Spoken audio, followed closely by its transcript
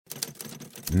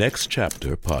Next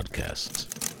Chapter Podcasts.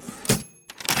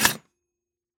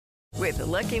 With the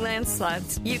Lucky Land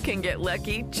Slots, you can get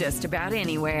lucky just about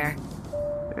anywhere.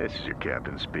 This is your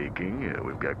captain speaking.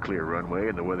 We've got clear runway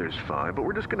and the weather's fine, but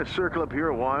we're just going to circle up here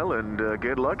a while and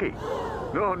get lucky.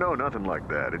 No, nothing like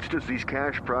that. It's just these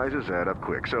cash prizes add up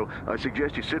quick. So I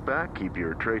suggest you sit back, keep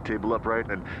your tray table upright,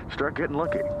 and start getting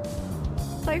lucky.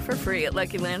 Play for free at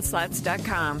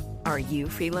LuckyLandSlots.com. Are you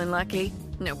feeling lucky?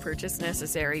 No purchase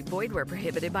necessary. Void where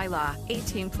prohibited by law.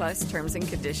 18 plus terms and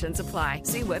conditions apply.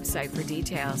 See website for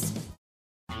details.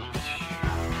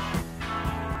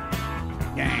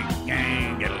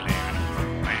 Gang, get it.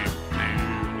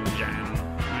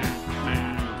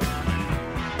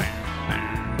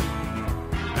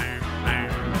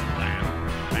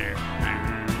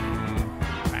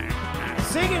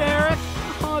 Sing it, Eric.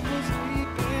 My heart was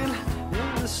sleeping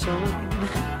in the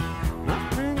sun. My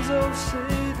friends all say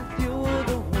that you're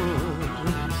the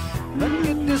one. Look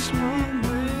at this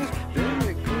moment,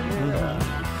 very clear.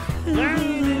 There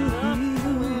ain't enough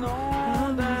going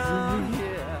on down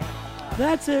here.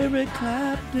 That's Eric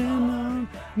Clapton on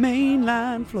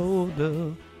Mainline,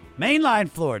 Florida. Mainline,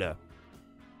 Florida.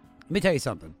 Let me tell you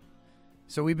something.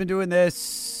 So we've been doing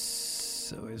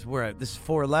this. This is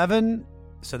 411.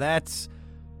 So that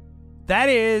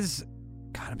is,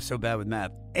 God, I'm so bad with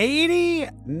math.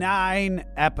 89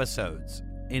 episodes.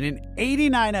 And in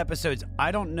 89 episodes,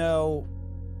 I don't know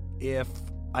if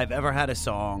I've ever had a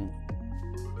song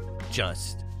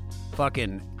just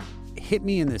fucking hit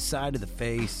me in the side of the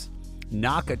face,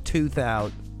 knock a tooth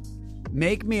out,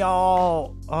 make me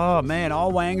all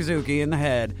wangzooky in the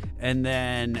head, and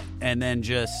then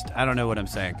just, I don't know what I'm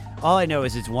saying. All I know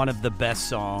is it's one of the best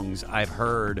songs I've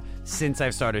heard since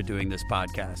I've started doing this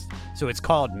podcast. So it's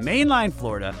called Mainline,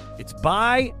 Florida. It's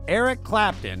by Eric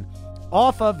Clapton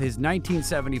off of his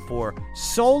 1974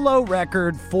 solo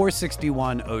record,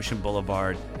 461 Ocean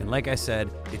Boulevard. And like I said,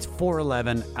 it's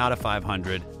 411 out of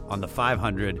 500 on the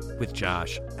 500 with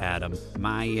Josh Adam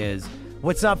Myers.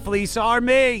 What's up, Fleece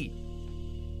Army?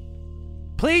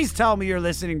 Please tell me you're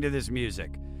listening to this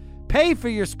music. Pay for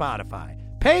your Spotify.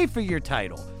 Pay for your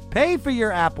Tidal. Pay for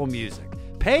your Apple Music.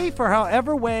 Pay for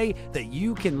however way that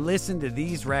you can listen to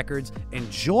these records and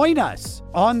join us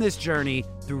on this journey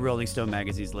through Rolling Stone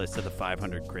Magazine's list of the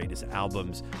 500 greatest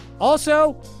albums.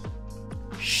 Also,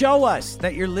 show us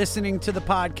that you're listening to the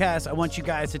podcast. I want you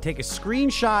guys to take a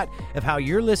screenshot of how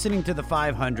you're listening to the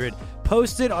 500,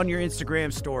 post it on your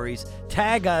Instagram stories,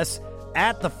 tag us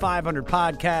at the 500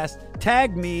 podcast,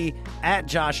 tag me at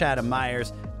Josh Adam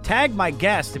Myers, tag my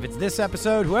guest if it's this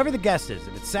episode, whoever the guest is,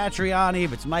 if it's Satriani,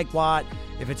 if it's Mike Watt,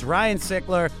 if it's Ryan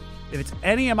Sickler, if it's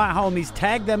any of my homies,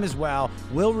 tag them as well.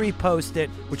 We'll repost it.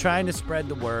 We're trying to spread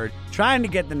the word, trying to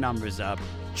get the numbers up,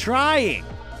 and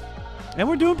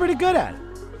we're doing pretty good at it.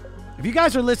 If you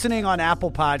guys are listening on Apple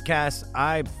Podcasts,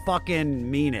 I fucking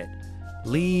mean it.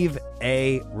 Leave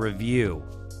a review,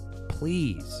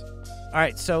 please. All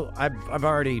right, so I've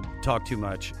already talked too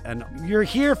much, and you're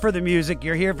here for the music.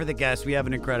 You're here for the guest. We have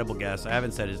an incredible guest. I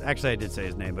haven't said his. Actually, I did say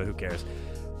his name, but who cares?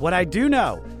 What I do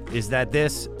know is that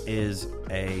this is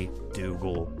a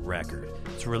Dougal record.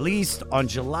 It's released on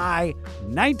July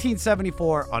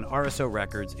 1974 on RSO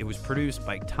Records. It was produced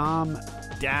by Tom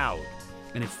Dowd,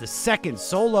 and it's the second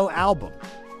solo album,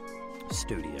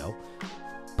 studio,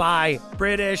 by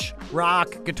British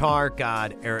rock guitar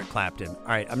god Eric Clapton. All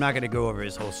right, I'm not going to go over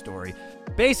his whole story.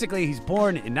 Basically, he's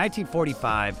born in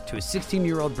 1945 to a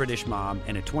 16-year-old British mom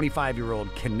and a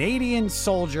 25-year-old Canadian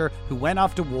soldier who went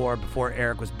off to war before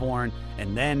Eric was born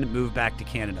and then moved back to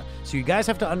Canada. So you guys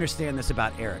have to understand this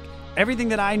about Eric. Everything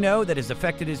that I know that has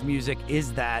affected his music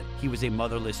is that he was a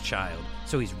motherless child.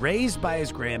 So he's raised by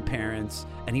his grandparents,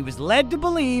 and he was led to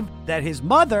believe that his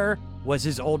mother was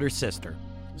his older sister.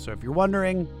 So if you're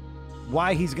wondering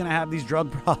why he's going to have these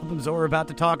drug problems that we're about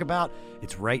to talk about,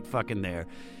 it's right fucking there.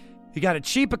 He got a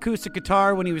cheap acoustic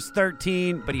guitar when he was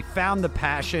 13, but he found the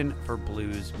passion for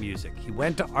blues music. He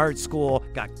went to art school,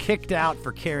 got kicked out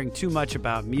for caring too much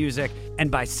about music, and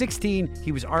by 16,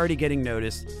 he was already getting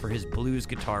noticed for his blues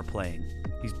guitar playing.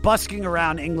 He's busking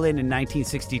around England in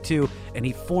 1962, and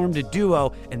he formed a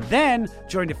duo and then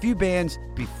joined a few bands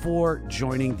before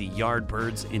joining the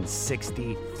Yardbirds in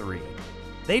 63.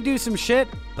 They do some shit,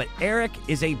 but Eric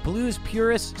is a blues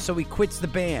purist, so he quits the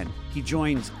band. He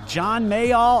joins John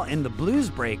Mayall and the Blues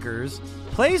Breakers,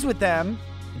 plays with them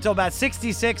until about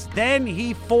 66. Then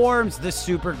he forms the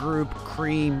supergroup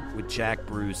Cream with Jack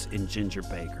Bruce and Ginger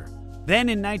Baker. Then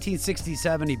in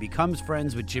 1967, he becomes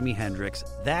friends with Jimi Hendrix.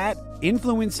 That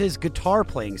influences his guitar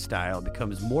playing style,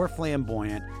 becomes more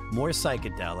flamboyant, more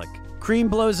psychedelic. Cream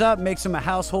blows up, makes him a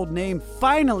household name,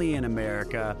 finally in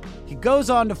America. He goes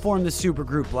on to form the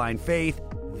supergroup Blind Faith.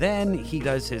 Then he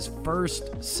does his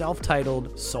first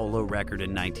self-titled solo record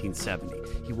in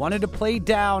 1970. He wanted to play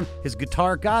down his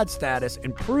guitar god status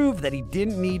and prove that he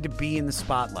didn't need to be in the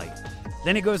spotlight.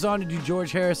 Then he goes on to do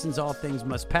George Harrison's All Things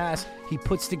Must Pass. He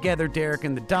puts together Derek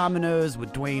and the Dominoes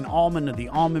with Dwayne Allman of the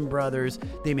Allman Brothers.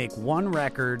 They make one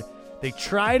record. They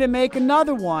try to make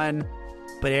another one,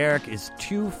 but Eric is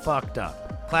too fucked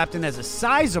up. Clapton has a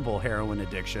sizable heroin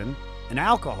addiction, an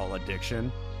alcohol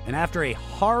addiction, and after a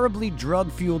horribly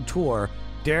drug-fueled tour,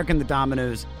 Derek and the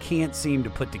Dominoes can't seem to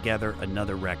put together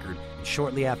another record. And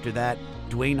shortly after that,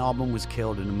 Dwayne Allman was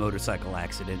killed in a motorcycle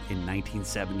accident in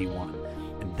 1971.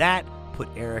 And that put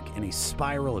Eric in a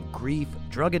spiral of grief,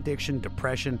 drug addiction,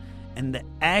 depression, and the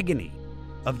agony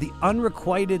of the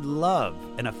unrequited love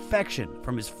and affection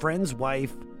from his friend's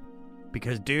wife.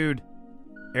 Because, dude,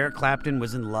 Eric Clapton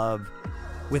was in love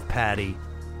with Patty,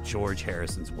 George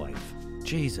Harrison's wife.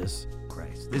 Jesus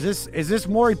Christ. Is this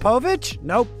Maury Povich?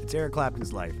 Nope, it's Eric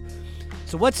Clapton's life.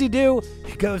 So what's he do?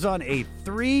 He goes on a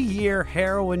 3-year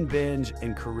heroin binge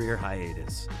and career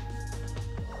hiatus.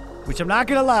 Which, I'm not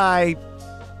gonna lie,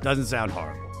 doesn't sound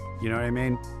horrible. You know what I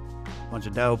mean? Bunch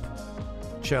of dope,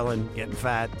 chilling, getting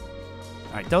fat.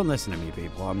 All right, don't listen to me,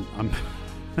 people. I'm I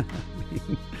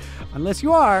mean, unless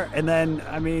you are, and then,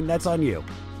 I mean, that's on you.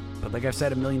 But like I've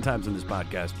said a million times on this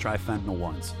podcast, try fentanyl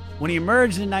once. When he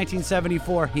emerged in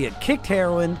 1974, he had kicked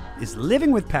heroin, is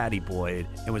living with Patty Boyd,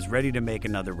 and was ready to make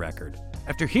another record.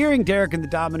 After hearing Derek and the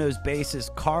Dominoes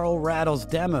bassist Carl Rattle's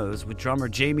demos with drummer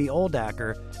Jamie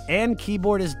Oldacker and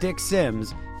keyboardist Dick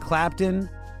Sims, Clapton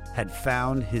had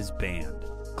found his band.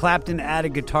 Clapton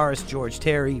added guitarist George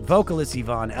Terry, vocalist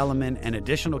Yvonne Elliman, and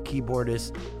additional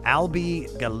keyboardist Albie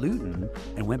Galutin,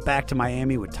 and went back to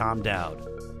Miami with Tom Dowd.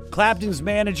 Clapton's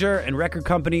manager and record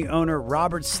company owner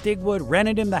Robert Stigwood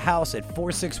rented him the house at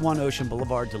 461 Ocean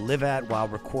Boulevard to live at while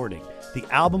recording. The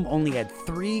album only had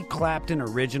 3 Clapton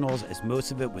originals, as most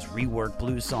of it was reworked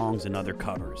blues songs and other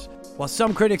covers. While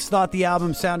some critics thought the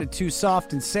album sounded too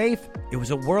soft and safe, it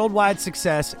was a worldwide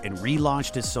success and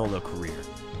relaunched his solo career.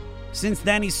 Since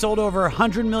then, he's sold over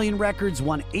 100 million records,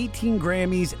 won 18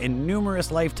 Grammys and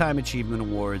numerous Lifetime Achievement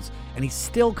Awards, and he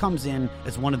still comes in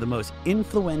as one of the most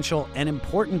influential and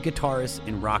important guitarists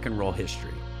in rock and roll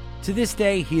history. To this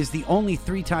day, he is the only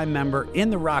 3-time member in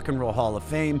the Rock and Roll Hall of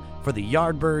Fame for the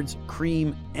Yardbirds,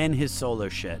 Cream, and his solo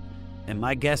shit. And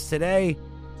my guest today,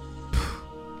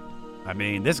 I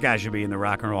mean, this guy should be in the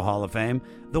Rock and Roll Hall of Fame,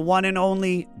 the one and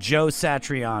only Joe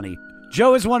Satriani.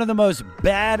 Joe is one of the most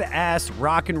badass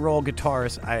rock and roll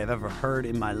guitarists I have ever heard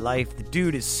in my life. The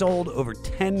dude has sold over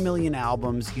 10 million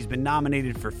albums. He's been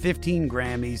nominated for 15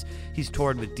 Grammys. He's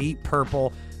toured with Deep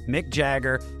Purple, Mick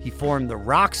Jagger. He formed the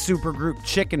rock supergroup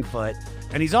Chickenfoot.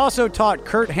 And he's also taught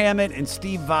Kurt Hammett and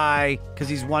Steve Vai because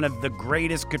he's one of the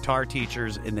greatest guitar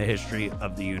teachers in the history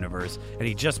of the universe. And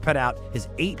he just put out his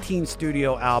 18th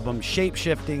studio album,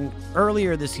 Shape-Shifting,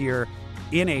 earlier this year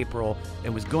in April,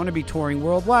 and was going to be touring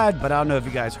worldwide, but I don't know if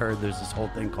you guys heard, there's this whole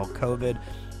thing called COVID,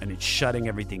 and it's shutting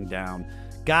everything down.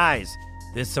 Guys,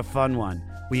 this is a fun one.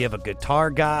 We have a guitar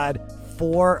god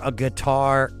for a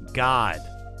guitar god.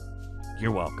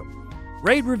 You're welcome.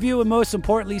 Rate, review, and most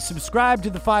importantly, subscribe to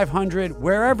the 500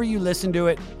 wherever you listen to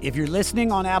it. If you're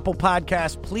listening on Apple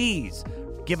Podcasts, please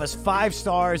give us 5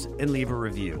 stars and leave a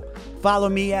review. Follow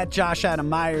me at Josh Adam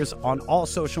Myers on all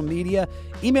social media.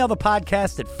 Email the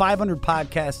podcast at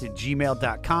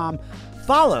 500podcast@gmail.com.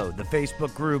 Follow the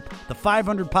Facebook group, The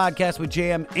 500 Podcast with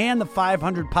JM, and the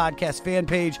 500 Podcast fan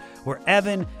page, where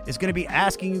Evan is going to be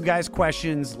asking you guys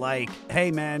questions like,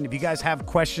 hey, man, if you guys have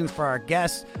questions for our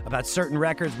guests about certain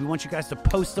records, we want you guys to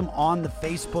post them on the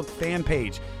Facebook fan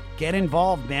page. Get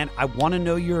involved, man. I want to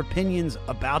know your opinions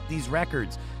about these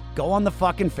records. Go on the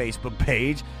fucking Facebook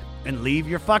page and leave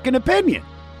your fucking opinion.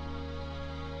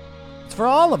 It's for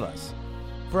all of us.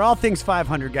 For all things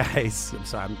 500, guys. I'm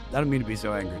sorry. I don't mean to be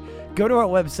so angry. Go to our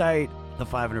website,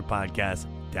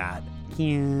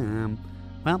 the500podcast.com.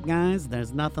 Well, guys,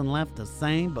 there's nothing left to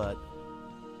say, but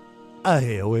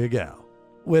here we go.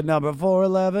 With number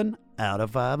 411 out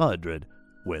of 500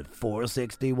 with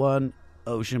 461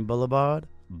 Ocean Boulevard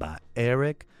by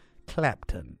Eric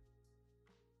Clapton.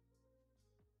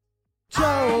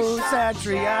 Joe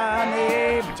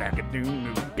Satriani,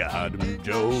 got him,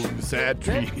 Joe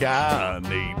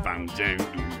Satriani, found Joe,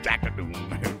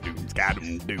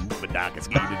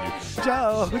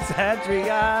 Joe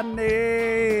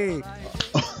Satriani.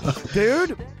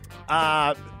 Dude,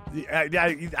 I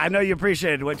know you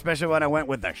appreciated it, especially when I went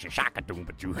with the shaka.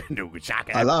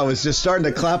 I was just starting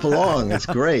to clap along. It's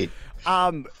great.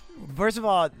 First of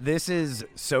all, this is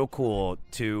so cool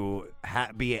to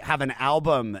have an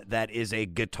album that is a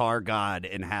guitar god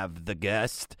and have the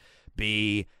guest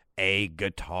be a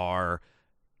guitar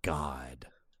god.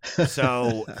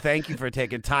 So thank you for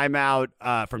taking time out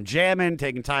from jamming,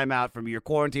 taking time out from your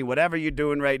quarantine, whatever you're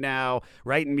doing right now,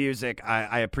 writing music.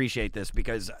 I appreciate this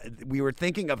because we were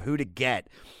thinking of who to get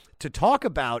to talk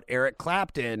about Eric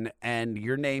Clapton, and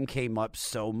your name came up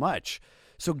so much.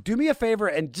 So do me a favor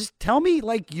and just tell me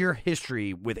like your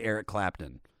history with Eric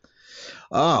Clapton.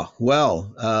 Oh,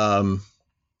 well,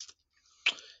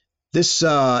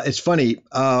 it's funny.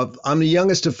 I'm the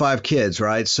youngest of 5 kids,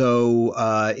 right? So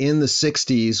in the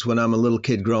 60s, when I'm a little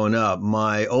kid growing up,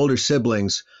 my older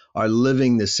siblings are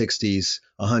living the 60s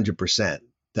 100%.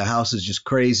 The house is just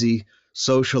crazy,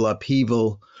 social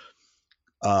upheaval,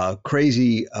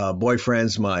 crazy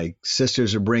boyfriends my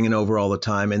sisters are bringing over all the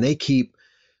time. And they keep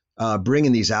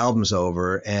bringing these albums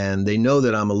over, and they know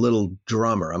that I'm a little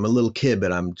drummer. I'm a little kid,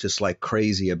 but I'm just like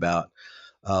crazy about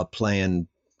playing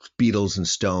Beatles and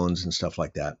Stones and stuff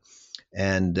like that.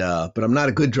 And but I'm not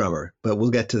a good drummer, but we'll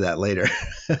get to that later.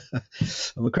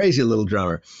 I'm a crazy little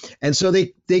drummer. And so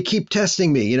they keep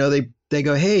testing me. They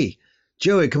go, "Hey,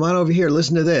 Joey, come on over here,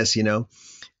 listen to this,"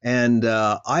 And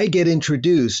I get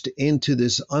introduced into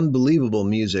this unbelievable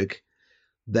music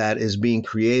that is being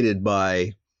created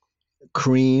by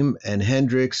Cream and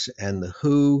Hendrix and The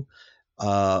Who.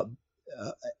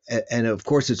 And of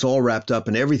course, it's all wrapped up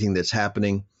in everything that's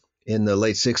happening in the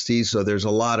late 60s. So there's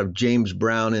a lot of James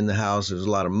Brown in the house. There's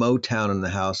a lot of Motown in the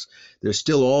house. There's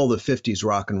still all the 50s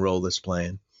rock and roll that's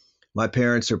playing. My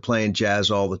parents are playing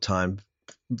jazz all the time.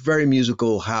 Very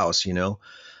musical house,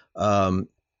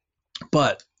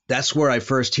 But that's where I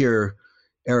first hear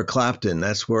Eric Clapton.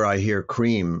 That's where I hear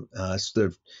Cream.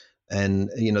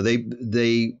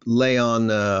 They lay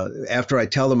on, after I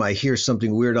tell them I hear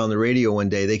something weird on the radio one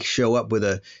day, they show up with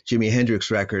a Jimi Hendrix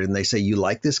record and they say, "You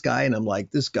like this guy?" And I'm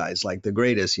like, "This guy's like the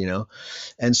greatest,"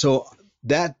 And so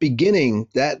that beginning,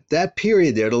 that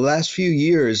period there, the last few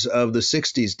years of the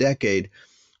 60s decade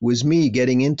was me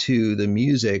getting into the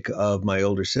music of my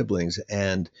older siblings.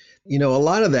 And, a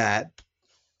lot of that,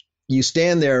 you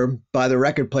stand there by the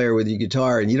record player with your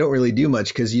guitar and you don't really do much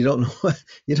because you don't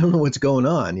know what's going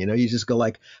on. You just go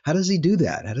like, how does he do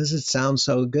that? How does it sound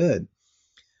so good?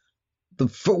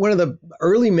 One of the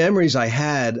early memories I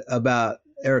had about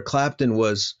Eric Clapton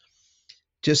was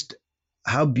just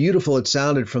how beautiful it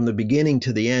sounded from the beginning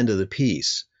to the end of the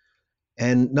piece.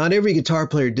 And not every guitar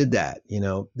player did that.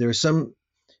 There's some,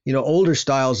 older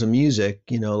styles of music,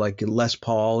 like Les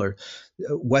Paul or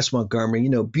Wes Montgomery,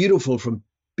 beautiful from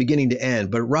beginning to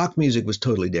end, but rock music was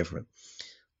totally different.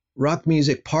 Rock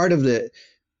music,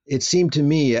 it seemed to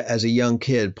me as a young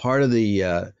kid, part of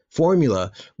the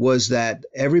formula was that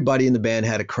everybody in the band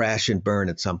had to crash and burn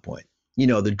at some point.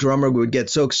 The drummer would get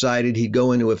so excited, he'd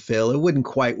go into a fill. It wouldn't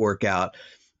quite work out,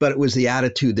 but it was the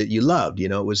attitude that you loved. It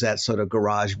was that sort of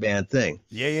garage band thing.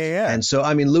 Yeah. And so,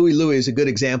 Louie is a good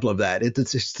example of that.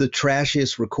 It's the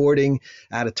trashiest recording,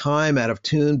 out of time, out of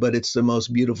tune, but it's the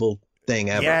most beautiful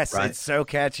thing ever. Yes, right? It's so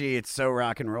catchy. It's so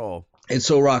rock and roll. It's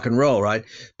so rock and roll, right?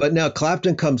 But now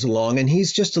Clapton comes along and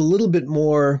he's just a little bit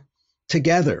more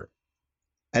together.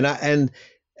 And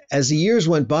as the years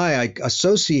went by, I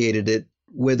associated it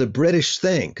with a British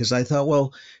thing because I thought,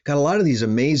 well, got a lot of these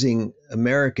amazing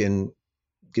American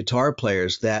guitar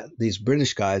players that these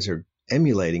British guys are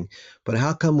emulating. But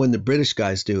how come when the British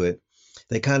guys do it,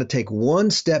 they kind of take one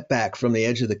step back from the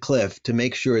edge of the cliff to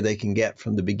make sure they can get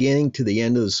from the beginning to the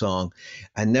end of the song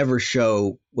and never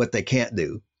show what they can't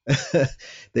do.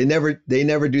 They never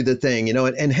do the thing,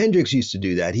 and Hendrix used to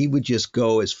do that. He would just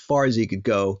go as far as he could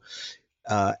go.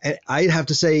 And I'd have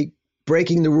to say,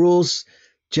 breaking the rules,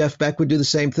 Jeff Beck would do the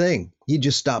same thing. He'd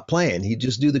just stop playing. He'd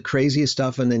just do the craziest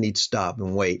stuff and then he'd stop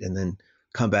and wait and then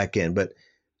come back in. But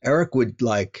Eric would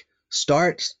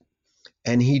start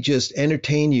and he just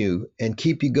entertain you and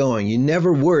keep you going. You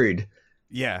never worried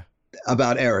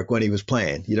about Eric when he was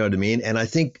playing, you know what I mean? And I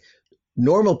think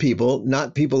normal people,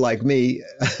 not people like me,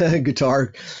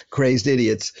 guitar crazed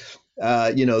idiots,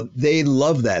 they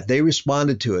love that. They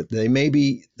responded to it.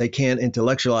 They can't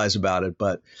intellectualize about it,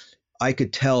 but I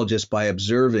could tell just by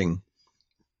observing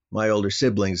my older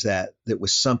siblings that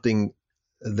was something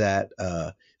that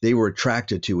they were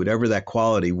attracted to, whatever that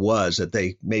quality was that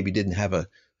they maybe didn't have a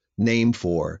name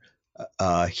for.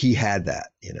 He had that,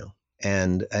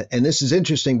 and this is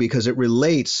interesting because it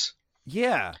relates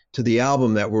to the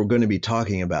album that we're going to be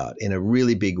talking about in a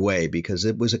really big way, because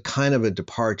it was a kind of a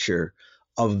departure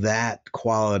of that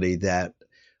quality that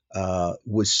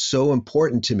was so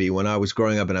important to me when I was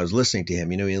growing up and I was listening to him.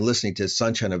 Listening to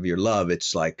Sunshine of Your Love,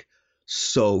 it's like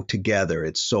so together.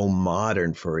 It's so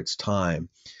modern for its time.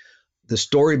 The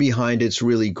story behind it's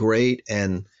really great,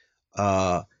 and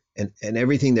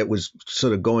everything that was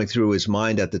sort of going through his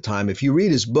mind at the time. If you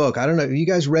read his book, I don't know, have you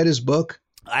guys read his book?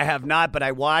 I have not, but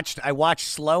I watched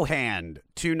Slow Hand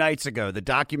 2 nights ago, the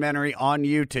documentary on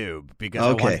YouTube, because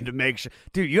I wanted to make sure.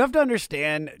 Dude, you have to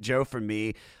understand, Joe, for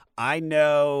me, I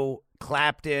know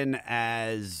Clapton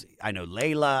as, I know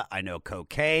Layla, I know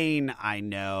Cocaine, I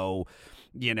know,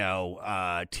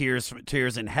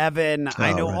 Tears in Heaven.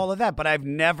 I know all of that, but I've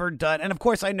never done, and of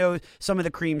course I know some of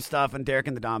the Cream stuff and Derek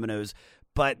and the Dominoes,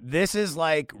 but this is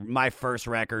like my first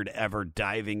record ever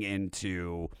diving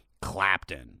into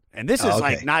Clapton. And this is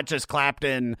like not just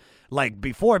Clapton like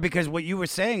before, because what you were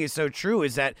saying is so true,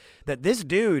 is that this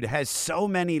dude has so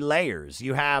many layers.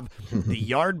 You have the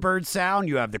Yardbird sound,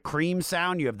 you have the Cream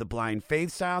sound, you have the Blind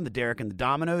Faith sound, the Derek and the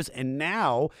Dominoes, and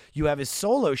now you have his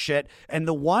solo shit. And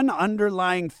the one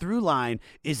underlying through line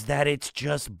is that it's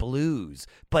just blues,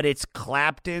 but it's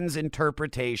Clapton's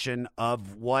interpretation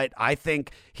of what I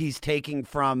think he's taking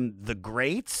from the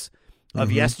greats of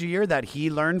yesteryear that he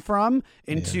learned from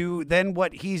into then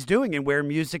what he's doing and where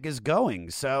music is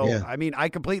going. So, I mean, I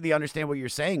completely understand what you're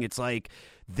saying. It's like,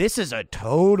 this is a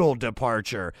total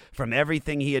departure from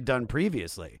everything he had done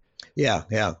previously. Yeah.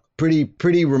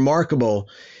 Pretty remarkable.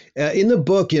 In the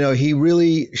book, he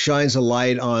really shines a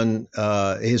light on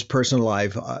his personal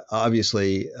life,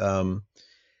 obviously. And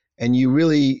you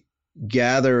really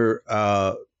gather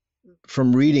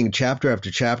from reading chapter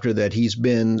after chapter that he's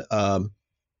been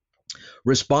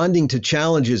responding to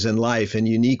challenges in life in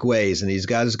unique ways. And he's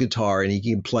got his guitar and he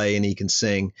can play and he can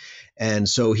sing. And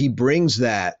so he brings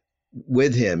that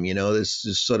with him,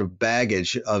 this sort of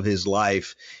baggage of his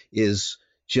life is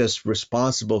just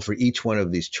responsible for each one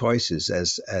of these choices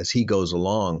as he goes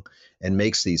along and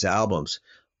makes these albums.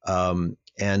 I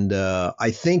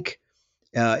think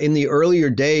in the earlier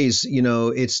days,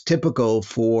 it's typical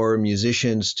for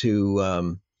musicians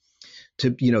to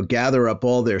gather up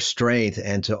all their strength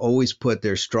and to always put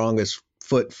their strongest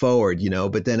foot forward,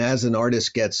 but then as an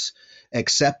artist gets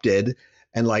accepted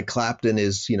and like Clapton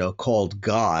is, called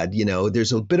God,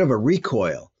 there's a bit of a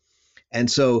recoil.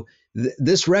 And so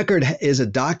this record is a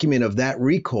document of that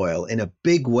recoil in a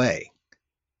big way,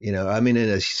 in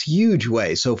a huge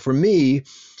way. So for me,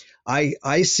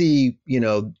 I see,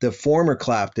 the former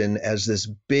Clapton as this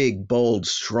big, bold,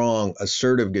 strong,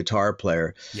 assertive guitar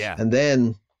player. Yeah. And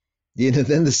then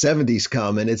then the 70s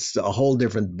come and it's a whole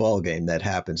different ballgame that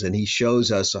happens. And he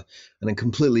shows us a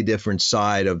completely different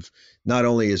side of not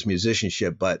only his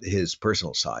musicianship, but his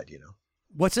personal side,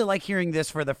 What's it like hearing this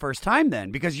for the first time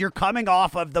then? Because you're coming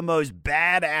off of the most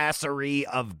badassery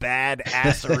of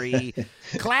badassery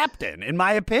Clapton, in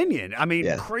my opinion. I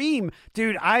mean, Cream,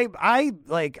 dude, I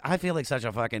feel like such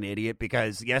a fucking idiot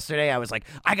because yesterday I was like,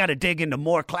 I got to dig into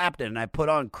more Clapton. And I put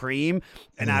on Cream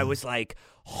and I was like,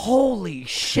 holy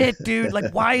shit, dude.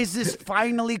 Like, why is this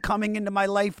finally coming into my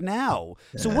life now?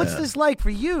 So what's this like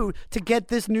for you to get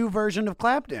this new version of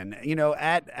Clapton?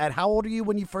 At how old are you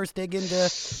when you first dig into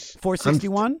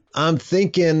 461? I'm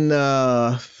thinking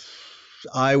I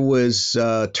was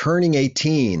turning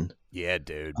 18. Yeah,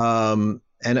 dude. When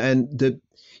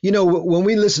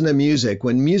we listen to music,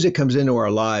 when music comes into our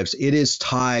lives, it is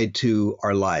tied to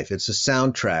our life. It's a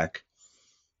soundtrack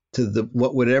to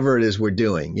whatever it is we're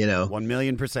doing,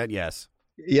 1,000,000% yes.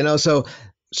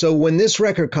 So when this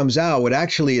record comes out, what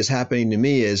actually is happening to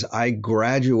me is I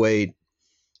graduate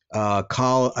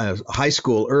high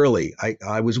school early.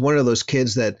 I was one of those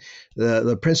kids that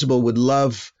the principal would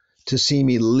love to see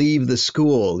me leave the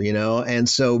school, and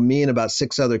so me and about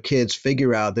 6 other kids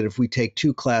figure out that if we take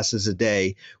 2 classes a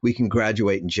day, we can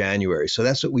graduate in January. So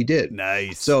that's what we did.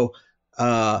 Nice. So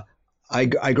I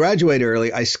graduate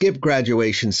early. I skip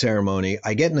graduation ceremony.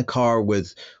 I get in a car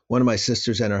with one of my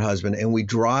sisters and her husband, and we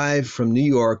drive from New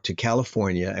York to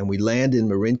California, and we land in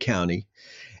Marin County.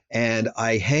 And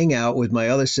I hang out with my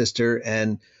other sister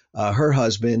and her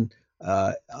husband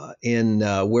in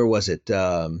where was it?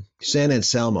 San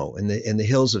Anselmo, in the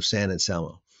hills of San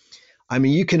Anselmo. I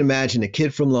mean, you can imagine a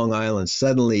kid from Long Island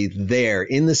suddenly there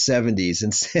in the 70s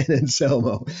in San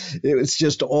Anselmo. It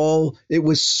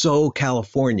was so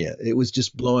California. It was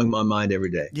just blowing my mind every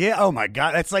day. Yeah. Oh my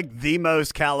God. That's like the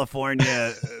most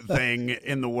California thing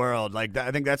in the world. Like,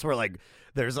 I think that's where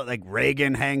there's like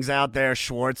Reagan hangs out there,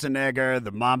 Schwarzenegger,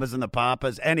 the Mamas and the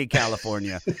Papas, any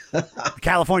California.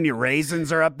 California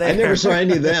raisins are up there. I never saw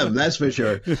any of them, that's for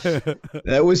sure.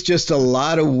 That was just a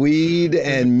lot of weed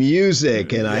and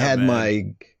music. And I had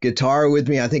my guitar with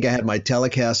me. I think I had my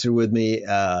Telecaster with me.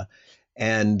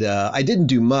 And I didn't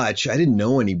do much. I didn't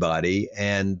know anybody.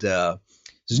 And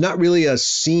there's not really a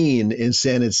scene in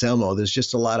San Anselmo. There's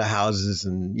just a lot of houses,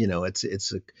 and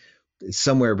it's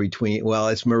somewhere between. Well,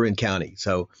 it's Marin County,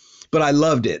 so. But I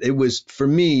loved it. It was, for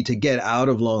me, to get out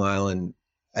of Long Island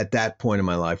at that point in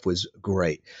my life was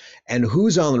great. And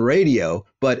who's on the radio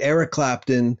but Eric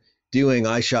Clapton doing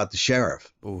I Shot the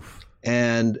Sheriff. Oof.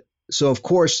 And so, of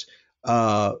course,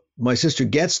 my sister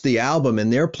gets the album,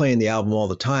 and they're playing the album all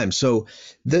the time. So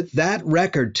that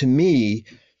record to me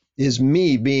is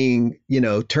me being,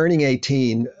 turning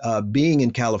 18, being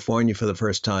in California for the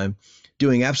first time,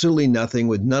 doing absolutely nothing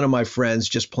with none of my friends,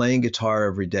 just playing guitar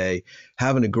every day,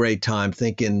 having a great time,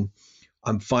 thinking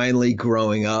I'm finally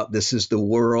growing up. This is the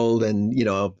world, and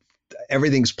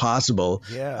everything's possible.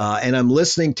 Yeah. And I'm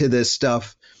listening to this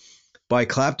stuff by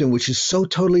Clapton, which is so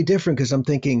totally different, because I'm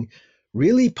thinking,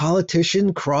 really,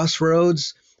 Politician,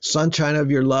 Crossroads, Sunshine of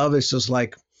Your Love? It's just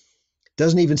like,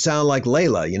 doesn't even sound like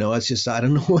Layla. It's just, I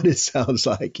don't know what it sounds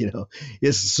like.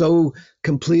 It's so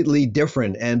completely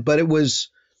different. But it was,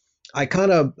 I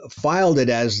kind of filed it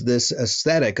as this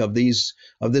aesthetic of this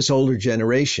older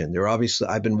generation. They're obviously,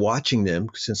 I've been watching them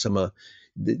since I'm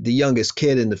the youngest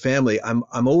kid in the family. I'm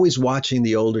always watching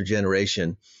the older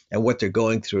generation and what they're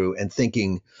going through, and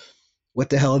thinking, what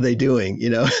the hell are they doing?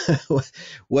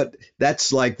 What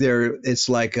that's like. It's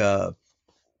like a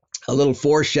little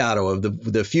foreshadow of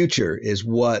the future is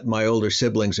what my older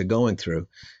siblings are going through.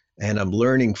 And I'm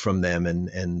learning from them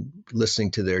and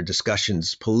listening to their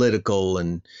discussions, political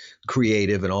and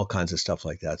creative and all kinds of stuff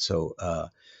like that. So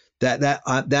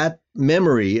that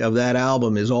memory of that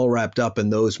album is all wrapped up in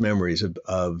those memories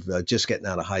of just getting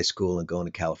out of high school and going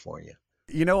to California.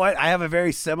 You know what? I have a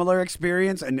very similar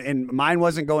experience, and mine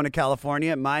wasn't going to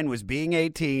California. Mine was being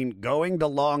 18, going to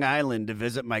Long Island to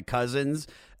visit my cousins,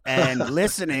 and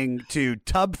listening to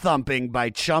Tub Thumping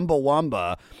by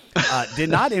Chumbawamba did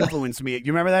not influence me.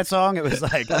 You remember that song? It was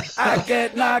like, I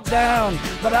get knocked down,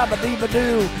 but I believe I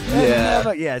do.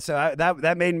 Yeah. Yeah. So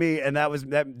that made me, and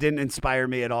that didn't inspire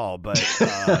me at all. But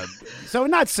so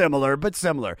not similar, but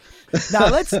similar. Now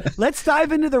let's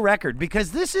dive into the record,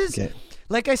 because this is,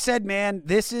 like I said, man,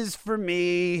 this is for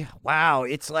me. Wow.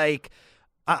 It's like,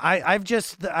 Joe,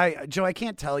 I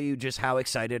can't tell you just how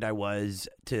excited I was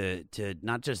to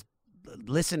not just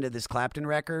listen to this Clapton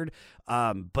record,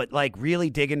 but like really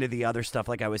dig into the other stuff,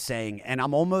 like I was saying. And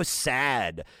I'm almost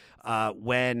sad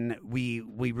when we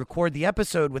record the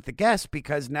episode with the guest,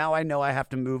 because now I know I have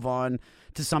to move on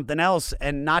to something else,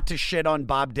 and not to shit on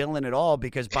Bob Dylan at all,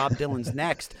 because Bob Dylan's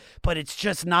next, but it's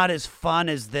just not as fun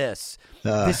as this.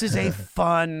 This is a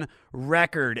fun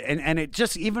record, and it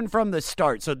just, even from the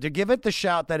start, so to give it the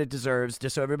shout that it deserves,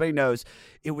 just so everybody knows,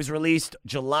 it was released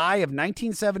July of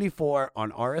 1974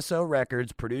 on RSO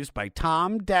Records, produced by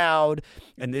Tom Dowd,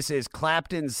 and this is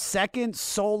Clapton's second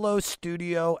solo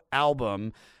studio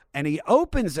album, and he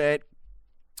opens it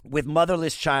with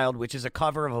Motherless Child, which is a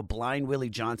cover of a Blind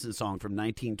Willie Johnson song from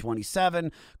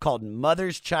 1927 called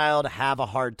Mother's Child Have a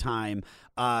Hard Time.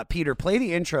 Peter, play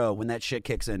the intro when that shit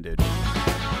kicks in, dude.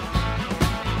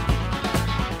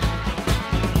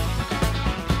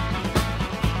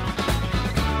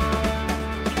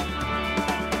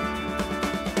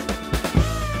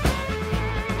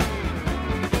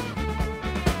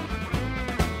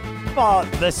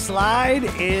 The slide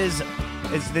is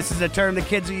this is a term the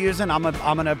kids are using. I'm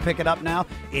gonna pick it up now.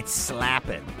 It's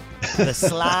slapping. The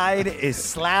slide is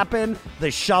slapping. The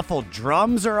shuffle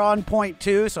drums are on point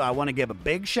too. So I want to give a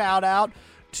big shout out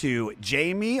to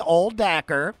Jamie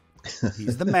Oldacker.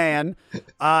 He's the man.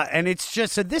 And it's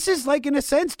just, so this is like, in a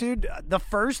sense, dude, the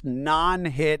first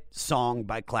non-hit song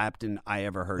by Clapton I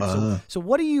ever heard. So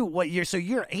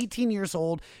you're 18 years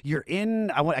old. You're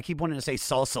in, I keep wanting to say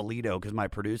Sausalito because my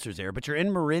producer's there, but you're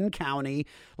in Marin County.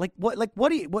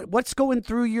 What's going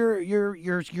through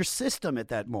your system at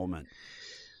that moment?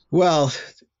 Well,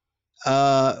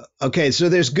 okay, so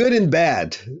there's good and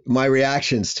bad, my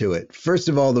reactions to it. First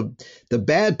of all, the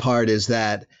bad part is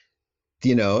that,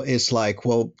 it's like,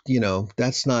 well,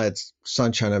 that's not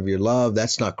Sunshine of Your Love.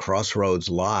 That's not Crossroads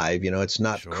Live. It's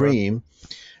not Sure. Cream.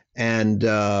 And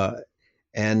I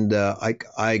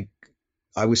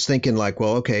was thinking like,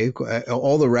 well, okay,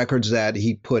 all the records that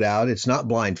he put out, it's not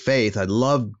Blind Faith. I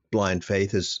loved Blind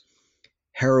Faith, as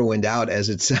heroined out as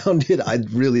it sounded. I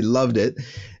really loved it.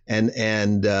 And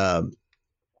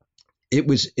it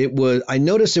was, I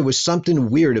noticed there was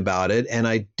something weird about it, and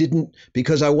I didn't,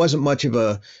 because I wasn't much of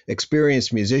a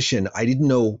experienced musician, I didn't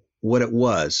know what it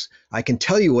was. I can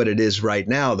tell you what it is right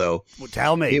now, though. Well,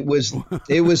 tell me. It was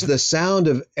the sound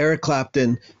of Eric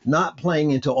Clapton not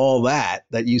playing into all that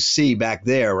you see back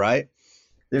there, right?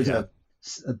 There's a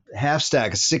half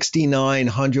stack, a 69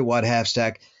 100-watt half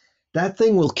stack, that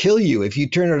thing will kill you if you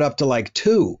turn it up to like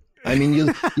 2. I mean,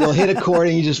 you'll hit a chord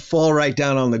and you just fall right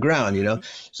down on the ground, you know?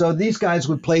 So these guys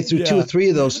would play through 2 or 3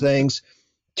 of those things,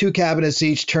 2 cabinets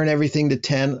each, turn everything to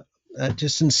 10.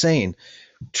 Just insane.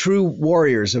 True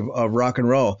warriors of rock and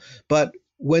roll. But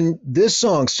when this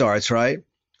song starts, right,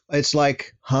 it's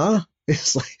like, huh?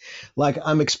 It's like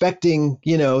I'm expecting,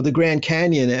 you know, the Grand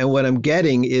Canyon, and what I'm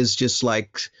getting is just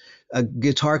like a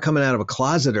guitar coming out of a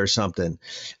closet or something.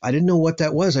 I didn't know what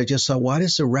that was. I just thought, why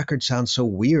does the record sound so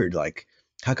weird? Like,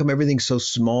 how come everything's so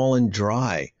small and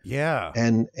dry? Yeah.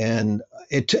 And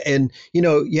you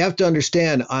know, you have to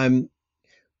understand, I'm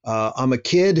a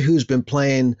kid who's been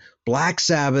playing Black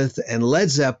Sabbath and Led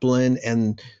Zeppelin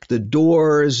and The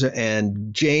Doors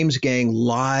and James Gang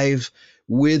live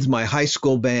with my high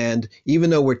school band. Even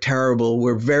though we're terrible,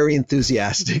 we're very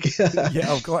enthusiastic.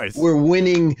 Yeah, of course. We're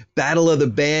winning Battle of the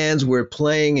Bands. We're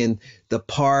playing in the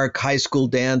park, high school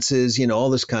dances, you know,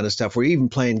 all this kind of stuff. We're even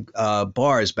playing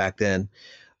bars back then.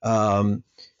 And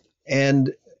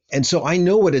so I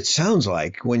know what it sounds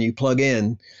like when you plug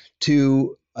in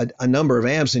to a number of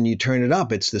amps and you turn it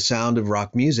up. It's the sound of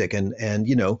rock music. And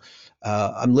you know,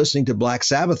 I'm listening to Black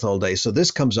Sabbath all day. So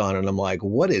this comes on and I'm like,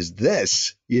 what is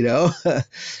this? You know,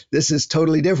 this is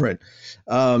totally different.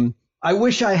 I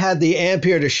wish I had the amp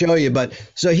here to show you, but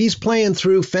so he's playing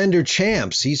through Fender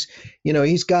Champs. He's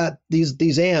got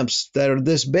these amps that are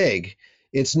this big.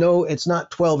 It's not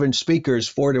 12-inch speakers,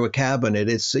 4 to a cabinet.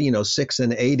 It's, you know, 6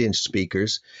 and 8-inch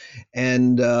speakers.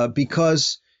 And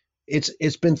because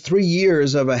it's been 3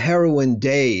 years of a heroin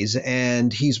daze,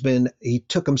 and he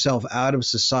took himself out of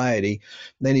society.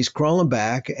 Then he's crawling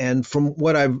back. And from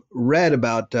what I've read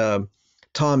about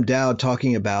Tom Dowd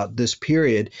talking about this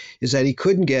period, is that he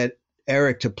couldn't get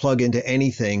Eric to plug into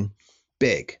anything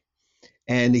big.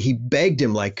 And he begged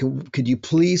him, like, could you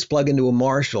please plug into a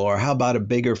Marshall, or how about a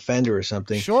bigger Fender or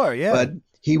something? Sure, yeah. But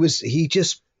he was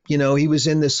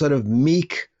in this sort of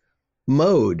meek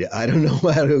mode. I don't know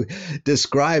how to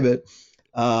describe it.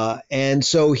 And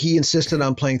so he insisted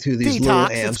on playing through these little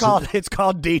amps. It's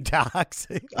called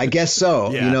Detox. I guess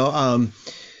so. Yeah. You know,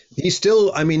 he's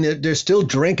still, I mean, they're still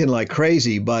drinking like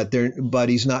crazy, but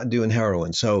he's not doing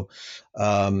heroin. So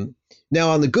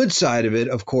now on the good side of it,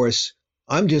 of course,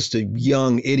 I'm just a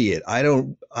young idiot. I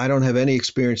don't have any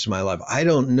experience in my life. I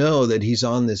don't know that he's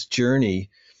on this journey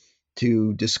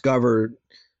to discover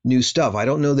new stuff. I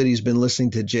don't know that he's been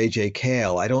listening to J.J.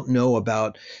 Cale. I don't know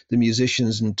about the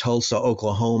musicians in Tulsa,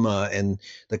 Oklahoma, and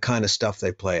the kind of stuff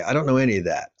they play. I don't know any of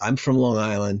that. I'm from Long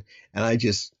Island, and I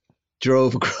just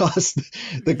drove across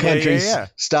the country,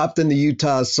 stopped in the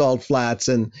Utah Salt Flats,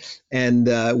 and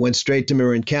went straight to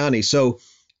Marin County. So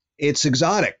it's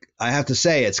exotic. I have to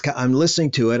say, I'm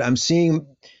listening to it. I'm seeing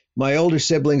my older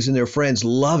siblings and their friends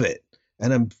love it.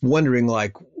 And I'm wondering,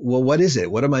 like, well, what is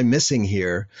it? What am I missing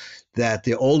here that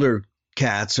the older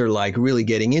cats are like really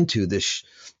getting into this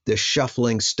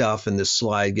shuffling stuff and this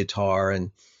slide guitar? And,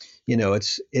 you know,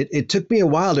 it took me a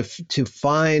while to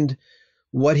find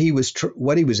what he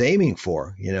was aiming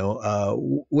for. You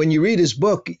know, when you read his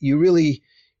book, you really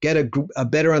get a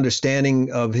better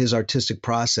understanding of his artistic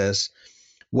process,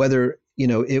 whether, you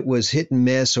know, it was hit and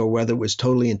miss or whether it was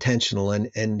totally intentional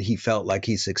and he felt like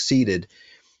he succeeded.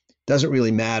 Doesn't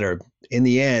really matter. In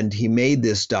the end, he made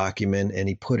this document and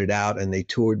he put it out and they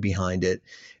toured behind it.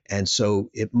 And so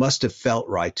it must have felt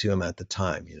right to him at the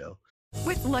time, you know.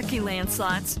 With Lucky Land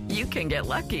Slots, you can get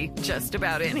lucky just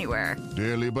about anywhere.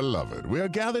 Dearly beloved, we are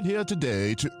gathered here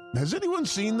today to... Has anyone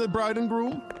seen the bride and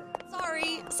groom?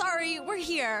 Sorry, we're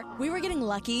here. We were getting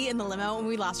lucky in the limo and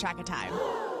we lost track of time.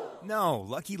 No,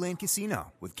 Lucky Land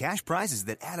Casino, with cash prizes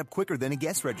that add up quicker than a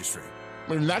guest registry.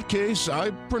 In that case,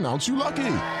 I pronounce you lucky.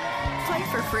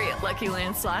 Play for free at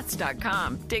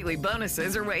LuckyLandSlots.com. Daily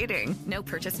bonuses are waiting. No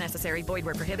purchase necessary. Void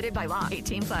where prohibited by law.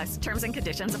 18+. Terms and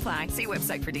conditions apply. See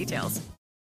website for details.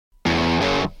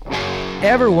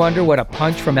 Ever wonder what a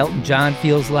punch from Elton John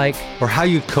feels like? Or how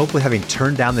you'd cope with having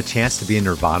turned down the chance to be in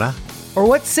Nirvana? Or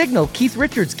what signal Keith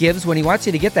Richards gives when he wants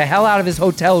you to get the hell out of his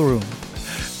hotel room?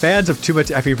 Fans of Too Much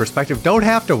Effing Perspective don't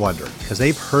have to wonder, because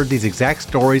they've heard these exact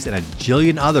stories and a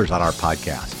jillion others on our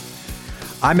podcast.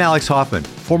 I'm Alex Hoffman,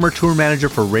 former tour manager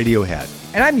for Radiohead.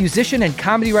 And I'm musician and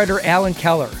comedy writer Alan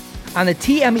Keller. On the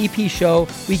TMEP show,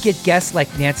 we get guests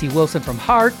like Nancy Wilson from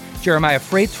Heart, Jeremiah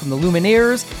Freites from the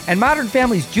Lumineers, and Modern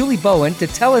Family's Julie Bowen to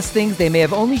tell us things they may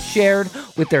have only shared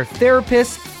with their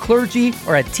therapist, clergy,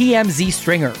 or a TMZ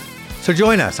stringer. So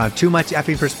join us on Too Much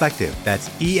Effing Perspective. That's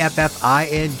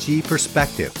EFFING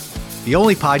Perspective. The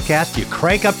only podcast you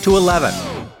crank up to 11.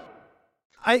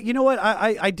 You know what?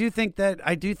 I do think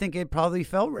it probably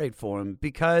felt right for him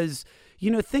because,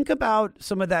 think about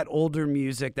some of that older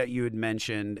music that you had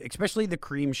mentioned, especially the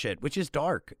Cream shit, which is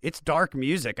dark. It's dark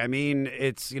music. I mean,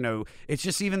 it's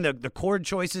just even the chord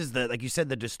choices, like you said,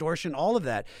 the distortion, all of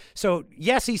that. So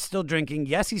yes, he's still drinking.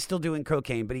 Yes, he's still doing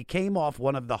cocaine, but he came off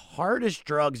one of the hardest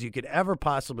drugs you could ever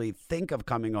possibly think of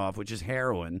coming off, which is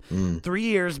heroin. 3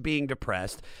 years being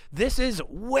depressed. This is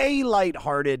way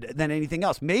lighthearted than anything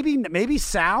else. Maybe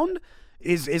sound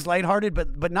is lighthearted,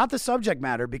 but not the subject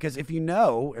matter, because if you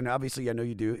know, and obviously I know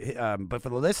you do, but for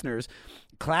the listeners,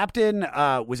 Clapton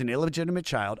was an illegitimate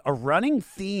child. A running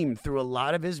theme through a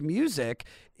lot of his music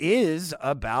is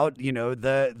about,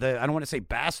 the I don't want to say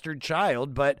bastard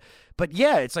child, but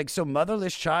yeah, it's like, so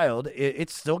motherless child.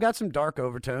 It's still got some dark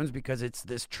overtones because it's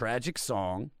this tragic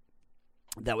song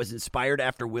that was inspired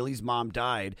after Willie's mom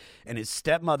died, and his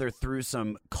stepmother threw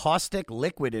some caustic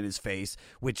liquid in his face,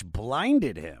 which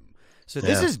blinded him. So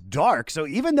this is dark. So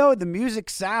even though the music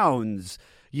sounds,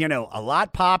 a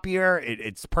lot poppier,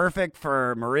 it's perfect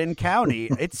for Marin County,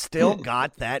 it's still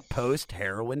got that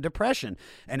post-heroin depression.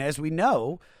 And as we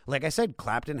know, like I said,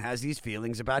 Clapton has these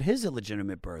feelings about his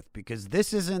illegitimate birth, because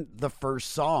this isn't the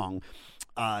first song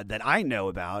that I know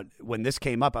about. When this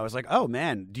came up, I was like, oh,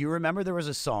 man, do you remember there was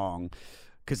a song?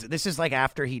 Because this is like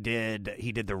after he did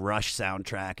the Rush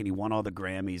soundtrack and he won all the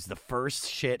Grammys. The first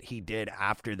shit he did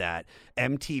after that,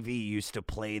 MTV used to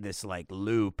play this like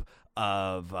loop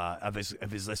of his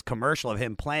this commercial of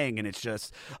him playing, and it's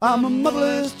just, I'm a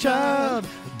motherless child,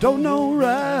 don't know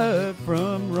right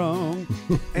from wrong.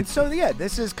 And so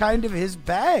this is kind of his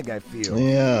bag, I feel.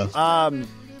 Yeah.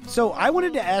 So I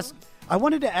wanted to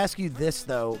ask you this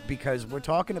though, because we're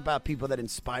talking about people that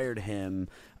inspired him.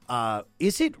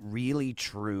 Is it really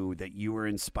true that you were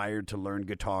inspired to learn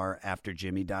guitar after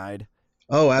Jimmy died?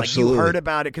 Oh, absolutely. Like you heard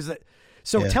about it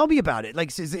tell me about it.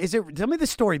 Like, is it? Tell me the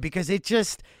story, because it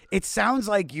sounds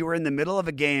like you were in the middle of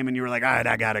a game and you were like, all right,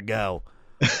 I gotta go.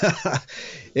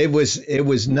 It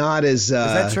was not as is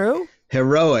that true?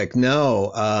 Heroic.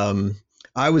 No,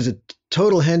 I was a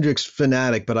total Hendrix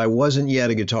fanatic, but I wasn't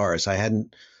yet a guitarist. I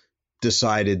hadn't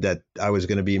decided that I was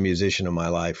going to be a musician in my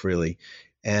life, really,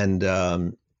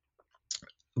 and.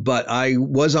 But I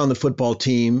was on the football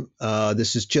team.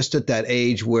 This is just at that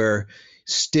age where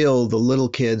still the little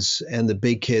kids and the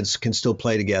big kids can still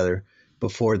play together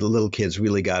before the little kids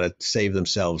really got to save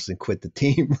themselves and quit the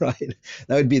team, right?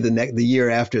 That would be the year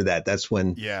after that. That's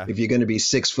when, if you're going to be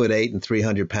 6'8" and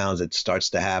 300 pounds, it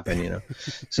starts to happen,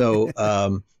 So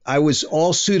I was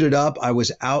all suited up. I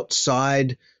was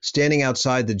standing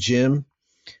outside the gym,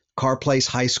 Carr Place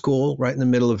High School, right in the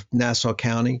middle of Nassau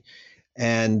County.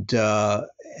 And a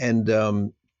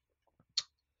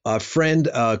friend,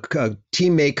 a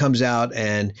teammate comes out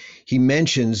and he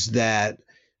mentions that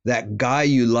guy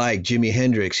you like, Jimi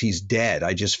Hendrix, he's dead.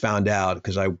 I just found out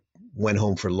because I went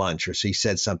home for lunch, or so he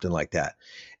said something like that.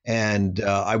 And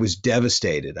I was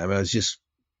devastated. I was just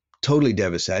totally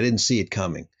devastated. I didn't see it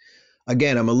coming.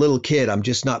 Again, I'm a little kid. I'm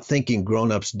just not thinking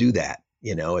grown-ups do that.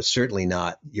 It's certainly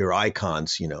not your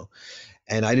icons,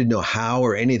 And I didn't know how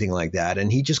or anything like that.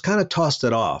 And he just kind of tossed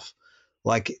it off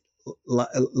like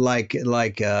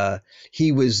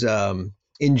he was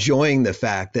enjoying the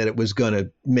fact that it was going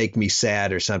to make me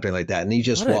sad or something like that. And he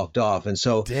just walked off. And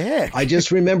so I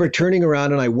just remember turning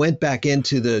around and I went back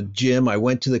into the gym. I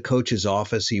went to the coach's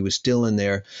office. He was still in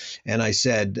there. And I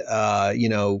said,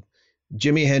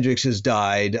 Jimi Hendrix has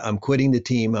died. I'm quitting the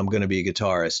team. I'm going to be a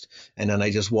guitarist. And then I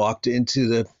just walked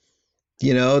into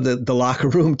the locker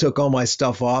room, took all my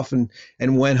stuff off and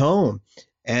went home.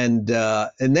 And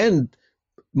then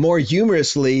more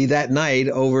humorously that night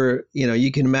over,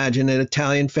 you can imagine an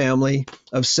Italian family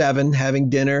of 7 having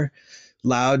dinner,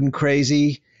 loud and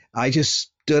crazy. I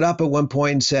just stood up at one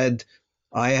point and said,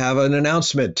 I have an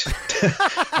announcement.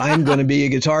 I'm going to be a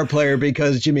guitar player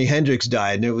because Jimi Hendrix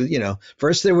died. And it was,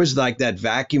 first there was like that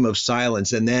vacuum of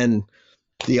silence, and then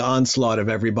the onslaught of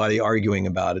everybody arguing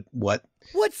about it.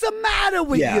 What's the matter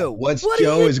with you? What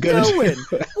Joe is going to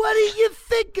do? What are you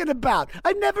thinking about?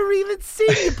 I've never even seen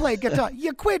you play guitar.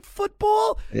 You quit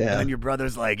football? Yeah. And your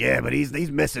brother's like, yeah, but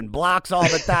he's missing blocks all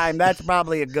the time. That's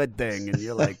probably a good thing. And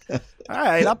you're like, all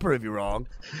right, I'll prove you wrong.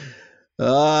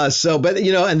 And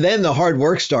then the hard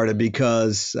work started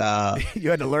because you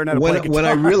had to learn how to play guitar. When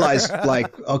I realized,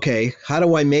 like, okay, how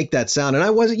do I make that sound? And I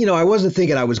wasn't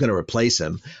thinking I was going to replace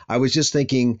him. I was just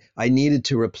thinking I needed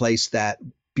to replace that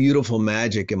beautiful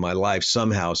magic in my life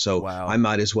somehow. So I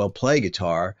might as well play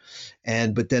guitar.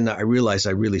 But then I realized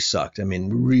I really sucked. I mean,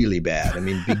 really bad. I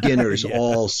mean, beginners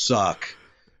all suck.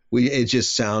 It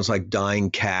just sounds like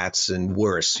dying cats and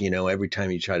worse, every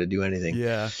time you try to do anything.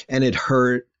 Yeah. And it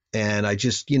hurt. And I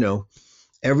just,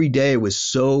 every day was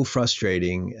so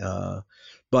frustrating.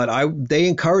 But they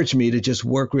encouraged me to just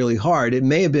work really hard. It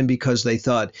may have been because they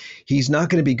thought he's not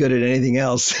going to be good at anything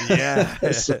else.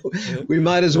 Yeah. So we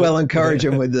might as well encourage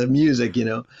him with the music,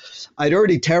 I'd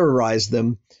already terrorized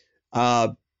them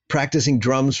practicing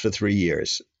drums for 3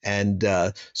 years. And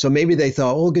so maybe they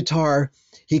thought, oh, guitar,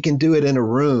 he can do it in a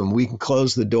room. We can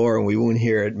close the door and we won't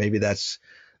hear it. Maybe that's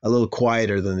a little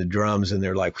quieter than the drums. And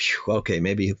they're like, okay,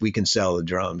 maybe we can sell the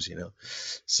drums,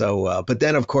 So, but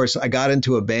then, of course, I got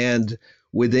into a band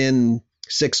within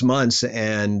 6 months,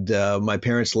 and my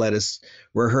parents let us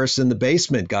rehearse in the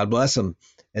basement, God bless them.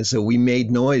 And so we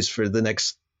made noise for the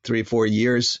next 3 or 4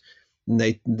 years. And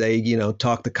they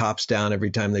talked the cops down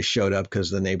every time they showed up because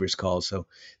the neighbors called. So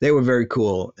they were very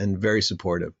cool and very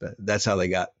supportive. But that's how they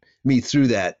got me through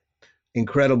that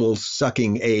incredible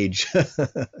sucking age.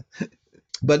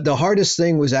 But the hardest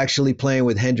thing was actually playing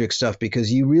with Hendrix stuff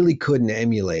because you really couldn't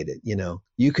emulate it.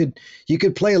 You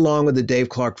could play along with the Dave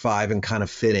Clark Five and kind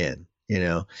of fit in,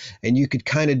 and you could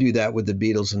kind of do that with the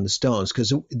Beatles and the Stones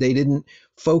because they didn't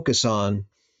focus on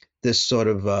this sort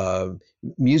of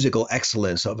musical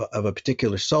excellence of a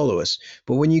particular soloist.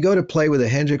 But when you go to play with a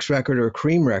Hendrix record or a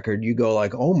Cream record, you go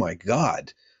like, oh my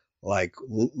God, like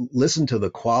listen to the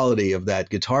quality of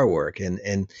that guitar work.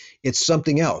 And it's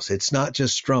something else. It's not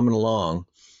just strumming along,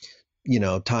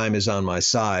 time is on my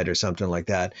side or something like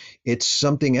that. It's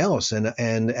something else.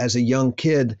 And as a young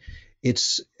kid,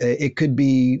 it could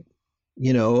be,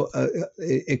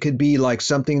 it could be like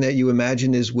something that you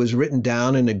imagine was written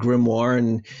down in a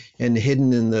grimoire and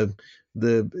hidden in the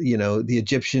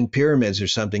Egyptian pyramids or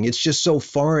something. It's just so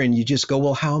foreign. You just go,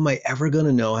 well, how am I ever going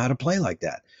to know how to play like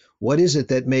that? What is it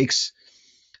that makes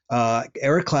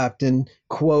Eric Clapton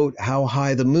quote How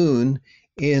High the Moon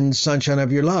in Sunshine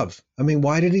of Your Love? I mean,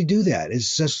 why did he do that?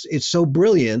 It's so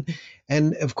brilliant.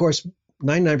 And of course,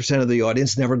 99% of the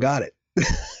audience never got it.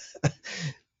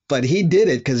 But he did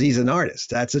it because he's an artist.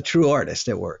 That's a true artist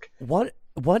at work. What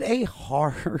a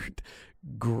hard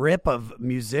grip of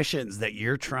musicians that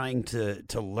you're trying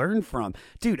to learn from.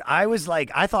 Dude, I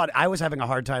thought I was having a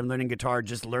hard time learning guitar,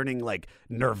 just learning like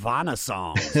Nirvana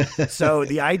songs. So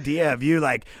the idea of you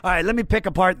like, all right, let me pick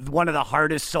apart one of the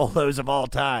hardest solos of all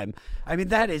time. I mean,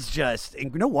 that is just,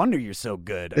 no wonder you're so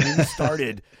good. I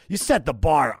mean, you set the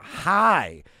bar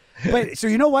high. But so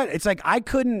you know what? It's like I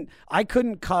couldn't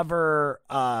cover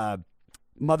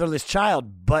Motherless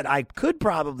Child, but I could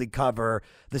probably cover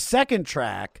the second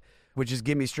track, which is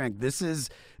Give Me Strength. This is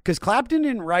because Clapton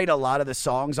didn't write a lot of the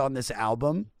songs on this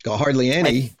album. Hardly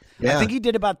any. I think he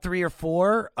did about 3 or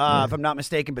 4, if I'm not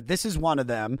mistaken, but this is one of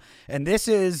them. And this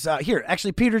is, here,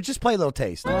 actually, Peter, just play a little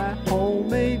taste. My home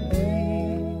may be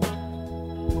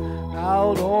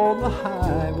out on the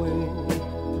highway.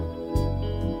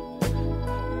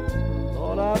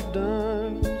 Thought I've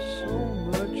done so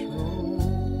much wrong.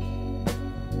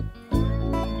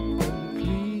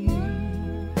 Please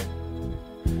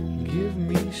give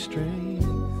me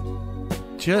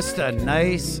strength. Just a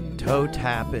nice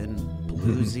toe-tapping,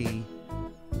 bluesy,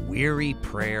 weary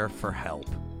prayer for help.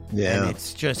 Yeah. And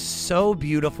it's just so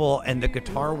beautiful, and the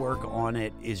guitar work on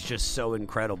it is just so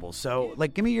incredible. So,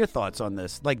 like, give me your thoughts on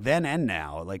this, like then and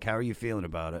now. Like, how are you feeling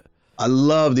about it? I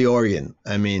love the organ.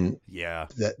 I mean, yeah,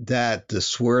 the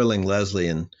swirling Leslie.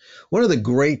 And one of the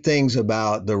great things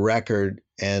about the record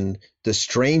and the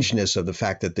strangeness of the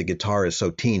fact that the guitar is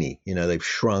so teeny, they've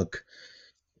shrunk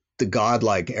the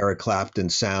godlike Eric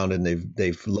Clapton sound and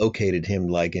they've located him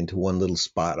like into one little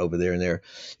spot over there and there,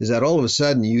 is that all of a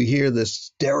sudden you hear this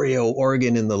stereo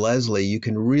organ in the Leslie. You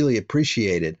can really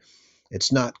appreciate it.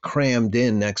 It's not crammed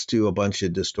in next to a bunch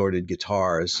of distorted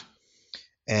guitars.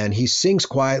 And he sings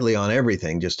quietly on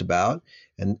everything, just about.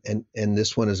 And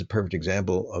this one is a perfect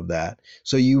example of that.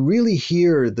 So you really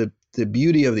hear the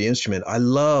beauty of the instrument. I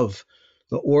love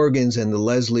the organs, and the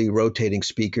Leslie rotating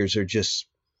speakers are just,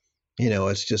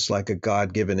 it's just like a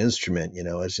God-given instrument.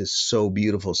 It's just so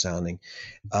beautiful sounding.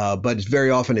 But it's very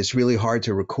often it's really hard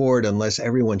to record unless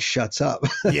everyone shuts up.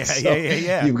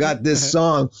 Yeah. You've got this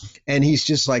song, and he's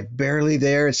just like barely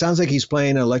there. It sounds like he's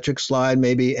playing an electric slide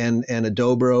maybe and a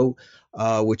dobro.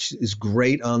 Which is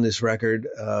great on this record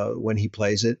when he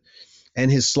plays it. And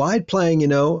his slide playing,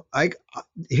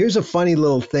 here's a funny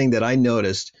little thing that I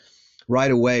noticed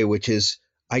right away, which is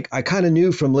I kind of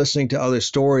knew from listening to other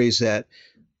stories that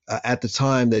at the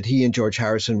time that he and George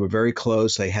Harrison were very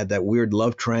close. They had that weird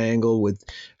love triangle with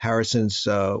Harrison's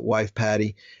wife,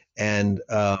 Patty. And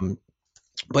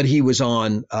but he was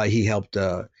he helped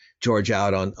George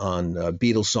out on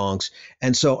Beatles songs.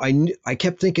 And so I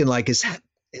kept thinking, like,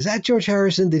 is that George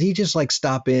Harrison? Did he just like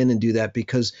stop in and do that?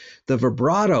 Because the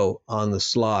vibrato on the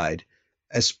slide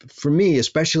as for me,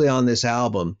 especially on this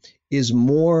album, is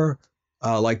more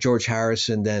like George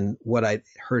Harrison than what I'd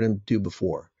heard him do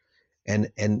before.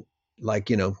 And like,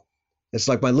 it's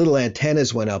like my little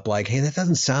antennas went up like, hey, that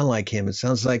doesn't sound like him. It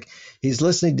sounds like he's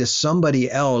listening to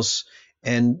somebody else.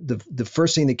 And the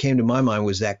first thing that came to my mind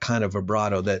was that kind of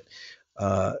vibrato that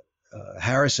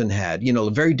Harrison had,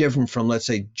 very different from, let's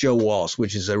say, Joe Walsh,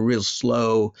 which is a real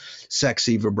slow,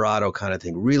 sexy vibrato kind of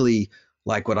thing, really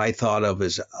like what I thought of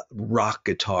as rock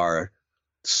guitar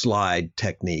slide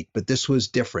technique. But this was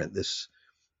different. This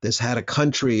had a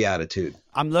country attitude.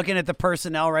 I'm looking at the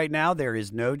personnel right now. There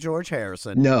is no George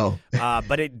Harrison. No.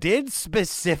 But it did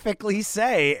specifically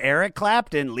say Eric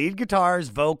Clapton, lead guitars,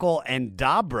 vocal, and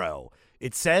dobro.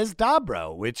 It says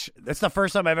dobro, which that's the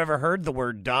first time I've ever heard the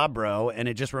word dobro, and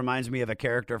it just reminds me of a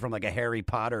character from like a Harry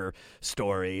Potter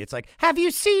story. It's like, have you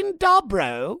seen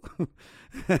dobro?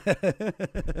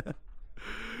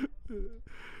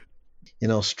 In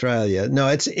Australia. No,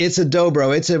 it's a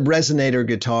dobro. It's a resonator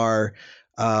guitar.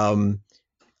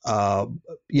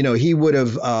 He would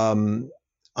have, I'm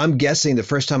guessing the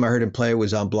first time I heard him play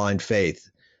was on Blind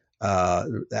Faith,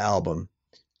 the album,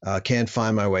 Can't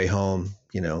Find My Way Home,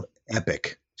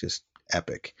 epic, just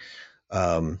epic.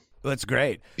 That's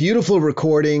great. Beautiful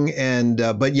recording. And,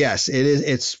 but yes,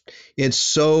 it's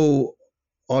so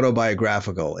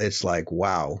autobiographical. It's like,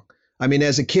 wow. I mean,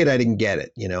 as a kid, I didn't get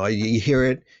it. You hear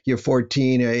it, you're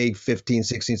 14, 15,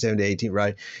 16, 17, 18,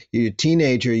 right? You're a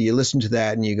teenager, you listen to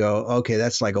that and you go, okay,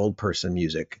 that's like old person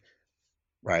music,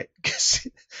 right? Because,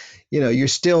 you're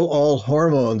still all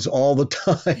hormones all the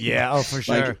time. Yeah, oh, for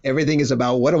sure. Like everything is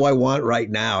about what do I want right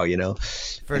now,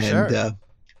 For sure.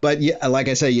 But yeah, like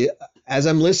I say, as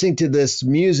I'm listening to this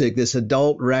music, this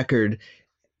adult record,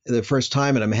 the first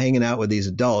time, and I'm hanging out with these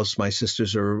adults, my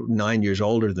sisters are 9 years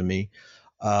older than me,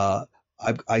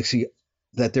 I see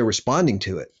that they're responding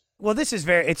to it. Well,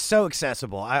 it's so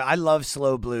accessible. I love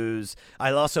slow blues.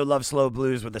 I also love slow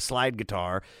blues with a slide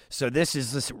guitar. So this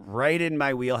is just right in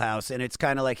my wheelhouse. And it's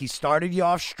kind of like he started you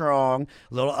off strong,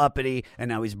 a little uppity, and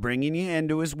now he's bringing you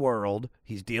into his world.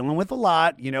 He's dealing with a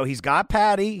lot. He's got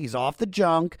Patty. He's off the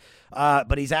junk,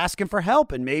 but he's asking for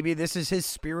help. And maybe this is his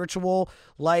spiritual,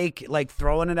 like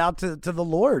throwing it out to the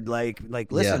Lord. Like,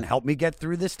 listen, help me get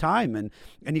through this time. And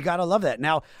you got to love that.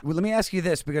 Now, let me ask you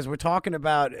this, because we're talking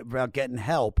about getting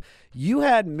help. You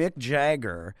had Mick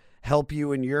Jagger help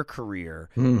you in your career,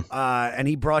 and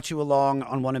he brought you along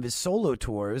on one of his solo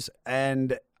tours.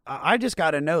 And I just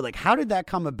got to know, like, how did that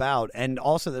come about? And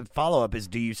also the follow-up is,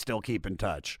 do you still keep in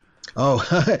touch? Oh,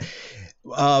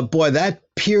 boy, that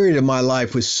period of my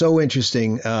life was so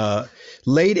interesting.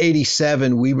 Late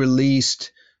 87, we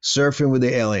released Surfing with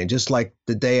the Alien, just like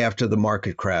the day after the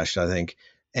market crashed, I think.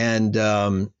 And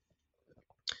not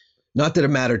that it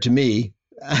mattered to me.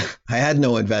 I had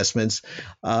no investments.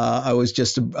 I was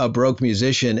just a broke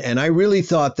musician. And I really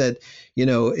thought that,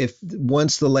 if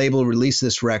once the label released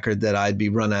this record, that I'd be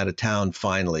run out of town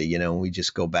finally, and we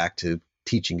just go back to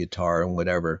teaching guitar and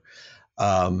whatever.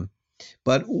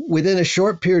 But within a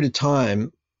short period of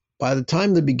time, by the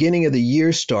time the beginning of the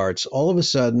year starts, all of a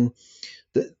sudden,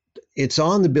 it's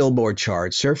on the Billboard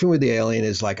chart. Surfing with the Alien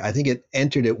is like, I think it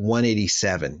entered at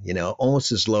 187,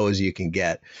 almost as low as you can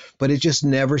get. But it just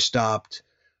never stopped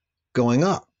going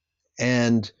up.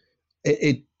 And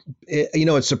it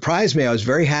surprised me. I was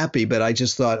very happy, but I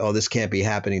just thought, oh, this can't be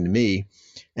happening to me.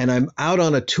 And I'm out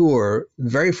on a tour,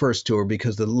 very first tour,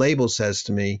 because the label says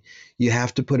to me, you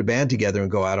have to put a band together and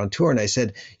go out on tour. And I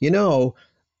said,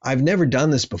 I've never done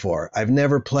this before. I've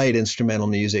never played instrumental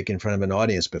music in front of an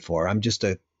audience before. I'm just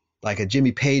like a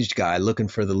Jimmy Page guy looking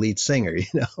for the lead singer,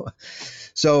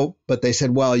 So, but they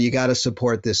said, well, you got to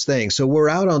support this thing. So we're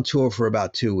out on tour for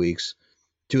about 2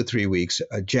 or 3 weeks,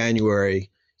 January,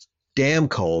 damn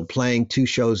cold, playing 2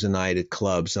 shows a night at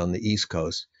clubs on the East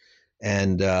Coast.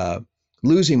 And,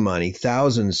 losing money,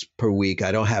 thousands per week.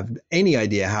 I don't have any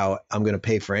idea how I'm going to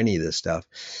pay for any of this stuff.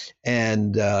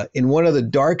 And in one of the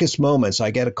darkest moments, I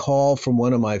get a call from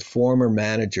one of my former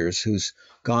managers who's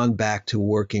gone back to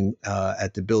working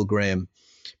at the Bill Graham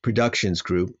Productions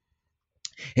Group.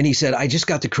 And he said, I just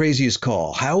got the craziest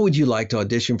call. How would you like to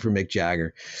audition for Mick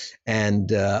Jagger?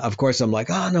 And of course, I'm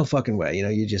like, oh, no fucking way.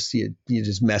 You're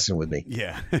just messing with me.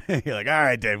 Yeah. You're like, all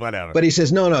right, Dave, whatever. But he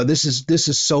says, no, this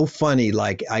is so funny.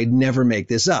 Like, I'd never make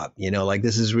this up. Like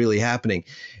this is really happening.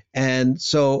 And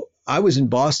so I was in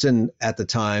Boston at the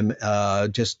time,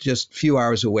 just a few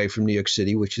hours away from New York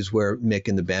City, which is where Mick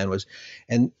and the band was.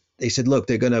 And they said, look,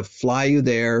 they're going to fly you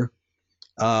there.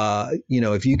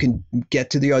 If you can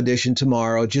get to the audition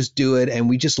tomorrow, just do it. And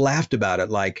we just laughed about it.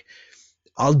 Like,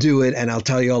 I'll do it and I'll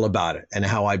tell you all about it and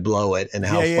how I blow it and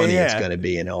how funny it's going to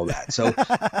be and all that. So,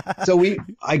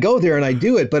 I go there and I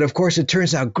do it, but of course it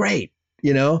turns out great,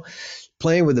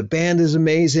 playing with the band is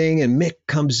amazing. And Mick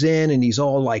comes in and he's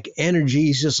all like energy.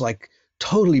 He's just like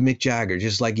totally Mick Jagger,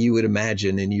 just like you would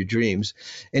imagine in your dreams.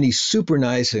 And he's super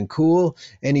nice and cool.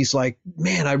 And he's like,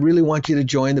 man, I really want you to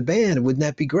join the band. Wouldn't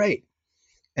that be great?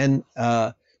 And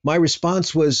my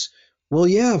response was, well,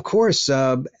 yeah, of course.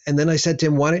 And then I said to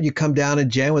him, why don't you come down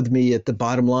and jam with me at the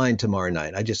Bottom Line tomorrow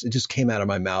night? It just came out of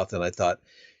my mouth. And I thought,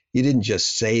 you didn't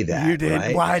just say that. You did.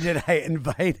 Right? Why did I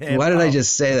invite him? Why did I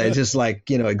just say that? It's just like,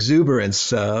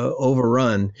 exuberance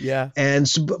overrun. Yeah. And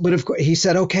so, but of course he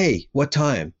said, okay, what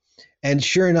time? And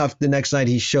sure enough, the next night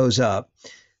he shows up,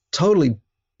 totally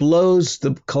blows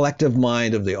the collective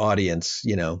mind of the audience.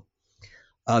 The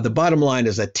Bottom Line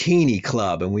is a teeny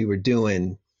club, and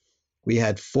we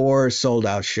had 4 sold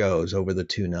out shows over the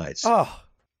 2 nights. Oh,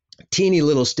 teeny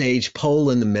little stage,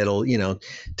 pole in the middle,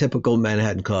 typical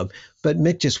Manhattan club. But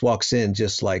Mick just walks in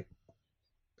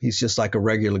he's just like a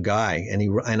regular guy.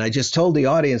 And I just told the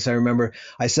audience, I remember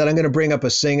I said, I'm going to bring up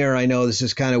a singer. I know this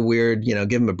is kind of weird,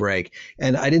 give him a break.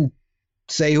 And I didn't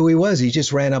say who he was. He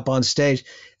just ran up on stage.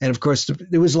 And of course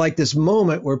there was like this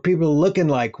moment where people were looking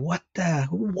like, what the,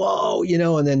 whoa,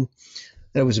 and then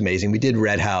that was amazing. We did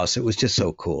Red House. It was just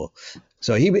so cool.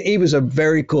 So he was a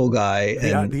very cool guy.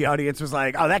 And the audience was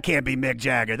like, oh, that can't be Mick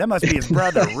Jagger. That must be his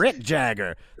brother, Rick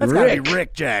Jagger. That's got to be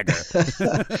Rick Jagger.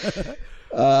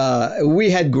 We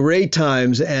had great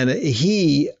times, and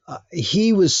he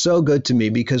was so good to me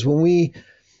because when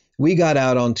we got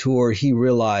out on tour, he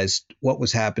realized what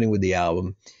was happening with the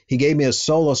album. He gave me a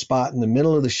solo spot in the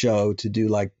middle of the show to do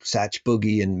like Satch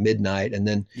Boogie and Midnight. And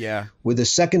then with the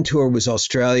second tour was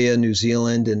Australia, New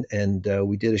Zealand, and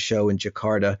we did a show in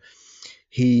Jakarta.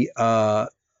 He by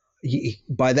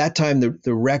that time,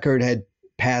 the record had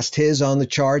passed his on the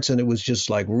charts, and it was just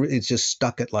like, it's just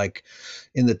stuck at like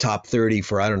in the top 30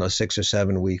 for, I don't know, 6 or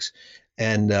 7 weeks.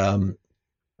 And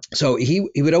so he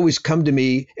would always come to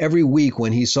me every week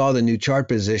when he saw the new chart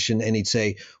position, and he'd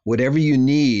say, whatever you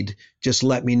need, just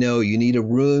let me know. You need a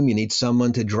room, you need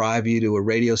someone to drive you to a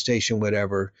radio station,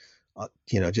 whatever,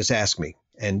 just ask me.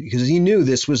 And because he knew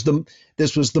this was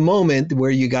the moment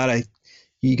where you gotta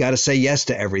say yes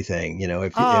to everything, when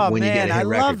you get a hit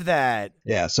record. I love that.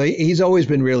 Yeah. So he's always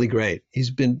been really great.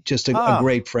 He's been just a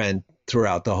great friend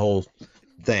throughout the whole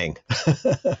thing.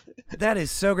 That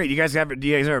is so great. Do you guys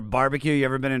ever barbecue? You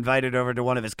ever been invited over to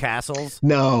one of his castles?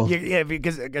 No. Yeah,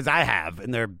 because I have,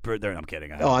 and they're I'm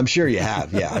kidding. I'm sure you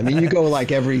have. Yeah. I mean, you go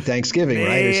like every Thanksgiving,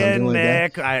 right, or something like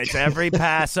Nick, that. It's every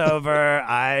Passover.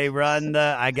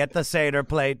 I get the Seder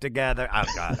plate together. Oh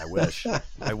God,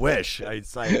 I wish.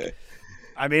 It's like.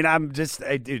 I mean,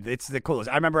 dude, it's the coolest.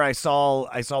 I remember I saw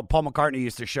Paul McCartney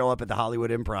used to show up at the Hollywood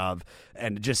Improv,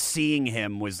 and just seeing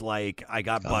him was like, I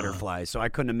got butterflies. So I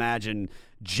couldn't imagine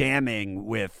jamming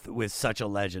with such a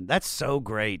legend. That's so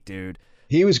great, dude.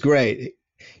 He was great.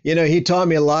 He taught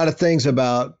me a lot of things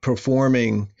about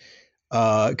performing,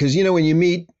 because, when you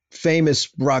meet famous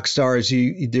rock stars,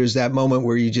 there's that moment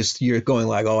where you're going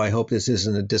like, oh, I hope this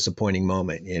isn't a disappointing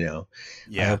moment, Yeah.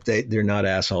 I hope they're not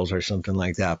assholes or something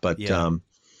like that. But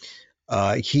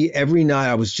every night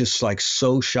I was just like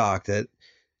so shocked at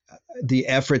the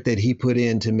effort that he put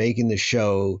into making the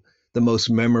show the most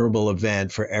memorable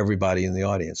event for everybody in the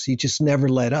audience. He just never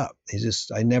let up.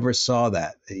 I never saw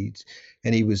that.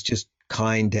 And he was just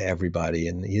kind to everybody,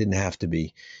 and he didn't have to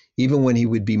be. Even when he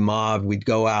would be mobbed, we'd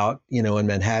go out, in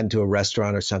Manhattan to a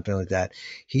restaurant or something like that.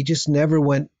 He just never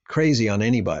went crazy on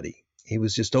anybody. He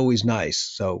was just always nice.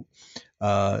 So,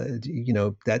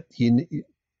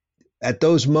 at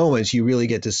those moments, you really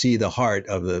get to see the heart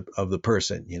of the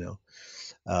person,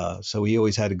 So he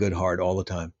always had a good heart all the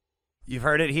time. You've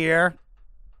heard it here.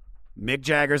 Mick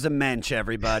Jagger's a mensch,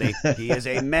 everybody. He is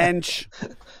a mensch.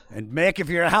 And Mick, if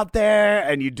you're out there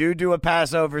and you do a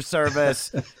Passover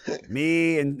service,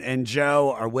 me and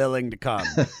Joe are willing to come.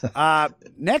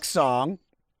 Next song,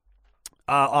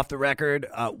 off the record,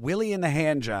 Willie and the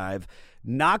Hand Jive.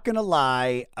 Not going to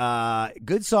lie,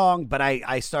 good song, but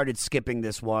I started skipping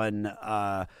this one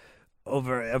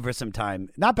over some time.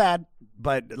 Not bad,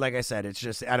 but like I said, it's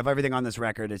just out of everything on this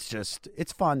record,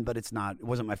 it's fun, but it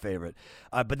wasn't my favorite.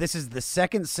 But this is the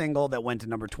second single that went to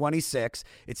number 26.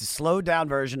 It's a slowed down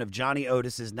version of Johnny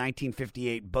Otis's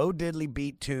 1958 Bo Diddley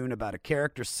beat tune about a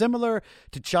character similar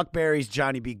to Chuck Berry's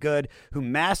Johnny B. Good, who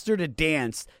mastered a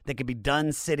dance that could be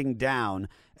done sitting down.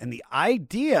 And the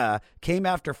idea came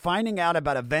after finding out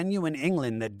about a venue in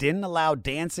England that didn't allow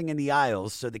dancing in the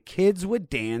aisles, so the kids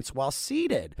would dance while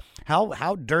seated.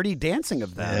 How dirty dancing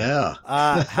of them. Yeah.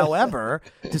 However,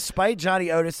 despite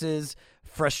Johnny Otis's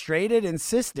frustrated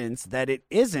insistence that it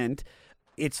isn't,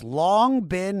 it's long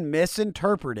been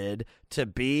misinterpreted to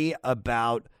be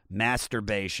about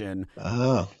masturbation.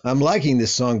 Oh, I'm liking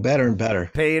this song better and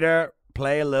better. Peter,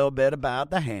 play a little bit about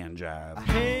the hand jive.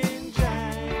 Hand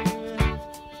jive,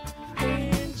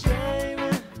 hand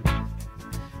jive,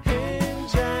 hand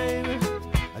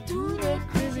jive. I do that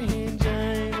crazy hand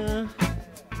jive.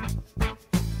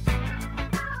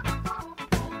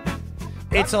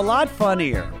 It's a lot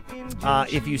funnier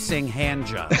if you sing hand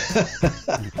job.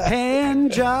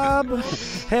 Hand job,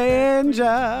 hand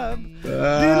job.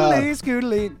 Doodly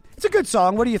scoodly. It's a good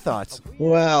song. What are your thoughts?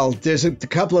 Well, there's a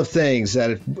couple of things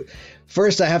that.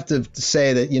 First, I have to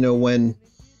say that,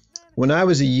 when I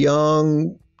was a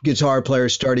young guitar player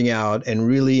starting out and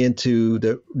really into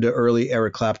the early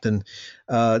Eric Clapton,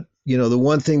 the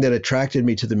one thing that attracted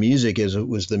me to the music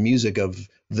was the music of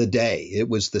the day. It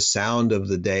was the sound of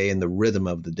the day and the rhythm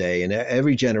of the day. And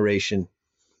every generation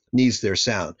needs their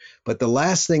sound. But the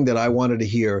last thing that I wanted to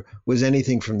hear was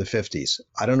anything from the 50s.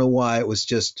 I don't know why. It was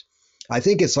just, I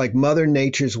think it's like Mother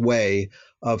Nature's way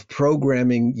of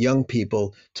programming young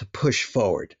people to push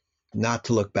forward, not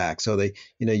to look back. So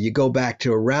you go back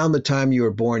to around the time you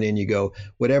were born and you go,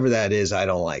 whatever that is, I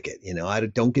don't like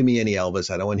it. Don't give me any Elvis.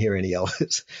 I don't want to hear any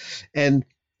Elvis. And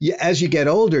as you get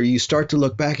older, you start to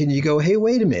look back and you go, hey,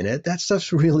 wait a minute, that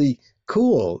stuff's really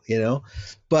cool,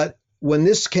 But when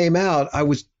this came out, I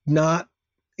was not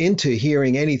into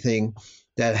hearing anything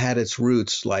that had its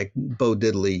roots like Bo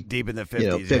Diddley, deep in the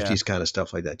 50s, 50s kind of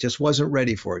stuff like that. Just wasn't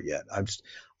ready for it yet.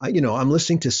 I'm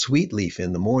listening to Sweet Leaf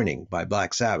in the morning by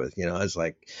Black Sabbath. It's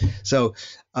like, so,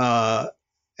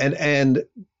 and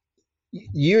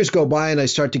years go by and I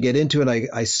start to get into it.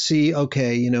 I see,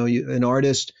 okay, an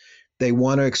artist, they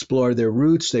want to explore their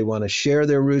roots. They want to share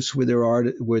their roots with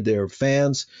their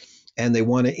fans, and they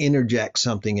want to interject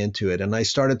something into it. And I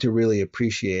started to really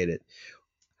appreciate it.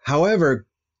 However,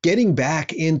 getting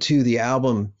back into the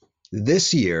album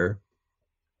this year,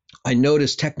 I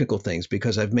noticed technical things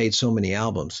because I've made so many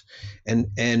albums,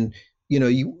 and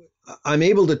I'm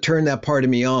able to turn that part of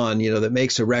me on, that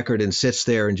makes a record and sits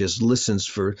there and just listens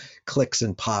for clicks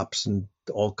and pops and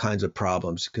all kinds of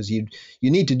problems, because you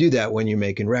need to do that when you're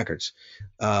making records.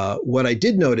 What I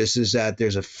did notice is that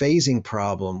there's a phasing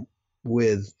problem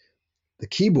with the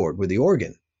keyboard, with the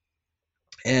organ.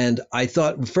 And I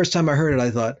thought, the first time I heard it,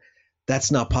 I thought,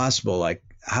 that's not possible. Like,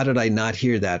 how did I not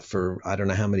hear that for I don't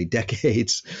know how many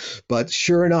decades? But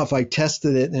sure enough, I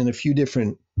tested it in a few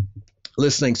different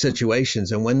listening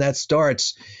situations. And when that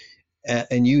starts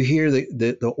and you hear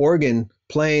the organ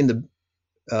playing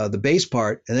the bass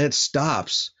part and then it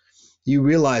stops, you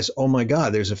realize, oh my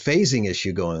God, there's a phasing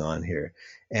issue going on here.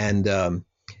 And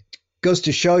goes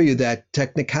to show you that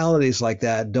technicalities like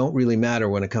that don't really matter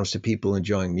when it comes to people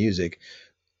enjoying music.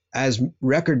 As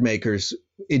record makers,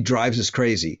 it drives us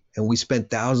crazy. And we spent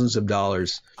thousands of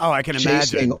dollars I can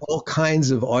chasing imagine all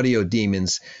kinds of audio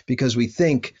demons because we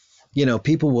think,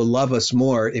 people will love us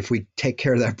more if we take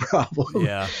care of that problem.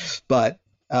 Yeah. But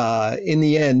in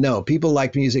the end, no, people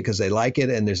like music because they like it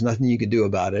and there's nothing you can do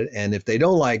about it. And if they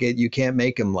don't like it, you can't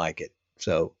make them like it.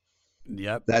 So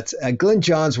yep. That's Glenn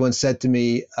Johns once said to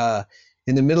me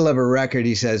in the middle of a record,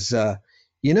 he says,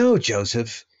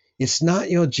 Joseph, it's not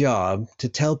your job to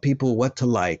tell people what to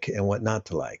like and what not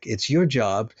to like. It's your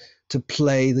job to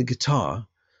play the guitar.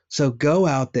 So go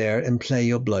out there and play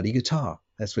your bloody guitar.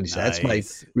 That's what he said. Nice.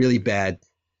 That's my really bad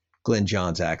Glenn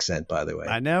Johns accent, by the way.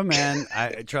 I know, man.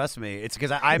 Trust me. It's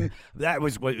because it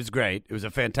was great. It was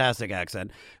a fantastic accent.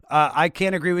 I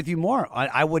can't agree with you more.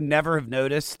 I would never have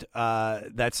noticed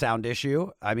that sound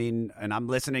issue. I mean, and I'm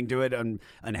listening to it on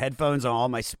headphones on all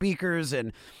my speakers,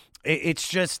 and it's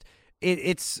just.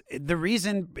 It's the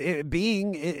reason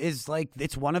being is like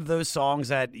it's one of those songs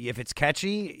that if it's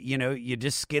catchy, you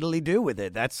just skiddly do with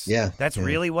it. That's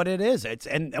really what it is.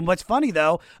 And what's funny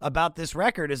though about this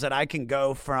record is that I can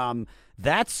go from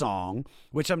that song,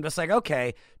 which I'm just like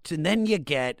okay, to then you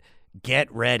get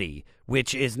Ready,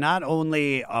 which is not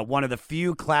only one of the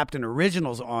few Clapton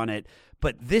originals on it,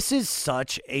 but this is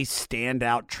such a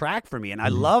standout track for me, and I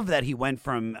love that he went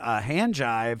from Hand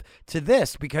Jive to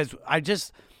this because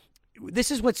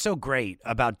this is what's so great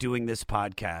about doing this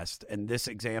podcast, and this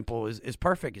example is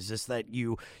perfect, is just that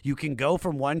you can go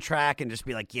from one track and just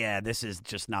be like, yeah, this is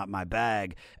just not my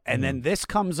bag. And then this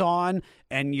comes on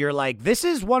and you're like, this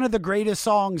is one of the greatest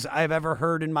songs I've ever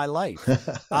heard in my life.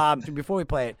 Before we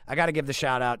play it, I got to give the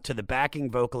shout out to the backing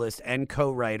vocalist and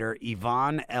co-writer,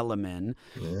 Yvonne Elliman.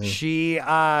 She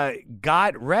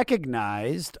got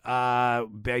recognized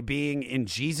by being in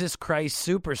Jesus Christ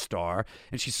Superstar,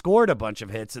 and she scored a bunch of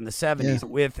hits in the 70s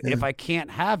with If I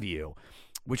Can't Have You,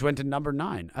 which went to number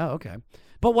 9. Oh, okay.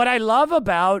 But what I love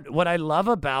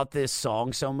about this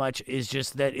song so much is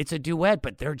just that it's a duet,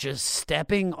 but they're just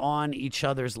stepping on each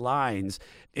other's lines.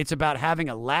 It's about having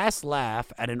a last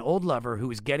laugh at an old lover who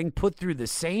is getting put through the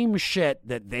same shit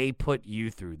that they put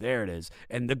you through. There it is.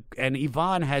 And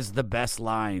Yvonne has the best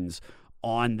lines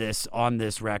on this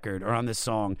record, or on this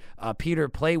song. Peter,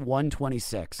 play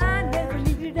 126. I never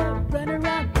needed up, running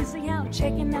around, busy out,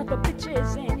 checking out the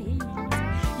bitches and heat.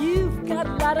 You've got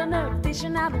a lot of nerve,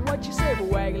 dishing out what you said,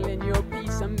 waggling your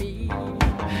piece of meat.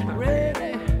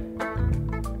 Ready,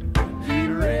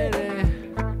 you ready,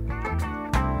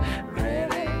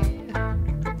 ready.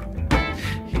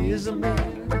 Here's a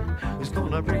man who's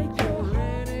gonna break your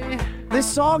ready. This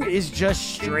song is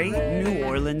just straight New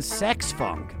Orleans sex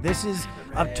funk. This is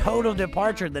a total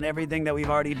departure than everything that we've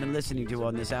already been listening to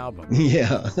on this album.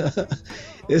 Yeah.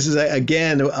 This is,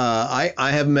 again, I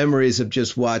have memories of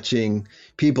just watching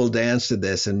people dance to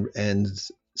this and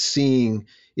seeing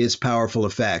its powerful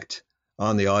effect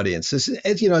on the audience. It's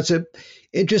an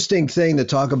interesting thing to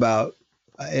talk about,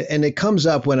 and it comes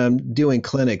up when I'm doing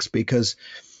clinics, because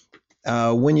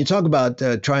when you talk about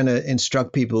trying to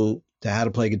instruct people to how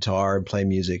to play guitar and play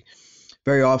music,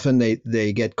 very often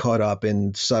they get caught up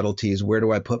in subtleties. Where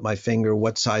do I put my finger?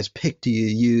 What size pick do you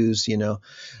use?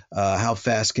 How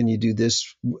fast can you do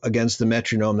this against the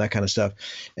metronome? That kind of stuff.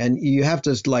 And you have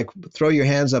to throw your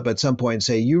hands up at some point and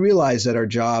say, you realize that our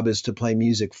job is to play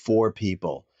music for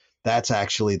people. That's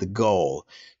actually the goal.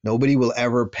 Nobody will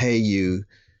ever pay you,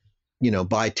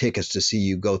 buy tickets to see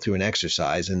you go through an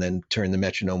exercise and then turn the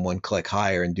metronome one click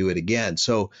higher and do it again.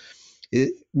 So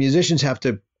musicians have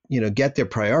to get their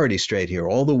priorities straight here.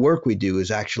 All the work we do is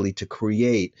actually to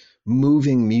create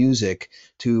moving music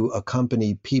to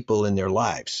accompany people in their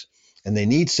lives. And they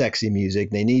need sexy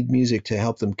music. They need music to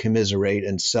help them commiserate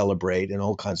and celebrate and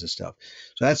all kinds of stuff.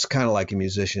 So that's kind of like a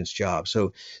musician's job.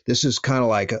 So this is kind of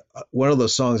like one of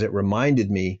those songs that reminded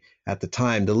me at the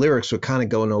time. The lyrics were kind of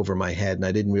going over my head, and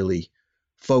I didn't really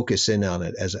focus in on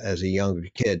it as a younger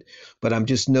kid. But I'm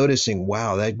just noticing,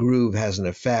 wow, that groove has an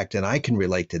effect, and I can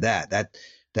relate to that.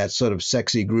 That sort of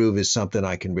sexy groove is something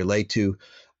I can relate to.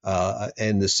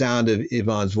 And the sound of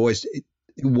Yvonne's voice,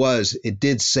 it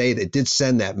did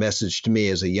send that message to me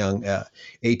as a young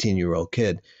 18-year-old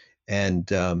kid. And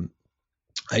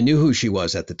I knew who she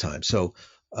was at the time. So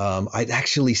I'd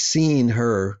actually seen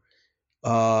her.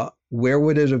 Where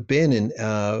would it have been? And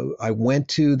I went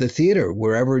to the theater,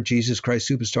 wherever Jesus Christ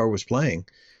Superstar was playing.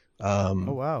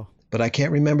 Oh, wow. But I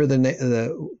can't remember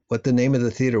what the name of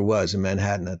the theater was in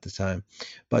Manhattan at the time.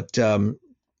 But so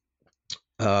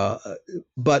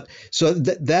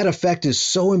that effect is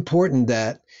so important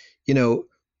that,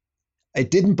 it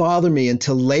didn't bother me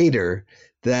until later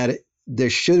that there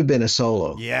should have been a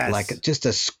solo. Yes. Like just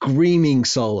a screaming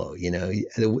solo,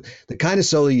 the kind of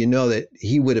solo, that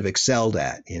he would have excelled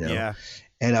at, Yeah.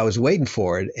 And I was waiting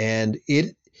for it. And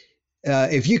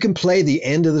if you can play the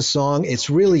end of the song, it's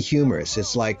really humorous.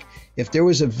 It's like if there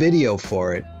was a video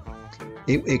for it,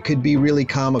 it could be really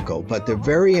comical. But the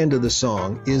very end of the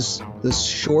song is the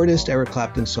shortest Eric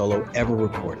Clapton solo ever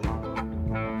recorded.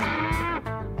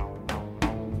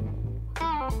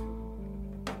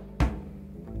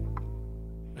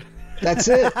 That's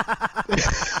it.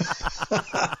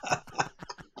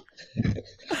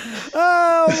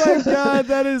 Oh my God,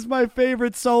 that is my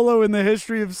favorite solo in the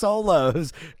history of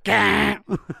solos. I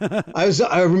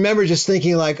remember just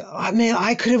thinking oh, man,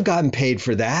 I could have gotten paid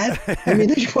for that. I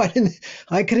mean,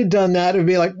 I could have done that. It'd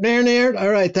be like, nair. All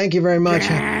right, thank you very much.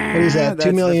 What is that?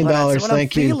 $2 million. That's what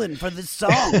thank I'm you. Feeling for this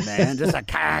song, man. Just a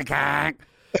cack.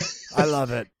 I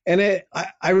love it. And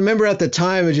I remember at the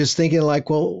time just thinking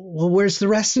well, where's the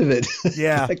rest of it?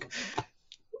 Yeah.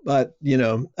 But,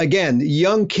 again,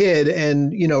 young kid,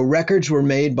 and, records were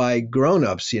made by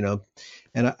grownups, and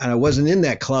I wasn't in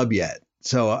that club yet.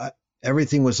 So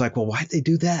everything was like, well, why'd they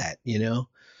do that?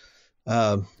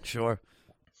 Sure.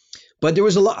 But there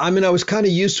was a lot. I mean, I was kind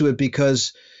of used to it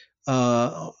because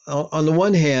on the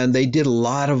one hand, they did a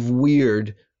lot of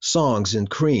weird songs in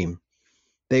Cream.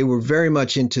 They were very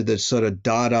much into the sort of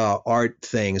Dada art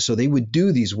thing. So they would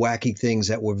do these wacky things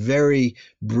that were very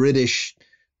British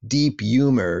deep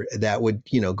humor that would,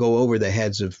 go over the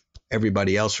heads of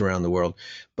everybody else around the world.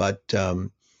 But so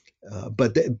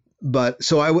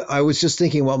I was just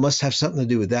thinking, well, it must have something to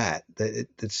do with that.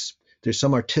 There's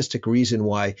some artistic reason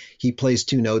why he plays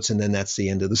 2 notes and then that's the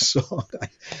end of the song.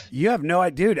 You have no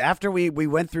idea, dude. After we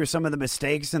went through some of the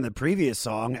mistakes in the previous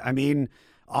song, I mean,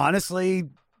 honestly,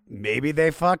 maybe they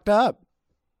fucked up.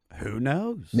 Who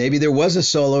knows? Maybe there was a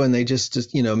solo and they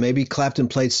just maybe Clapton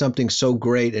played something so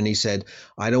great and he said,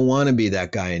 I don't want to be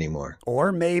that guy anymore.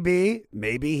 Or maybe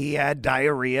he had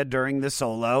diarrhea during the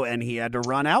solo and he had to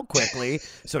run out quickly.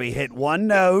 So he hit 1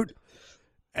 note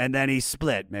and then he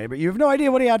split. Maybe you have no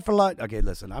idea what he had for lunch. Okay,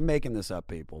 listen, I'm making this up,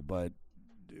 people, but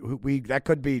that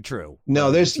could be true.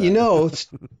 No, there's, do you know,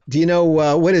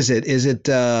 what is it? Is it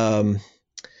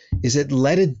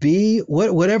Let It Be?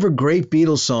 Whatever great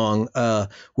Beatles song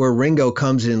where Ringo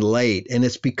comes in late, and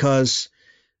it's because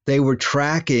they were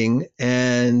tracking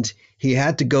and he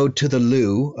had to go to the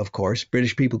loo, of course.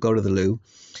 British people go to the loo.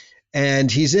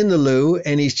 And he's in the loo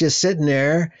and he's just sitting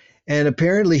there and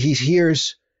apparently he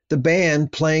hears the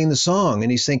band playing the song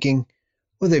and he's thinking,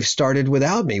 well, they've started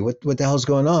without me. What the hell's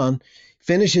going on?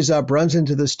 Finishes up, runs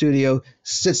into the studio,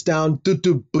 sits down,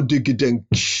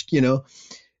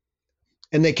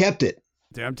 and they kept it.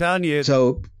 Dude, I'm telling you.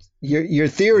 So your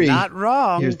theory, not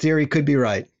wrong. Your theory could be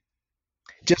right.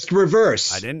 Just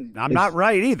reverse. I'm not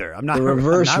right either. I'm not the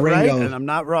reverse I'm not Ringo. right and I'm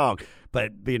not wrong.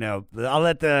 But I'll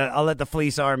let the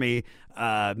Fleece Army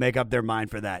make up their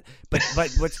mind for that. But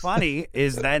what's funny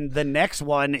is then the next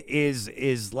one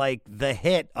is like the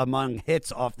hit among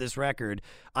hits off this record.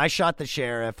 I Shot the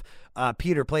Sheriff.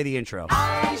 Peter, play the intro.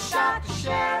 I shot the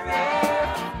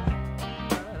sheriff,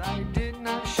 but I did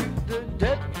not shoot the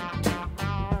deputy.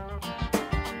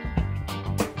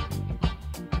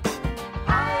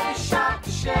 I shot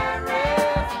the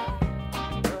sheriff,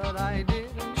 but I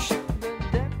didn't shoot the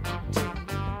deputy.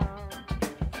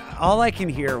 All I can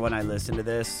hear when I listen to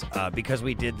this, because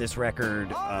we did this record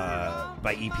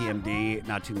by EPMD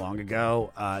not too long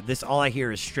ago, all I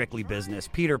hear is Strictly Business.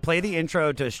 Peter, play the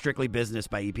intro to Strictly Business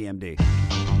by EPMD.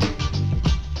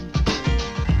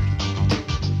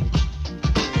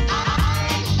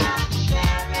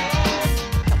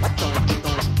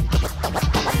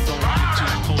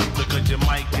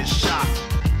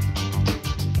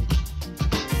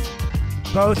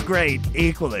 Both great,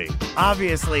 equally.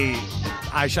 Obviously,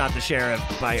 I Shot the Sheriff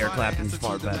by Eric Clapton's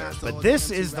far better. But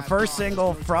this is the first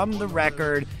single from the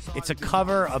record. It's a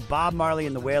cover of Bob Marley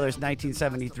and the Wailers'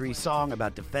 1973 song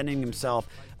about defending himself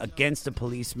against a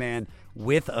policeman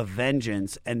with a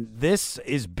vengeance. And this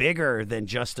is bigger than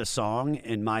just a song,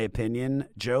 in my opinion,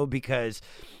 Joe, because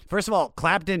first of all,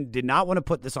 Clapton did not want to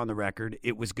put this on the record.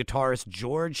 It was guitarist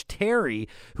George Terry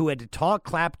who had to talk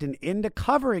Clapton into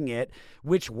covering it,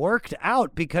 which worked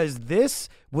out because this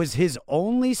was his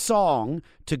only song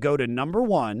to go to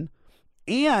 #1.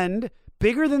 And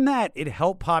bigger than that, it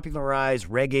helped popularize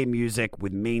reggae music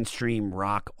with mainstream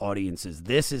rock audiences.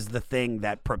 This is the thing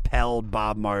that propelled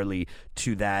Bob Marley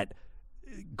to that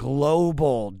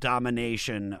global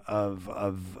domination of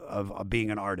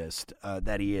being an artist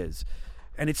that he is.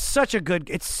 And it's such a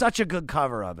good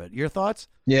cover of it. Your thoughts?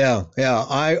 Yeah.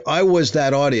 I was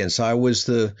that audience. I was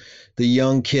the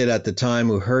young kid at the time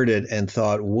who heard it and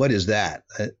thought, what is that?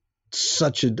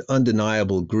 Such an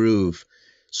undeniable groove,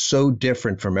 so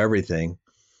different from everything.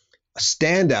 A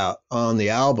standout on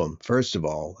the album, first of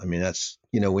all. I mean, that's,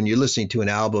 when you're listening to an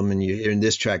album and you're in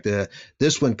this track,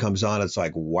 this one comes on, it's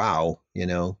like, wow,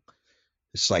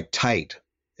 it's like tight.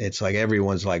 It's like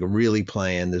everyone's like really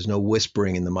playing. There's no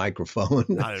whispering in the microphone.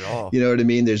 Not at all. You know what I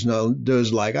mean? There's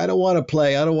like, I don't want to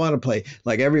play.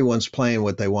 Like everyone's playing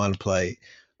what they want to play.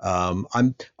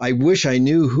 I wish I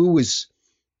knew who was,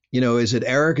 is it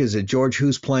Eric? Is it George?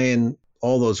 Who's playing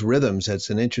all those rhythms?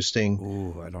 That's an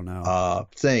interesting I don't know.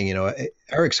 thing.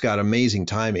 Eric's got amazing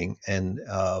timing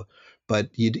but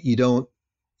you don't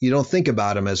think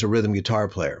about him as a rhythm guitar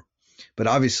player, but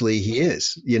obviously he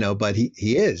is, but he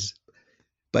is.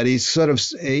 But he's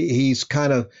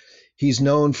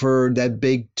known for that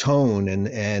big tone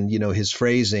and his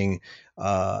phrasing,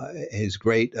 his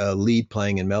great lead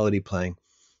playing and melody playing.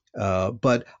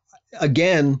 But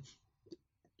again,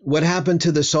 what happened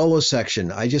to the solo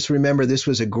section? I just remember this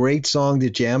was a great song to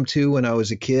jam to when I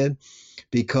was a kid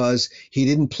because he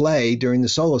didn't play during the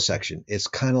solo section. It's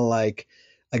kind of like,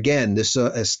 again, this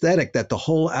aesthetic that the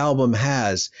whole album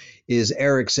has is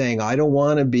Eric saying, I don't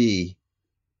want to be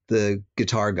the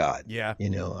guitar god. Yeah.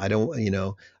 I don't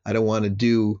want to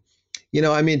do,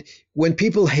 when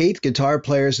people hate guitar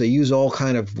players, they use all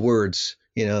kind of words,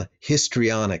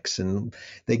 histrionics, and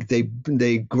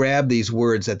they grab these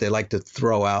words that they like to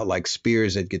throw out like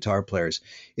spears at guitar players.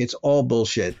 It's all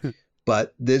bullshit.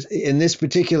 But in this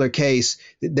particular case,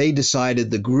 they decided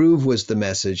the groove was the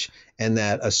message, and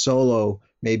that a solo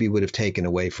maybe would have taken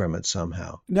away from it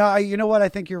somehow. No, you know what? I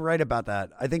think you're right about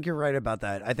that. I think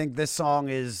this song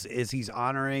is he's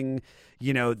honoring,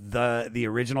 the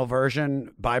original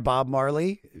version by Bob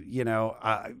Marley.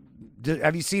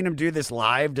 Have you seen him do this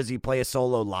live? Does he play a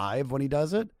solo live when he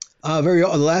does it?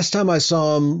 The last time I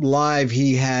saw him live,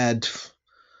 he had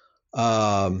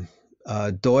Doyle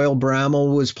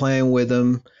Bramall was playing with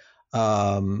him.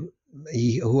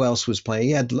 Who else was playing?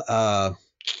 He had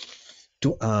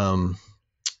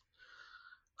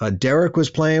Derek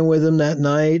was playing with him that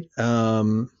night,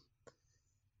 and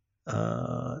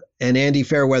Andy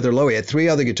Fairweather Lowe. He had 3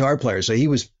 other guitar players, so he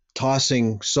was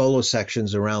tossing solo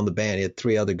sections around the band. He had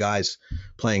 3 other guys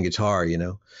playing guitar.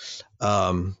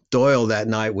 Doyle that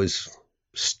night was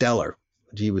stellar.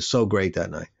 He was so great that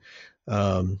night.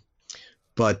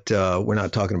 But we're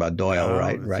not talking about Doyle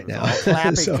right now.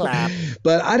 Clap.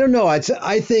 But I don't know. I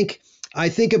think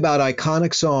about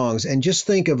iconic songs and just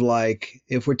think of, like,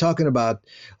 if we're talking about,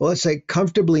 well, let's say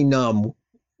Comfortably Numb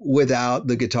without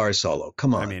the guitar solo.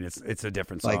 Come on. I mean, it's a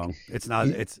different song. Like, it's not.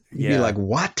 It's you'd be like,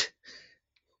 what?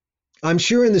 I'm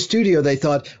sure in the studio they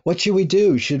thought, what should we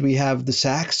do? Should we have the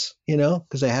sax?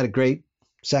 Because they had a great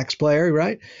sax player,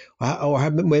 right? Or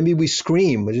maybe we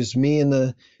scream, just me and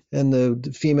the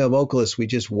female vocalist, we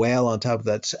just wail on top of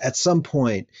that. At some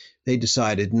point, they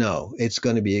decided, no, it's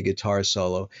going to be a guitar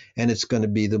solo, and it's going to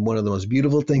be one of the most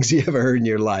beautiful things you ever heard in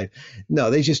your life. No,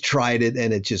 they just tried it,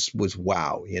 and it just was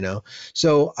wow,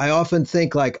 So I often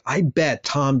think, like, I bet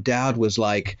Tom Dowd was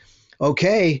like,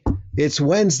 okay, it's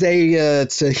Wednesday,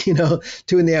 it's 2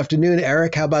 p.m.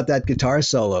 Eric, how about that guitar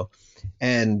solo?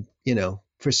 And,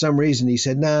 for some reason he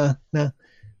said, nah.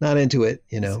 Not into it,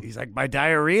 He's like, my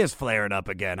diarrhea is flaring up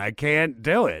again. I can't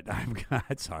do it. I'm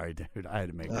sorry, dude. I had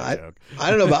to make that joke.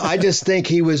 I don't know, but I just think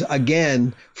he was,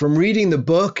 again, from reading the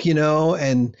book,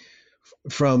 and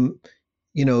from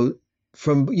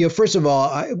first of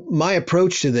all, my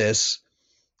approach to this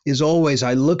is always,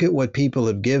 I look at what people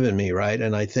have given me, right?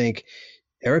 And I think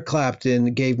Eric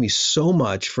Clapton gave me so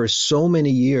much for so many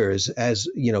years, as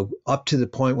up to the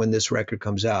point when this record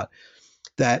comes out,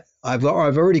 that I've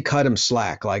already cut him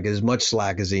slack, like as much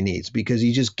slack as he needs, because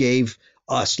he just gave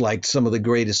us like some of the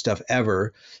greatest stuff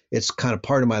ever. It's kind of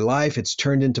part of my life. It's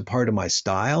turned into part of my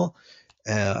style.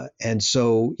 And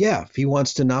so, yeah, if he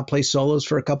wants to not play solos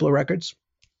for a couple of records,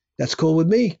 that's cool with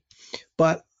me.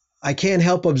 But I can't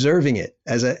help observing it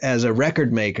as a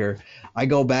record maker. I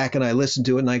go back and I listen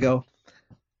to it and I go,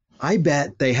 I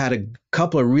bet they had a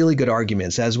couple of really good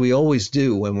arguments, as we always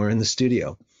do when we're in the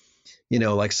studio.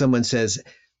 Like someone says,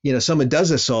 someone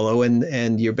does a solo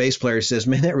and your bass player says,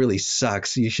 man, that really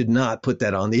sucks. You should not put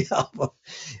that on the album.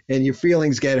 And your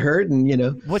feelings get hurt.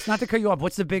 And, what's, not to cut you off,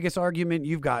 what's the biggest argument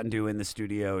you've gotten to in the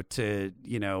studio to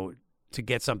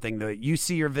get something that you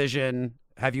see your vision?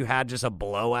 Have you had just a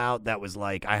blowout that was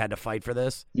like, I had to fight for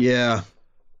this? Yeah.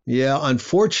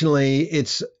 Unfortunately,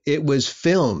 it was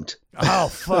filmed. Oh,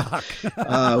 fuck.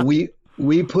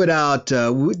 We put out,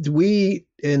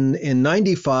 in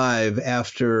 95,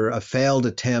 after a failed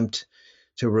attempt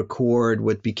to record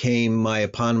what became my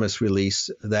eponymous release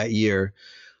that year,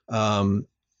 I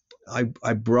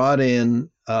brought in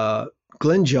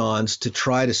Glenn Johns to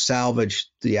try to salvage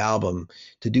the album,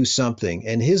 to do something.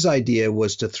 And his idea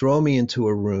was to throw me into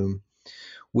a room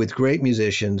with great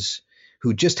musicians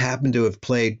who just happened to have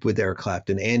played with Eric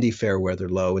Clapton, Andy Fairweather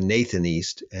Lowe and Nathan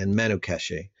East and Manu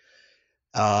Katché.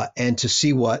 And to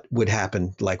see what would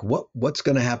happen, like what's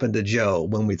going to happen to Joe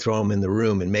when we throw him in the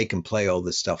room and make him play all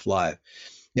this stuff live.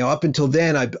 Now, up until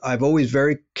then, I've always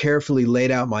very carefully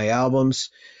laid out my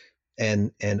albums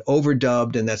and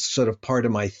overdubbed, and that's sort of part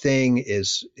of my thing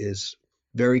is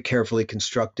very carefully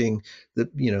constructing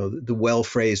the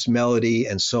well-phrased melody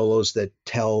and solos that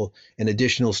tell an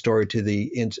additional story to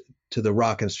the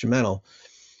rock instrumental.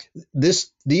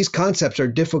 These concepts are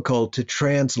difficult to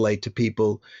translate to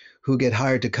people who get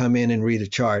hired to come in and read a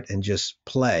chart and just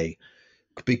play,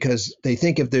 because they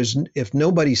think if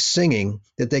nobody's singing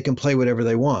that they can play whatever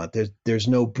they want. There's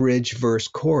no bridge, verse,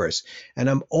 chorus. And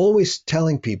I'm always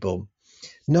telling people,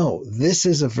 no, this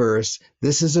is a verse,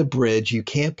 this is a bridge. You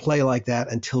can't play like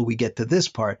that until we get to this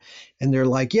part. And they're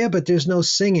like, yeah, but there's no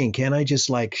singing. Can't I just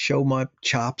like show my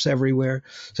chops everywhere?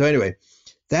 So anyway,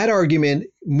 that argument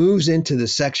moves into the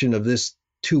section of this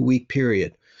 2-week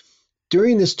period.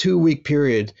 During this 2-week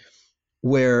period,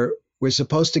 where we're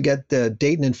supposed to get the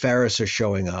Dayton and Ferris are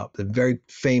showing up, the very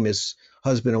famous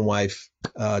husband and wife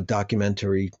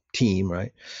documentary team,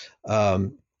 right?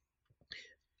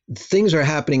 Things are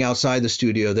happening outside the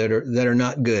studio that are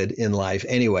not good in life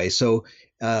anyway. So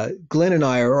Glenn and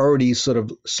I are already sort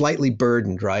of slightly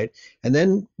burdened, right? And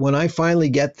then when I finally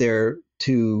get there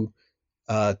to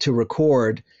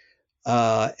record,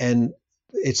 and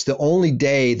it's the only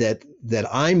day that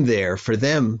I'm there for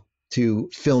them to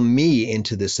film me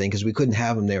into this thing, because we couldn't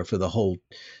have them there for the whole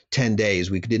 10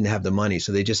 days. We didn't have the money,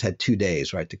 so they just had 2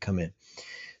 days, right, to come in.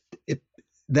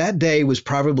 That day was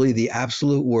probably the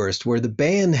absolute worst, where the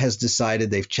band has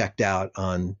decided they've checked out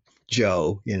on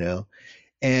Joe,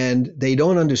 and they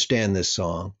don't understand this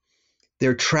song.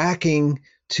 They're tracking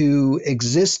to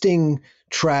existing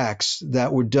tracks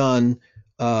that were done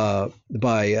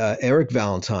by Eric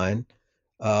Valentine,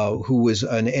 who was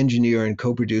an engineer and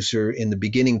co-producer in the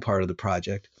beginning part of the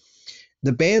project.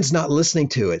 The band's not listening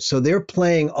to it, so they're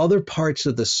playing other parts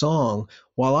of the song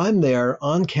while I'm there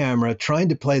on camera trying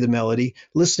to play the melody,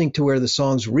 listening to where the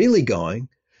song's really going.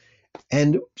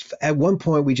 And at one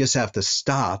point, we just have to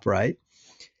stop, right?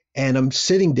 And I'm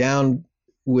sitting down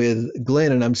with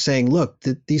Glenn and I'm saying, look,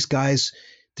 these guys,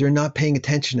 they're not paying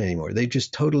attention anymore. They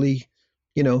just totally,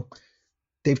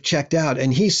 they've checked out.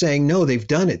 And he's saying, no, they've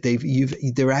done it.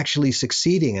 They're actually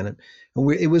succeeding. And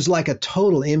it was like a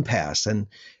total impasse. And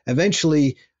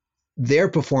eventually their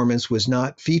performance was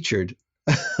not featured,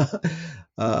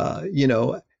 on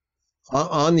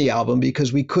the album,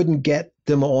 because we couldn't get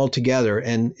them all together.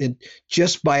 And it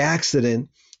just by accident,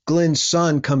 Glenn's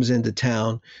son comes into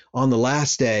town on the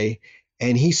last day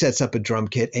and he sets up a drum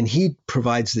kit and he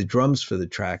provides the drums for the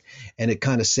track, and it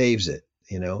kind of saves it,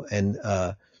 and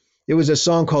it was a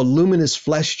song called Luminous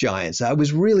Flesh Giants. I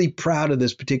was really proud of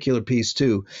this particular piece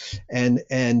too. And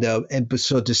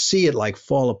so to see it like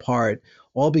fall apart,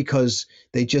 all because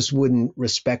they just wouldn't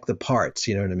respect the parts,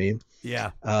 you know what I mean?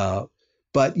 Yeah.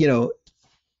 But,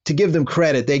 to give them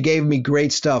credit, they gave me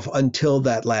great stuff until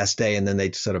that last day, and then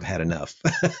they sort of had enough,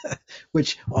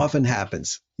 which often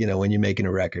happens, when you're making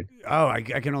a record. Oh, I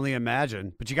can only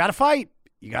imagine. But you got to fight.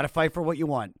 You got to fight for what you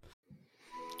want.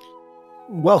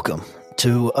 Welcome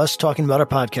to us talking about our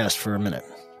podcast for a minute.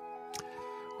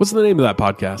 What's the name of that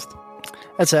podcast?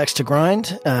 That's Axe to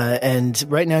Grind. And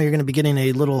right now you're going to be getting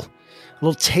a little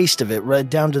taste of it, right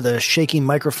down to the shaky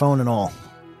microphone and all.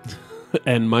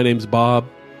 And my name's Bob.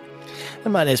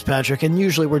 And my name's Patrick. And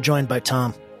usually we're joined by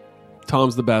Tom.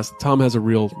 Tom's the best. Tom has a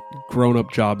real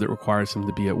grown-up job that requires him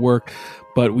to be at work.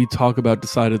 But we talk about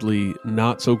decidedly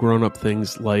not so grown-up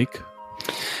things like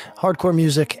hardcore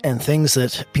music and things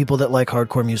that people that like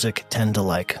hardcore music tend to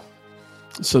like.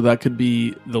 So that could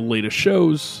be the latest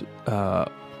shows,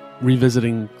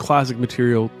 revisiting classic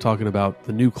material, talking about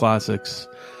the new classics,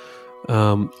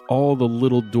 all the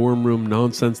little dorm room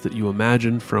nonsense that you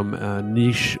imagine from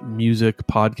niche music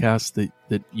podcasts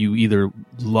that you either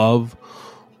love,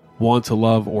 want to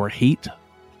love, or hate.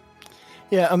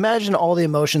 Yeah, imagine all the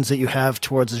emotions that you have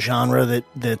towards a genre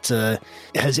that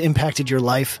has impacted your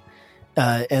life,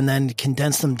 and then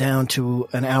condense them down to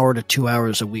an hour to 2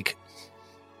 hours a week.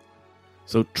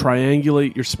 So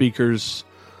triangulate your speakers,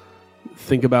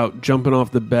 think about jumping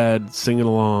off the bed, singing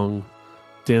along,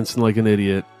 dancing like an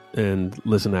idiot, and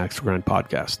listen to Axe to Grind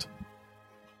podcast.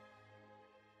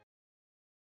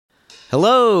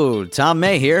 Hello, Tom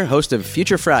May here, host of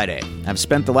Future Friday. I've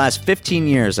spent the last 15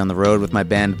 years on the road with my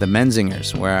band, The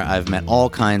Menzingers, where I've met all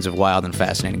kinds of wild and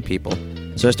fascinating people.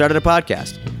 So I started a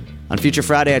podcast. On Future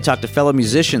Friday, I talk to fellow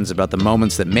musicians about the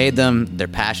moments that made them, their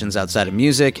passions outside of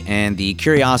music, and the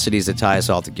curiosities that tie us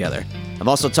all together. I've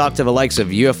also talked to the likes of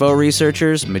UFO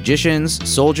researchers, magicians,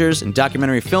 soldiers, and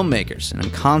documentary filmmakers, and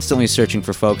I'm constantly searching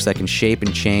for folks that can shape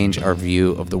and change our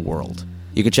view of the world.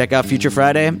 You can check out Future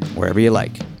Friday wherever you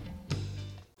like.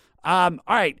 All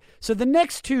right, so the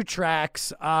next two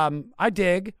tracks, I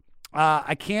dig.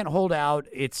 I Can't Hold Out.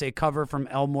 It's a cover from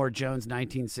Elmore Jones'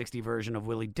 1960 version of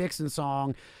Willie Dixon's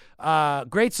song.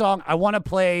 Great song. I want to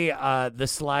play the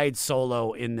slide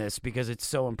solo in this because it's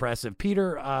so impressive.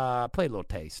 Peter, play a little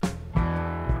taste.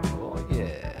 Oh,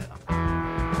 yeah.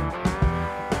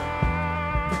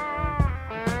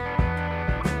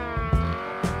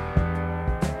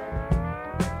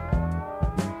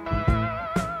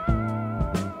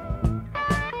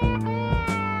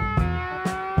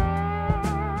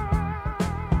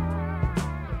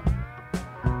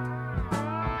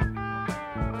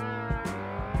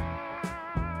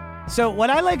 So what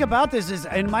I like about this is,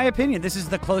 in my opinion, this is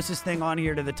the closest thing on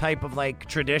here to the type of like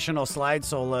traditional slide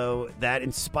solo that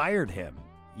inspired him,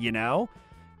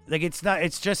 Like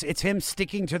it's him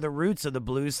sticking to the roots of the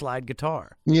blues slide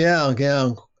guitar. Yeah.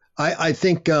 I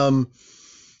think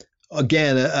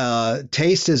again,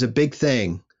 taste is a big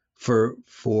thing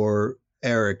for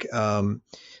Eric.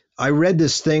 I read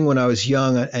this thing when I was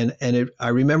young, and I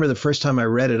remember the first time I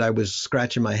read it, I was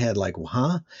scratching my head like,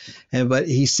 huh? But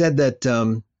he said that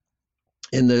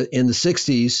in the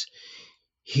 60s,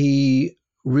 he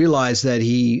realized that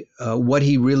what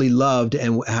he really loved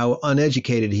and how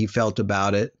uneducated he felt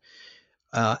about it,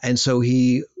 and so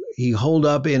he holed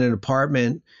up in an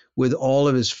apartment with all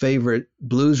of his favorite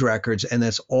blues records, and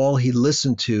that's all he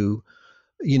listened to,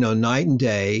 night and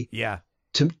day. Yeah.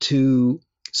 To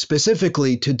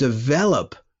specifically to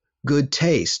develop good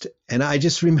taste. And I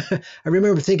just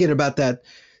remember thinking about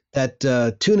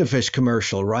that tuna fish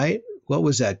commercial, right? What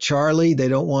was that? Charlie, they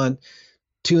don't want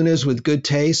tunas with good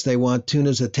taste. They want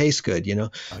tunas that taste good, Oh,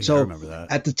 So I remember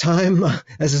that. at the time,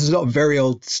 this is a very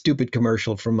old, stupid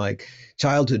commercial from my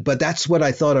childhood, but that's what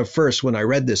I thought of first when I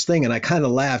read this thing. And I kind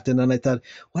of laughed. And then I thought,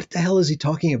 what the hell is he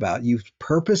talking about? You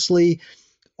purposely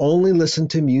only listen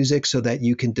to music so that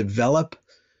you can develop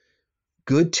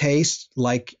good taste,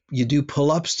 like you do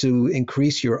pull-ups to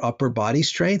increase your upper body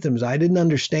strength. And I didn't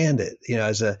understand it,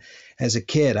 as a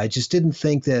kid. I just didn't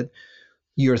think that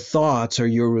your thoughts or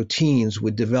your routines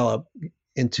would develop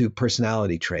into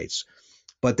personality traits.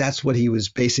 But that's what he was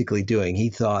basically doing. He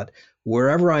thought,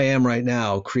 wherever I am right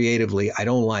now, creatively, I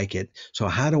don't like it. So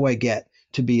how do I get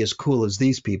to be as cool as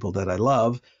these people that I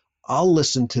love? I'll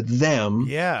listen to them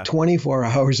 24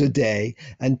 hours a day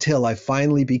until I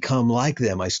finally become like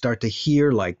them. I start to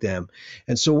hear like them.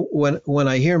 And so when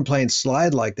I hear him playing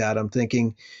slide like that, I'm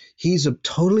thinking he's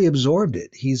totally absorbed it.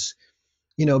 He's,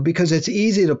 because it's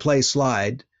easy to play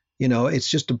slide, it's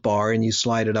just a bar and you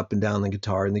slide it up and down the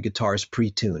guitar and the guitar is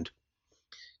pre-tuned.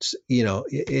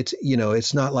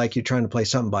 It's not like you're trying to play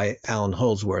something by Alan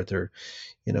Holdsworth or,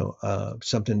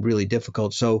 something really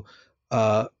difficult.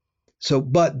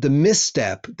 But the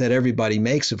misstep that everybody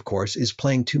makes, of course, is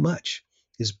playing too much,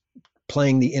 is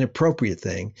playing the inappropriate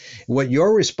thing. What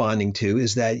you're responding to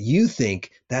is that you think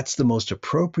that's the most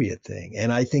appropriate thing.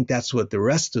 And I think that's what the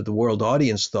rest of the world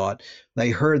audience thought.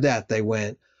 They heard that, they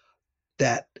went,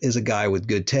 that is a guy with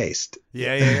good taste.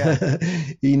 Yeah.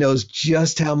 He knows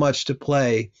just how much to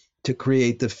play to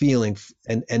create the feeling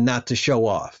and not to show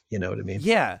off. You know what I mean?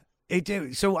 Yeah.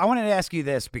 So I wanted to ask you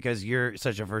this because you're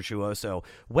such a virtuoso.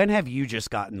 When have you just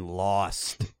gotten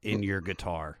lost in your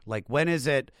guitar? Like, when is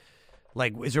it?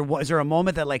 Like, is there a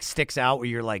moment that like sticks out where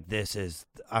you're like,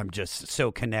 I'm just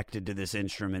so connected to this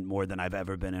instrument more than I've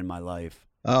ever been in my life?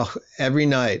 Oh, every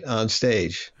night on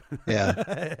stage.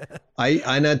 Yeah.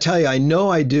 I tell you, I know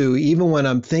I do, even when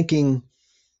I'm thinking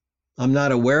I'm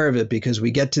not aware of it, because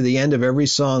we get to the end of every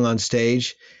song on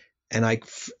stage and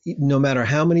no matter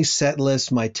how many set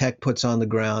lists my tech puts on the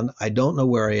ground, I don't know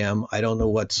where I am. I don't know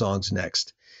what song's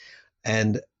next.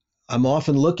 And I'm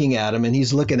often looking at him and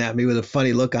he's looking at me with a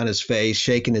funny look on his face,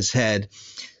 shaking his head.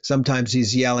 Sometimes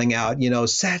he's yelling out,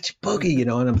 Satch Boogie, and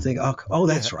I'm thinking, oh,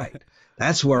 that's right.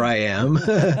 That's where I am.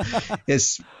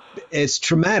 It's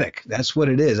traumatic. That's what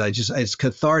it is. It's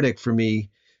cathartic for me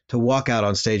to walk out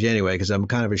on stage anyway, because I'm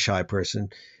kind of a shy person.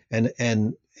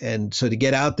 And so to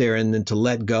get out there and then to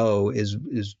let go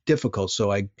is difficult.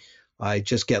 So I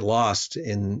just get lost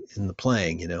in the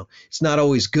playing, It's not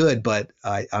always good, but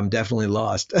I'm definitely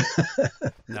lost.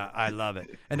 No, I love it.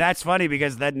 And that's funny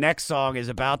because that next song is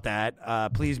about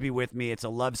that. Please Be With Me. It's a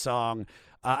love song.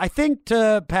 I think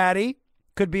to Patty.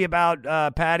 Could be about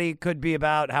Patty, could be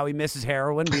about how he misses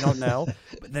heroin. We don't know.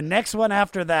 But the next one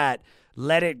after that,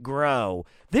 Let It Grow.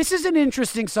 This is an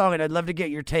interesting song, and I'd love to get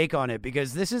your take on it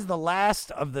because this is the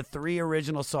last of the 3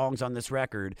 original songs on this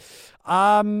record.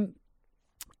 In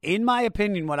my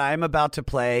opinion, what I'm about to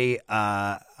play,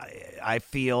 I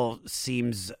feel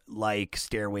seems like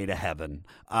Stairway to Heaven.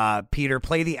 Peter,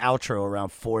 play the outro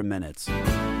around 4 minutes.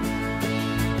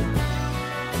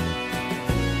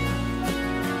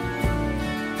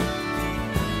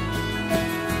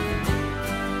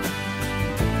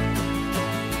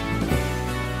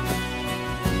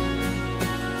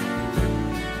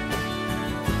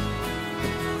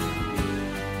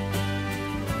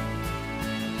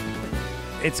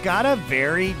 It's got a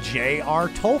very J.R.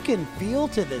 Tolkien feel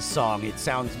to this song. It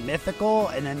sounds mythical,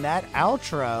 and then that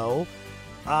outro,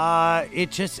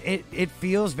 it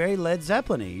feels very Led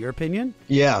Zeppelin-y. Your opinion?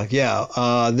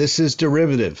 Yeah. This is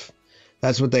derivative.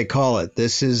 That's what they call it.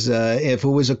 This is if it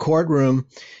was a courtroom,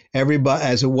 everybody,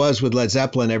 as it was with Led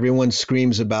Zeppelin, everyone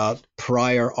screams about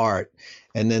prior art,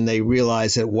 and then they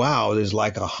realize that there's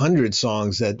like 100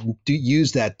 songs that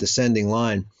use that descending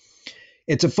line.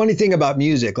 It's a funny thing about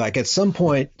music. Like at some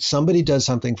point, somebody does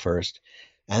something first,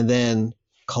 and then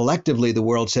collectively the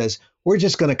world says, we're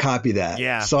just going to copy that.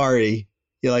 Yeah. Sorry,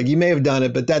 You're like, you may have done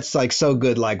it, but that's like so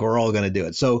good, like we're all going to do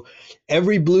it. So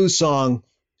every blues song,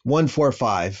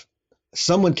 1-4-5,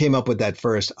 someone came up with that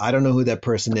first. I don't know who that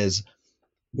person is.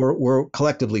 We're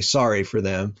collectively sorry for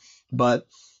them, but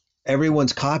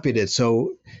everyone's copied it.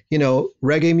 So,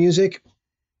 reggae music,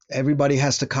 everybody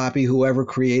has to copy whoever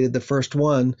created the first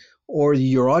one, or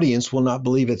your audience will not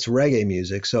believe it's reggae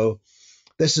music. So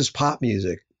this is pop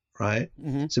music, right?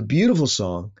 Mm-hmm. It's a beautiful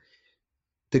song.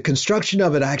 The construction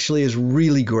of it actually is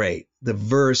really great. The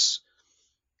verse,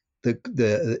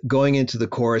 the going into the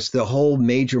chorus, the whole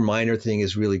major minor thing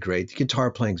is really great. The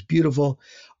guitar playing is beautiful.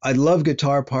 I love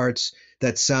guitar parts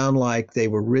that sound like they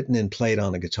were written and played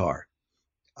on a guitar.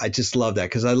 I just love that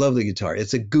because I love the guitar.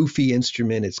 It's a goofy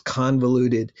instrument. It's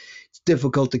convoluted. It's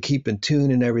difficult to keep in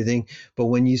tune and everything. But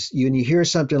when you hear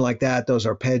something like that, those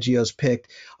arpeggios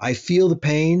picked, I feel the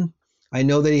pain. I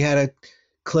know that he had to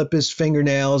clip his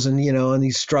fingernails and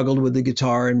he struggled with the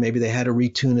guitar and maybe they had to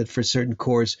retune it for certain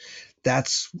chords.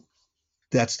 That's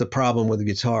the problem with the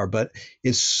guitar. But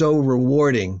it's so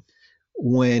rewarding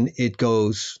when it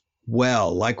goes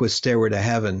well, like with Stairway to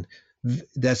Heaven.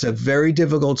 That's a very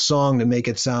difficult song to make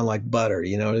it sound like butter.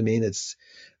 You know what I mean? It's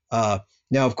now,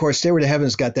 of course, Stairway to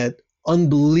Heaven's got that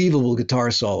unbelievable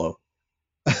guitar solo.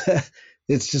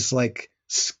 It's just like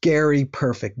scary,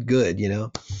 perfect, good,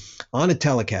 on a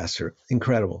Telecaster.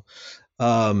 Incredible.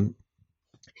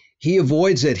 He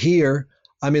avoids it here.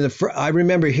 I mean, I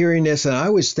remember hearing this and I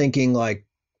was thinking like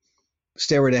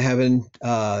Stairway to Heaven,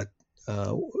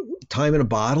 Time in a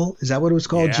Bottle. Is that what it was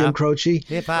called? Yeah. Jim Croce.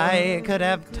 If I could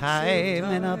have time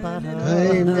in a bottle.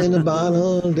 Time in a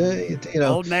bottle.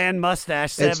 Old man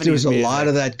mustache 70s There's a music. lot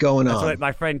of that going on. That's what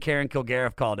my friend Karen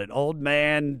Kilgariff called it. Old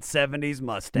man 70s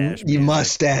mustache music.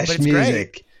 Mustache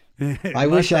music. I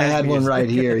wish I had one right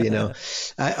here,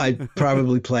 I'd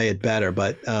probably play it better,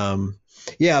 but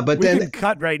yeah, but we can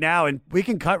cut right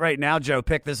now, Joe.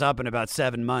 Pick this up in about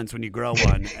 7 months when you grow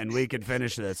one, and we could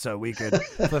finish this so we could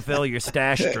fulfill your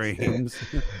stash dreams.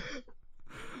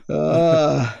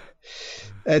 I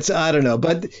don't know,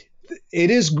 but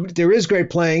there is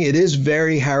great playing. It is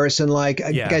very Harrison-like.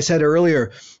 Like I said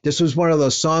earlier, this was one of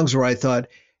those songs where I thought,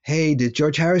 hey, did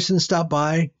George Harrison stop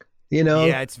by,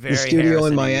 it's very the studio Harrison-y,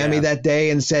 in Miami that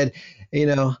day and said,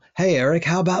 hey, Eric,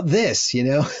 how about this, and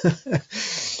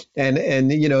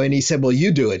he said, well,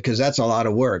 you do it because that's a lot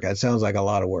of work. That sounds like a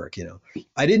lot of work,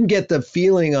 I didn't get the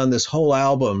feeling on this whole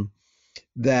album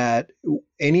that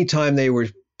anytime they were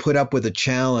put up with a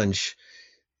challenge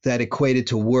that equated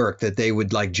to work, that they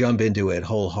would like jump into it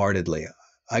wholeheartedly.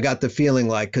 I got the feeling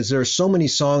like, because there are so many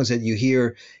songs that you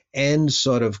hear end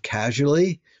sort of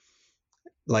casually,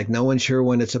 like no one's sure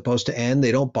when it's supposed to end.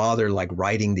 They don't bother like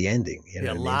writing the ending.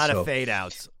 A lot of fade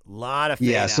outs. A lot of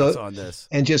fade outs on this.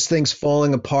 And just things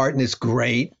falling apart, and it's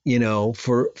great,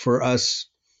 for us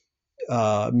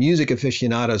music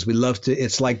aficionados. We love to,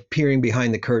 it's like peering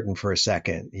behind the curtain for a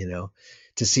second,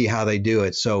 to see how they do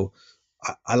it. So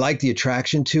I like the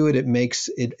attraction to it. It makes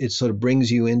it sort of brings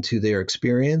you into their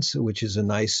experience, which is a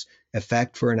nice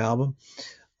effect for an album.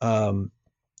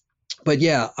 But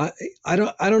yeah, I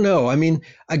don't know. I mean,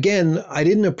 again, I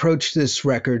didn't approach this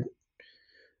record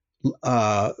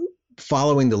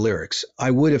following the lyrics.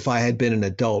 I would if I had been an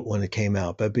adult when it came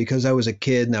out, but because I was a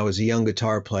kid and I was a young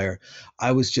guitar player,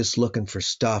 I was just looking for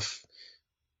stuff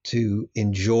to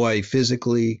enjoy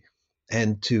physically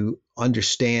and to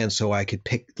understand so I could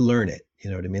learn it. You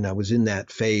know what I mean? I was in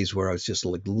that phase where I was just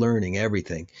like learning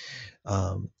everything.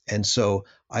 And so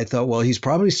I thought, well, he's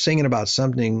probably singing about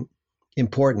something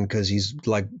important because he's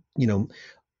like,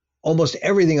 almost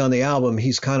everything on the album,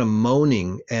 he's kind of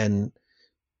moaning and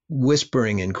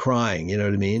whispering and crying, you know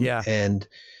what I mean? Yeah. And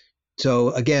so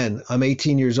again, I'm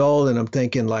 18 years old and I'm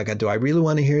thinking like, do I really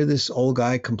want to hear this old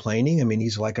guy complaining? I mean,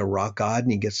 he's like a rock god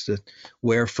and he gets to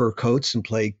wear fur coats and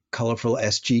play colorful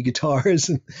SG guitars.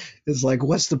 And it's like,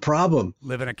 what's the problem?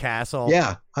 Live in a castle.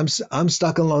 Yeah. I'm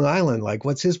stuck on Long Island. Like,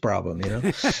 what's his problem?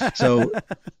 So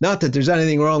not that there's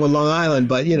anything wrong with Long Island,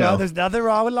 but No, there's nothing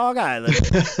wrong with Long Island.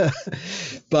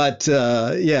 But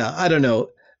yeah, I don't know.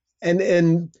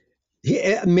 And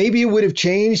maybe it would have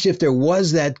changed if there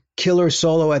was that killer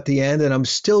solo at the end, and I'm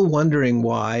still wondering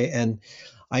why. And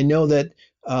I know that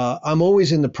I'm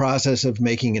always in the process of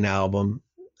making an album,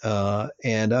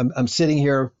 and I'm sitting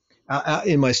here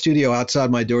in my studio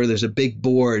outside my door. There's a big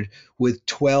board with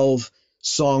 12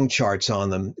 song charts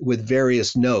on them with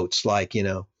various notes, like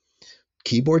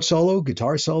keyboard solo,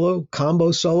 guitar solo,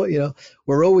 combo solo.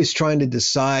 We're always trying to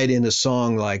decide in a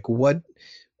song like what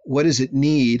does it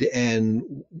need,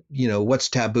 and what's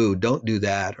taboo, don't do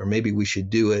that, or maybe we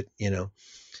should do it.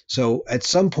 So at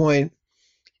some point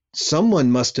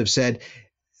someone must have said,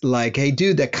 like, hey,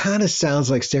 dude, that kind of sounds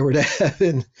like Stairway to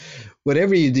Heaven.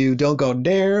 Whatever you do, don't go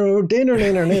dinner,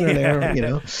 you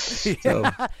know. So.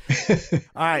 All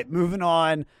right, moving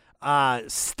on.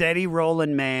 Steady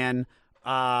Rollin' Man.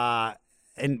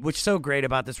 And what's so great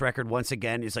about this record, once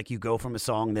again, is like you go from a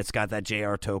song that's got that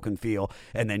J.R. Token feel,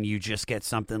 and then you just get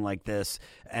something like this,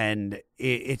 and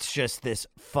it's just this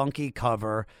funky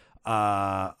cover.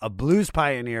 A blues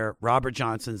pioneer, Robert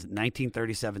Johnson's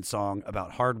 1937 song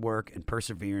about hard work and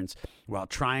perseverance while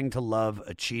trying to love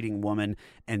a cheating woman.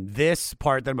 And this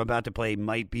part that I'm about to play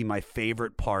might be my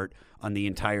favorite part on the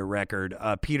entire record.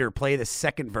 Peter, play the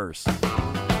second verse.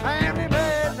 I am the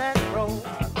man that road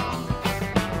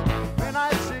when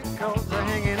I see coals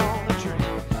hanging on the tree.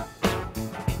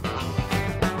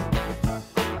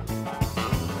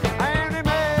 I am the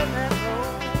man that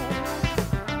road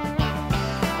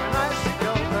when I see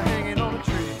coals hanging on the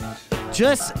tree.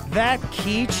 Just that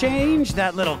key change,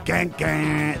 that little gang,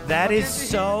 that is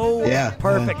so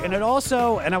perfect. And it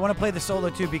also, and I want to play the solo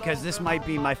too, because this might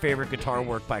be my favorite guitar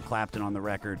work by Clapton on the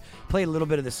record. Play a little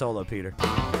bit of the solo, Peter.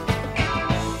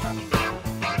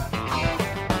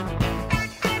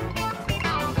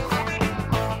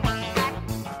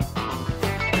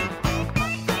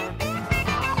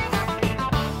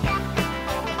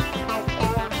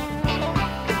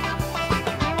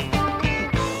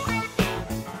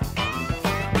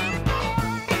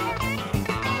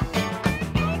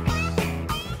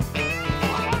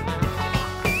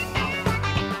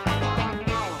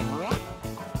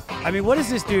 I mean, what does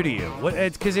this do to you?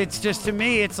 Because it's just, to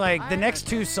me, it's like the next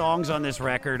two songs on this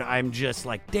record, I'm just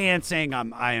like dancing.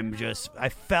 I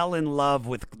fell in love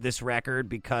with this record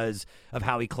because of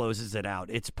how he closes it out.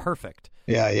 It's perfect.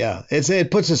 Yeah.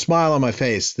 It puts a smile on my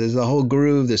face. There's the whole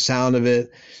groove, the sound of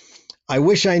it. I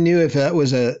wish I knew if that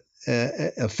was a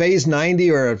phase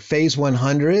 90 or a phase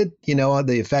 100, you know,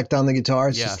 the effect on the guitar.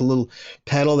 It's just a little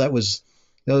pedal that was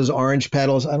those orange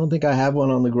pedals. I don't think I have one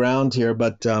on the ground here,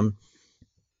 but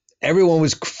everyone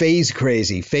was phase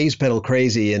pedal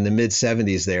crazy in the mid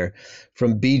 70s there,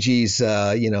 from Bee Gees,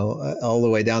 all the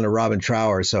way down to Robin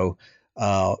Trower. So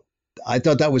I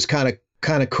thought that was kind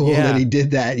of cool that he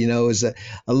did that. You know, it was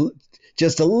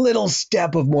just a little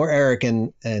step of more Eric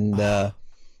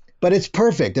but it's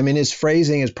perfect. I mean, his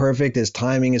phrasing is perfect. His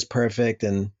timing is perfect.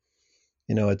 And,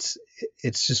 you know, it's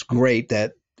just great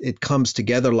that it comes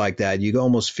together like that. You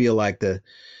almost feel like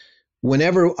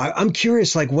I'm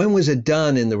curious, like, when was it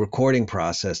done in the recording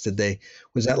process?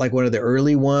 Was that like one of the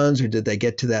early ones, or did they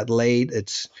get to that late?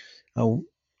 It's, there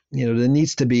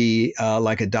needs to be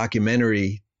like a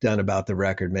documentary done about the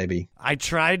record, maybe. I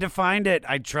tried to find it.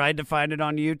 on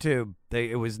YouTube.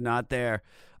 It was not there.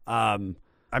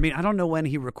 I mean, I don't know when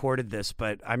he recorded this,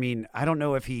 but I mean, I don't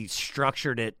know if he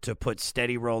structured it to put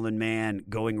Steady Rollin' Man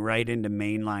going right into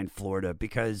Mainline Florida,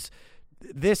 because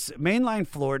this Mainline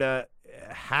Florida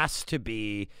has to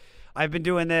be. I've been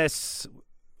doing this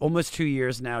almost 2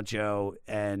 years now, Joe,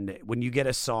 and when you get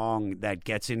a song that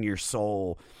gets in your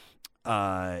soul,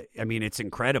 I mean, it's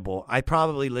incredible. I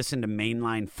probably listened to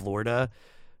Mainline Florida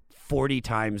 40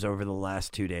 times over the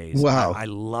last 2 days. Wow. I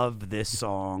love this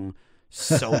song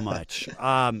so much.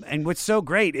 And what's so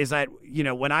great is that, you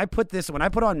know, when I put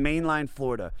on Mainline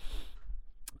Florida,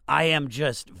 I am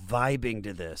just vibing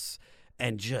to this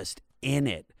and just in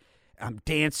it. I'm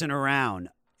dancing around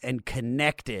and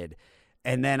connected,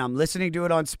 and then I'm listening to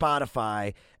it on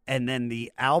Spotify, and then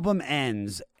the album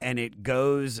ends and it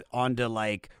goes onto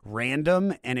like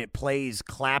random, and it plays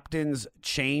Clapton's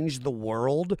Change the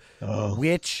World,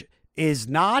 which is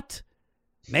not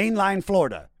Mainline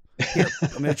Florida. Here,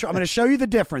 I'm going to show you the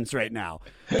difference right now.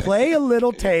 Play a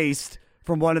little taste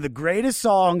from one of the greatest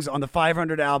songs on the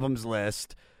 500 albums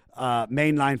list,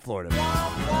 Mainline Florida.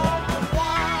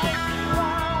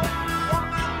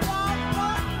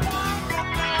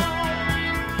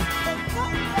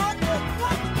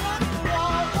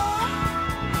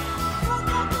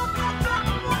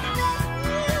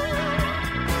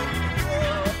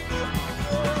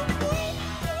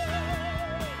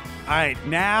 All right,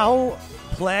 now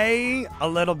play a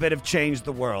little bit of Change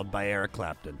the World by Eric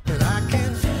Clapton. I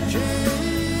can change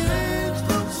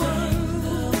the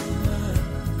world.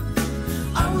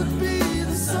 I would be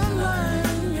the sunlight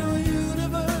in your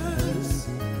universe.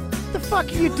 The fuck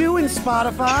are you doing,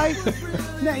 Spotify?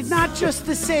 Not just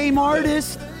the same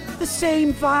artist, the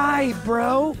same vibe,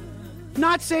 bro.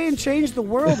 Not saying Change the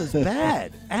World is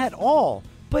bad at all,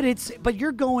 but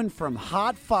you're going from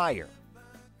Hot Fire,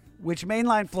 which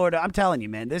Mainline Florida, I'm telling you,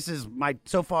 man, this is my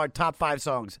so far top 5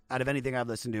 songs out of anything I've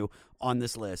listened to on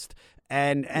this list.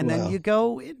 And then you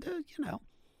go into,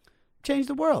 Change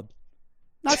the World.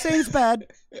 Not saying it's bad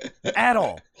at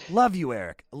all. Love you,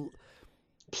 Eric.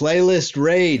 Playlist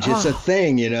rage. It's a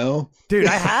thing, you know? Dude,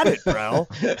 I had it, bro.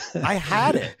 I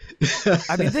had it.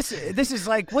 I mean, this is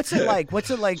like, what's it like?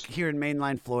 What's it like here in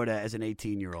mainline Florida as an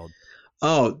 18-year-old?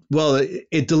 Oh, well,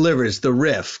 it delivers. The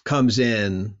riff comes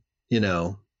in, you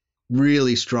know,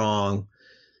 really strong.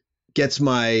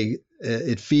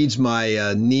 It feeds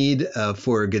my need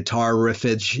for guitar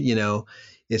riffage, you know.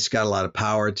 It's got a lot of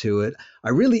power to it.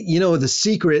 I really, you know, the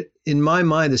secret, in my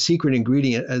mind, the secret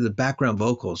ingredient are the background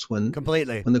vocals. When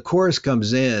the chorus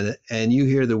comes in and you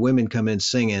hear the women come in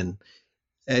singing,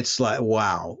 it's like,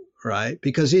 wow, right?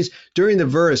 Because during the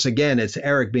verse, again, it's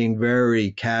Eric being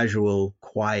very casual,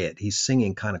 quiet. He's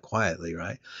singing kind of quietly,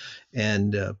 right?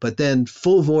 And but then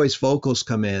full voice vocals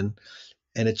come in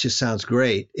and it just sounds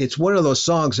great. It's one of those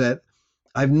songs that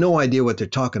I have no idea what they're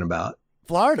talking about.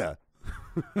 Florida.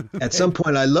 At some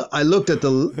point, I looked at the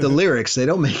lyrics. They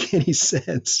don't make any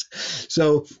sense.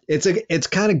 So it's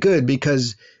kind of good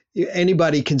because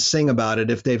anybody can sing about it.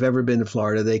 If they've ever been to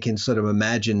Florida, they can sort of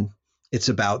imagine it's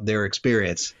about their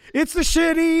experience. It's the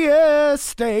shittiest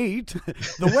state.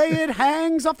 The way it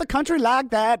hangs off the country like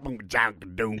that.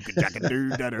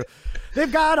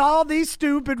 They've got all these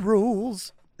stupid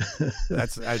rules.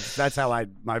 That's how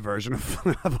my version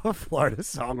of a Florida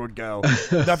song would go.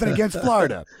 Nothing against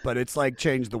Florida, but it's like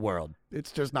changed the world.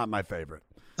 It's just not my favorite.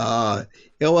 Well,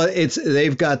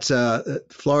 they've got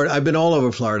Florida. I've been all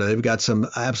over Florida. They've got some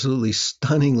absolutely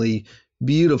stunningly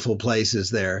beautiful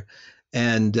places there,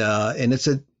 and it's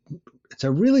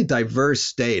a really diverse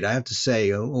state. I have to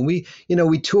say, when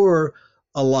we tour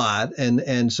a lot,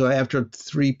 and so after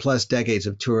 3+ decades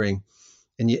of touring.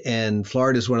 And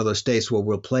Florida is one of those states where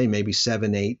we'll play maybe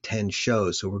 7, 8, 10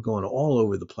 shows. So we're going all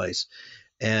over the place.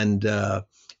 And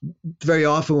very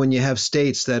often when you have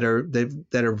states that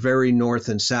are very north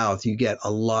and south, you get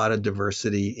a lot of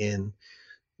diversity in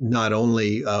not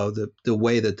only the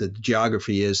way that the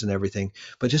geography is and everything,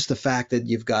 but just the fact that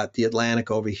you've got the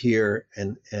Atlantic over here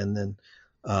and then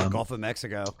the Gulf of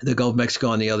Mexico. The Gulf of Mexico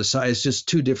on the other side. It's just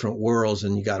two different worlds,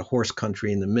 and you got horse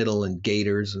country in the middle and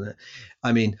gators. And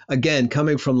I mean, again,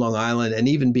 coming from Long Island and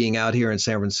even being out here in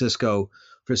San Francisco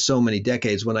for so many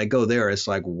decades, when I go there, it's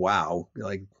like, wow,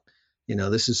 like, you know,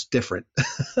 this is different.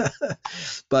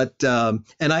 But and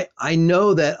I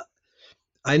know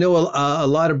a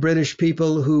lot of British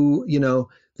people who, you know,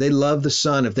 they love the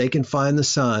sun. If they can find the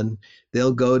sun,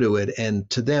 they'll go to it. And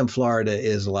to them, Florida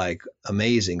is like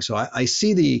amazing. So I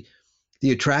see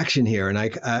the attraction here. And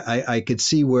I could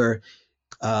see where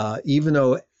even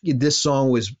though this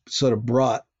song was sort of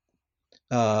brought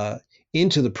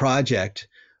into the project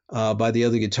by the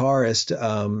other guitarist,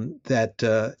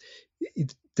 that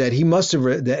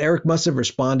Eric must have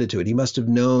responded to it. He must have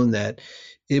known that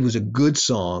it was a good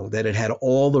song, that it had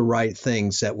all the right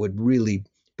things that would really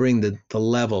bring the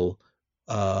level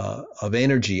of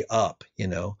energy up, you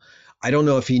know. I don't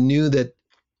know if he knew that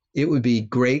it would be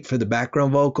great for the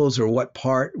background vocals or what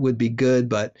part would be good,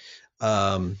 but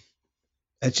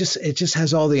it just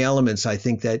has all the elements. I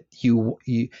think that you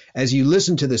as you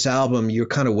listen to this album, you're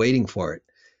kind of waiting for it.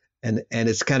 And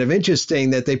it's kind of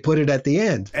interesting that they put it at the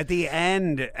end. At the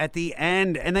end.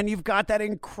 And then you've got that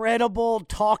incredible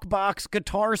talk box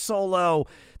guitar solo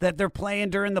that they're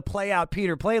playing during the play out.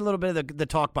 Peter, play a little bit of the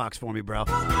talk box for me, bro.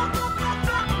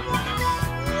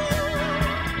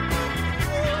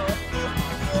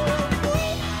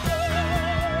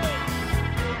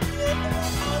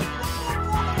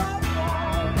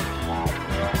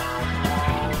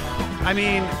 I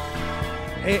mean,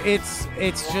 it's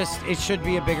just, it should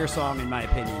be a bigger song in my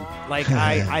opinion. Like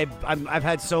I've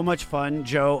had so much fun,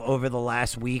 Joe, over the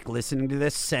last week listening to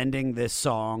this, sending this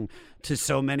song to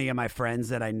so many of my friends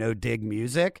that I know dig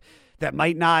music that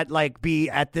might not like be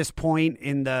at this point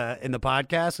in the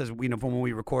podcast, as we know from when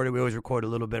we recorded. We always record a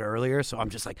little bit earlier, so I'm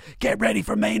just like, get ready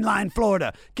for mainline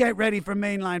Florida,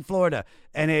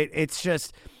 and it's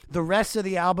just the rest of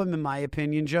the album, in my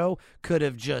opinion, Joe, could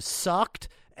have just sucked.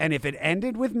 And if it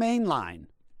ended with mainline,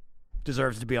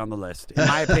 deserves to be on the list. In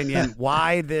my opinion,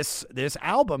 why this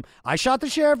album, I Shot the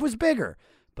Sheriff was bigger,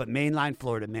 but mainline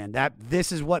Florida, man,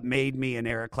 this is what made me an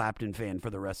Eric Clapton fan for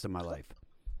the rest of my life.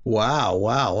 Wow.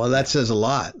 Well, that says a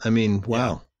lot. I mean,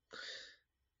 wow. Yeah.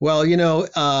 Well, you know,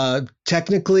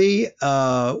 technically,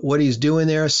 what he's doing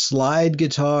there, slide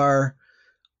guitar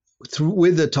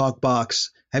with the talk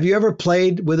box. Have you ever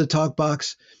played with a talk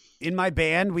box? In my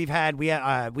band, we had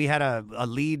a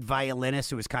lead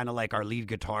violinist who was kind of like our lead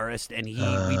guitarist, and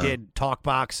we did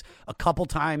talkbox a couple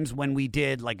times when we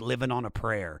did like Living on a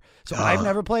Prayer. So I've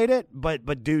never played it,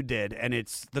 but dude did, and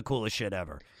it's the coolest shit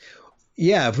ever.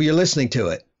 Yeah, if you're listening to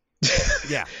it.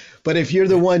 Yeah. But if you're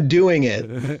the one doing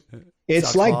it, it's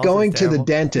Sucks like balls, going it's to the terrible.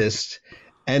 dentist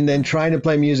and then trying to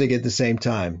play music at the same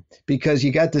time because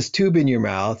you got this tube in your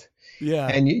mouth Yeah.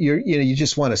 and you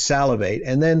just want to salivate.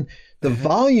 And then the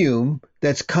volume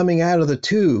that's coming out of the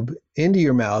tube into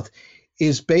your mouth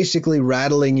is basically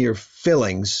rattling your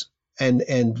fillings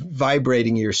and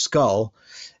vibrating your skull.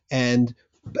 And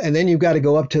then you've got to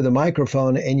go up to the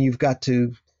microphone and you've got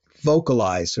to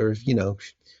vocalize or,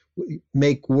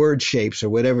 make word shapes or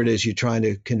whatever it is you're trying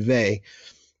to convey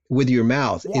with your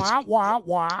mouth.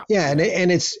 Yeah,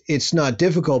 and it's not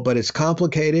difficult, but it's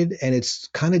complicated and it's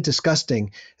kind of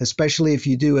disgusting, especially if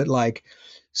you do it like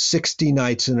 60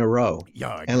 nights in a row.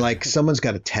 Yeah, and like someone's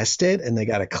got to test it and they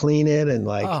got to clean it and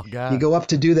like Oh, God. you go up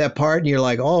to do that part and you're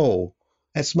like, oh,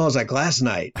 that smells like last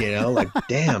night, like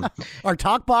damn. Are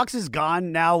talk boxes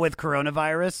gone now with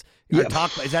coronavirus? Yeah.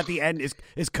 Is that the end? Is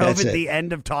That's COVID it. the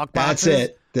end of talk boxes? That's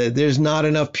it. There's not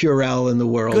enough Purell in the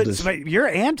world. Good. So you're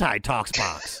anti-talk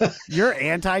box. You're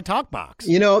anti-talk box.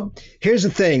 Here's the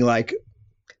thing. Like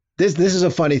this is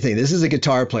a funny thing. This is a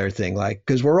guitar player thing. Like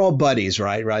because we're all buddies,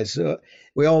 right? So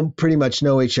we all pretty much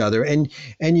know each other. And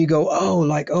you go,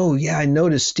 oh yeah, I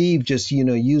noticed Steve just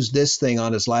used this thing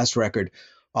on his last record.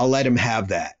 I'll let him have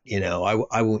that.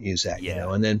 I won't use that.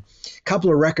 And then a couple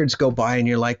of records go by and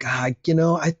you're like, I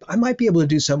might be able to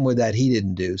do something with that he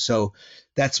didn't do. So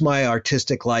that's my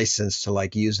artistic license to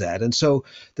like use that. And so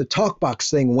the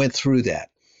talkbox thing went through that,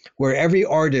 where every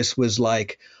artist was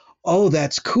like, oh,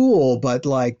 that's cool, but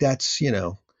like that's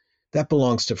that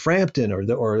belongs to Frampton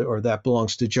or that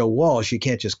belongs to Joe Walsh. You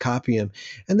can't just copy him.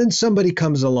 And then somebody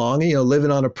comes along,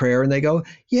 living on a prayer, and they go,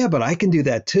 yeah, but I can do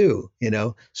that too,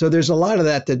 So there's a lot of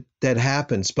that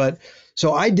happens. But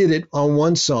so I did it on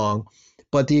one song,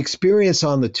 but the experience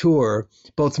on the tour,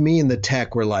 both me and the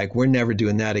tech were like, we're never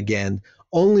doing that again.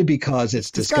 Only because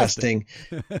it's disgusting.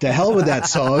 To hell with that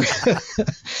song.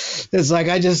 It's like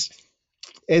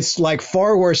it's like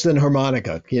far worse than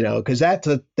harmonica, because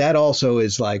that also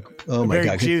is like, oh my Very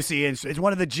God. juicy. It's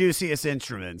one of the juiciest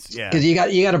instruments. Yeah. Because you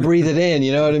got to breathe it in,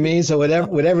 you know what I mean? So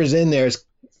whatever's in there is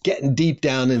getting deep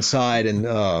down inside, and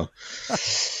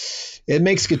it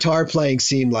makes guitar playing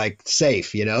seem like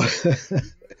safe,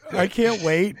 I can't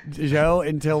wait, Joe,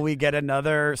 until we get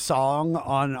another song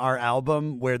on our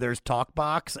album where there's talk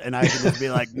box, and I can just be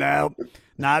like, nope,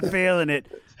 not feeling it.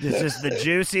 This is the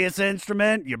juiciest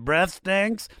instrument. Your breath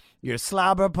stinks. Your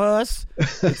slobber puss.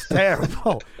 It's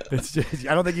terrible. It's just,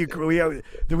 I don't think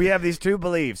we have these two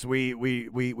beliefs.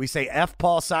 We say F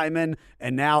Paul Simon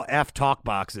and now F talk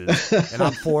boxes, and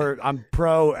I'm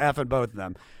pro F in both of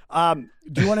them.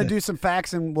 Do you want to do some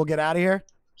facts and we'll get out of here?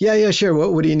 Yeah, sure.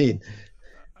 What do you need?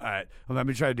 All right. Well, let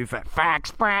me try to do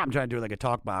facts. I'm trying to do it like a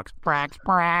talk box. Facts.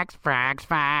 All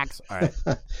right.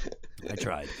 I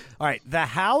tried. All right. The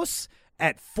house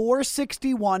at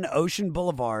 461 Ocean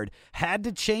Boulevard had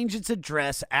to change its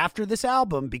address after this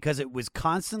album because it was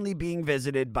constantly being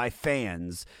visited by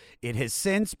fans. It has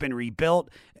since been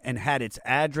rebuilt and had its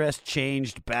address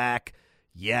changed back.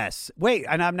 Yes. Wait,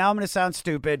 and now I'm going to sound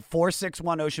stupid.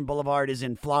 461 Ocean Boulevard is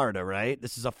in Florida, right?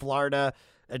 This is a Florida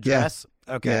address?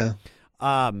 Yeah. Okay.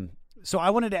 Yeah. So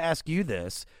I wanted to ask you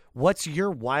this. What's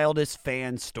your wildest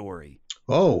fan story?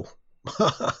 Oh,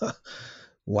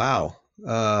 wow.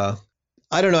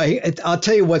 I don't know. I'll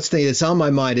tell you what's it's on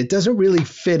my mind. It doesn't really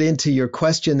fit into your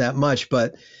question that much,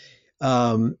 but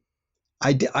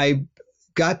I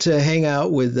got to hang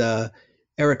out with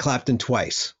Eric Clapton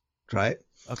twice, right?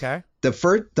 Okay. The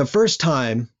first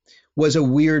time was a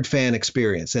weird fan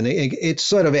experience, and it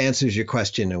sort of answers your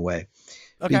question in a way.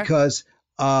 Okay. Because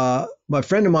my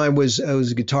friend of mine was a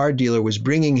guitar dealer, was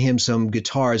bringing him some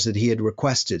guitars that he had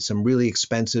requested, some really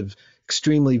expensive,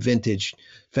 extremely vintage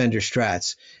Fender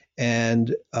Strats.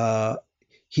 And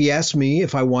he asked me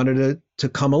if I wanted to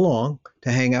come along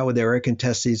to hang out with Eric and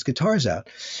test these guitars out.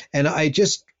 And I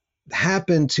just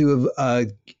happened to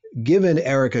have given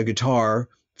Eric a guitar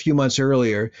a few months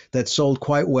earlier that sold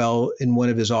quite well in one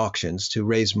of his auctions to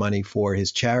raise money for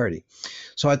his charity.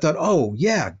 So I thought, oh,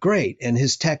 yeah, great. And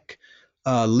his tech,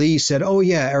 Lee, said, oh,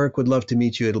 yeah, Eric would love to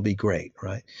meet you. It'll be great,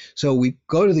 right? So we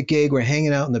go to the gig. We're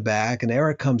hanging out in the back, and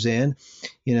Eric comes in,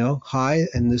 hi,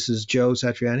 and this is Joe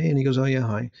Satriani. And he goes, oh, yeah,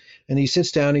 hi. And he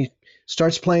sits down. He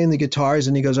starts playing the guitars,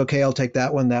 and he goes, okay, I'll take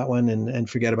that one, and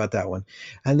forget about that one.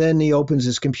 And then he opens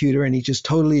his computer, and he just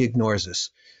totally ignores us.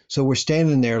 So we're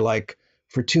standing there like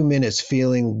for 2 minutes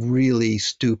feeling really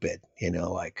stupid,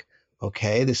 like,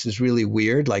 okay, this is really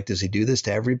weird. Like, does he do this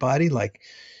to everybody? Like,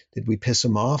 did we piss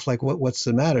him off? Like, what's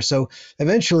the matter? So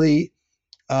eventually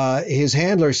his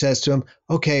handler says to him,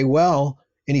 okay, well,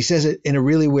 and he says it in a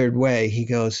really weird way. He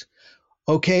goes,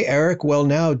 okay, Eric, well,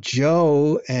 now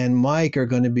Joe and Mike are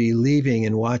going to be leaving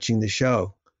and watching the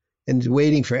show and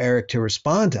waiting for Eric to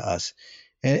respond to us.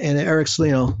 And Eric's,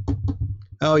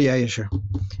 oh, yeah, sure.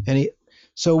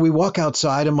 So we walk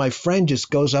outside and my friend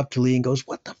just goes up to Lee and goes,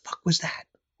 what the fuck was that?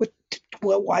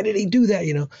 Why did he do that?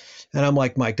 And I'm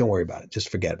like, Mike, don't worry about it. Just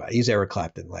forget about it. He's Eric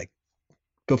Clapton, like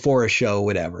before a show,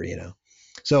 whatever,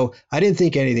 So I didn't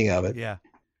think anything of it. Yeah.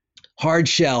 Hard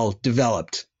Shell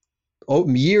developed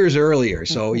years earlier.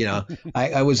 So,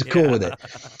 I was cool with it.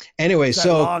 Anyway, It's that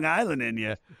so Long Island in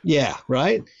you. yeah,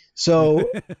 right. So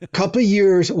a couple of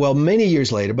years, many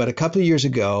years later, but a couple of years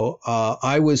ago,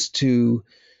 I was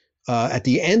at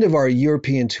the end of our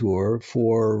European tour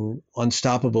for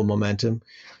Unstoppable Momentum,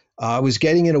 I was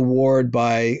getting an award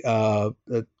by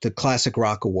the Classic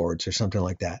Rock Awards or something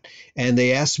like that. And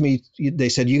they asked me, they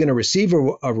said, you're going to receive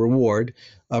a reward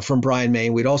from Brian May.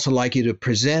 And we'd also like you to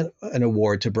present an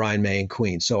award to Brian May and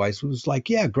Queen. So I was like,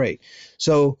 yeah, great.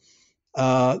 So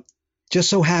just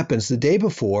so happens the day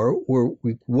before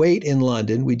we wait in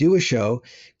London, we do a show.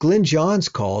 Glyn Johns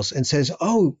calls and says,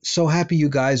 oh, so happy you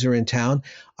guys are in town.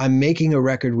 I'm making a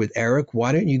record with Eric.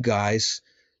 Why don't you guys,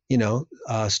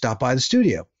 stop by the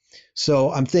studio?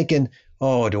 So I'm thinking,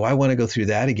 oh, do I want to go through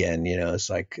that again? It's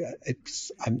like,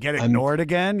 I'm ignored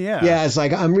again. Yeah. Yeah. It's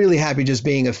like, I'm really happy just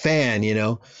being a fan,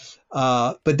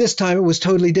 but this time it was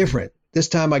totally different. This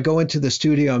time I go into the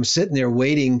studio, I'm sitting there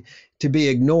waiting to be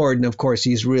ignored. And of course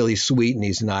he's really sweet and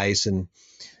he's nice and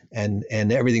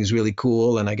everything's really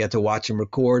cool. And I get to watch him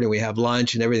record and we have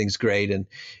lunch and everything's great.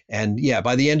 And yeah,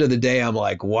 by the end of the day, I'm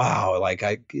like, wow, like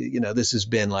this has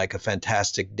been like a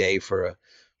fantastic day for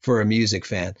a music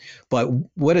fan. But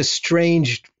what a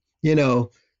strange,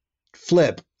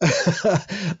 flip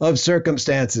of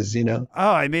circumstances, Oh,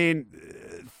 I mean,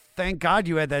 thank God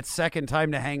you had that second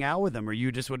time to hang out with him, or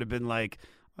you just would have been like,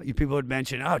 people would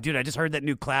mention, oh, dude, I just heard that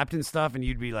new Clapton stuff. And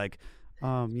you'd be like,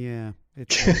 yeah,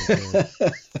 it's really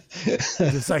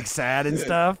good. Just like sad and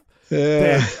stuff.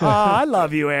 Yeah. Oh, I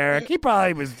love you, Eric. He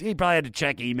probably had to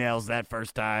check emails that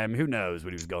first time. Who knows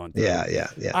what he was going through. Yeah.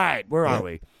 All right, where are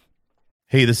we?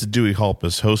 Hey, this is Dewey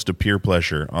Halpus, host of Peer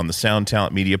Pleasure on the Sound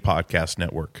Talent Media Podcast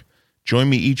Network. Join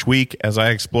me each week as I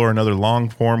explore another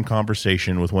long-form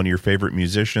conversation with one of your favorite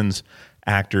musicians,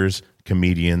 actors,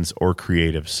 comedians, or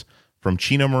creatives. From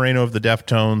Chino Moreno of the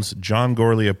Deftones, John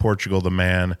Gorley of Portugal the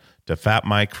Man, to Fat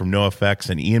Mike from NoFX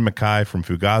and Ian MacKaye from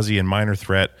Fugazi and Minor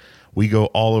Threat, we go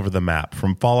all over the map.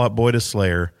 From Fall Out Boy to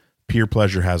Slayer, Peer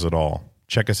Pleasure has it all.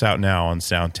 Check us out now on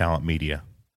Sound Talent Media.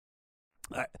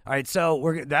 All right,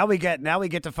 so now we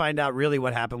get to find out really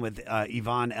what happened with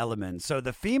Yvonne Elliman. So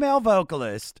the female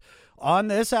vocalist on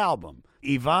this album,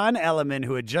 Yvonne Elliman,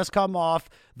 who had just come off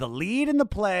the lead in the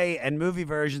play and movie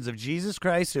versions of Jesus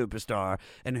Christ Superstar,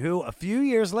 and who a few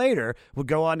years later would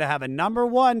go on to have a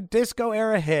 #1 disco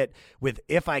era hit with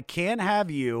If I Can't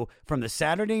Have You from the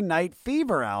Saturday Night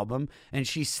Fever album, and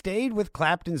she stayed with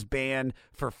Clapton's band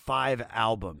for 5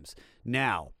 albums.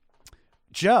 Now,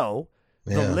 Joe,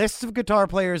 the list of guitar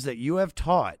players that you have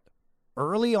taught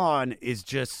early on is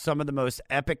just some of the most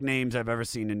epic names I've ever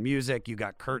seen in music. You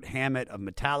got Kurt Hammett of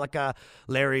Metallica,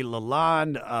 Larry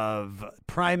Lalonde of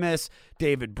Primus,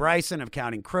 David Bryson of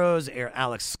Counting Crows,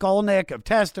 Alex Skolnick of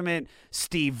Testament,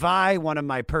 Steve Vai, one of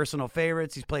my personal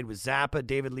favorites. He's played with Zappa,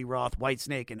 David Lee Roth,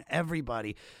 Whitesnake, and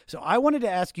everybody. So I wanted to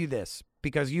ask you this,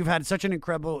 because you've had such an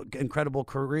incredible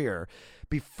career.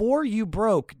 Before you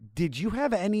broke, did you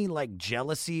have any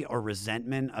jealousy or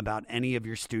resentment about any of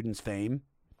your students' fame?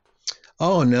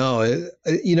 Oh, no.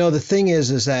 The thing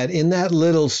is that in that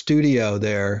little studio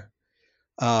there,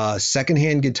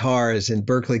 Secondhand Guitars in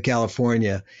Berkeley,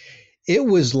 California, it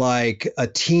was like a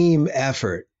team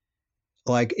effort.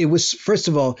 Like it was, first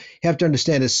of all, you have to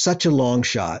understand it's such a long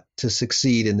shot to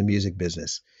succeed in the music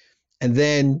business. And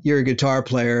then you're a guitar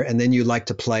player and then you like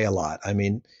to play a lot. I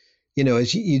mean,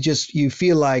 you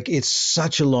feel like it's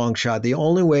such a long shot. The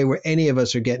only way where any of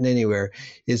us are getting anywhere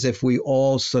is if we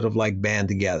all sort of band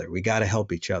together. We got to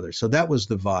help each other. So that was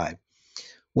the vibe.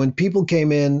 When people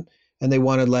came in and they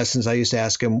wanted lessons, I used to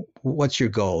ask them, what's your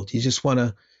goal? Do you just want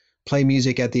to play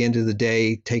music at the end of the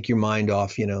day, take your mind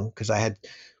off, because I had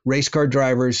race car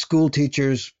drivers, school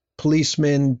teachers,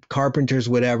 policemen, carpenters,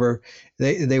 whatever.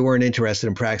 They weren't interested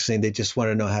in practicing. They just want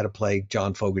to know how to play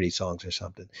John Fogerty songs or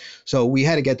something. So we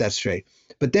had to get that straight.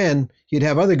 But then you'd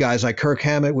have other guys like Kirk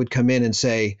Hammett would come in and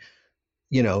say,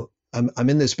 I'm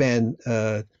in this band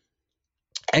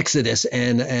Exodus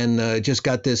and just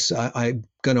got this. I'm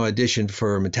going to audition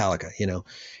for Metallica,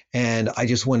 and I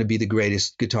just want to be the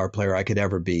greatest guitar player I could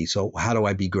ever be. So how do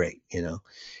I be great,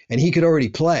 And he could already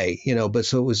play, but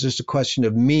so it was just a question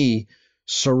of me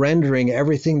surrendering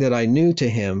everything that I knew to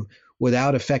him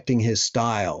without affecting his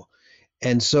style.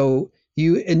 And so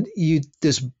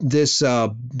this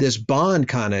bond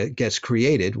kind of gets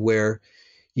created where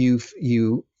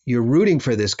you're rooting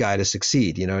for this guy to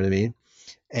succeed. You know what I mean?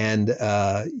 And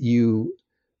you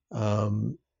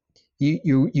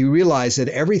realize that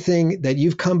everything that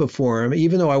you've come before him,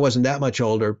 even though I wasn't that much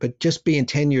older, but just being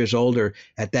 10 years older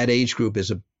at that age group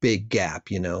is a big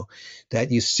gap, you know,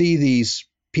 that you see these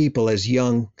people as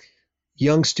young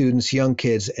students, young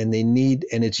kids, and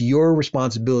it's your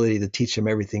responsibility to teach them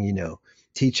everything you know,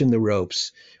 teach them the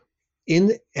ropes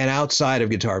in and outside of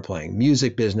guitar playing,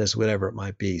 music business, whatever it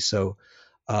might be. So,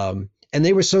 and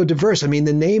they were so diverse. I mean,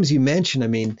 the names you mentioned, I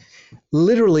mean,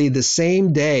 literally the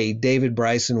same day David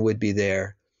Bryson would be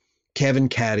there, Kevin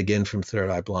Cadigan from Third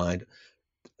Eye Blind,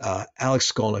 Alex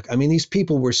Skolnick. I mean, these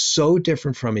people were so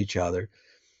different from each other.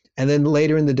 And then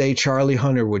later in the day, Charlie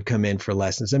Hunter would come in for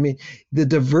lessons. I mean, the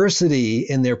diversity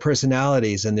in their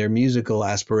personalities and their musical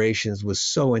aspirations was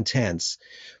so intense.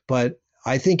 But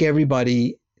I think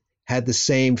everybody had the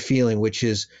same feeling, which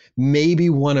is maybe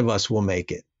one of us will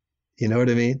make it. You know what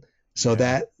I mean? So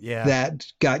that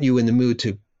got you in the mood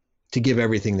to give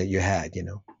everything that you had, you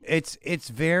know. It's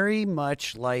very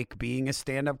much like being a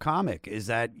stand-up comic, is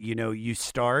that, you know, you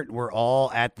start, we're all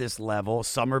at this level,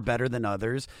 some are better than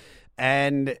others,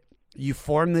 and you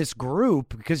form this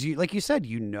group because you, like you said,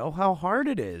 you know how hard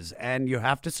it is and you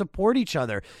have to support each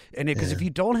other. And because if you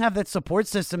don't have that support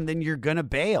system, then you're going to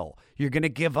bail. You're going to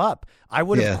give up. I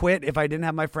would have quit if I didn't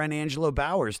have my friend Angelo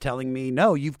Bowers telling me,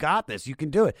 no, you've got this. You can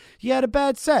do it. You had a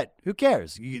bad set. Who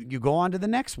cares? You go on to the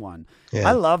next one. Yeah.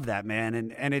 I love that, man.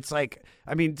 And it's like,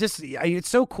 I mean, it's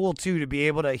so cool too, to be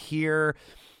able to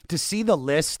see the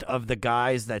list of the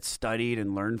guys that studied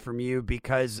and learned from you,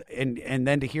 because and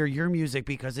then to hear your music,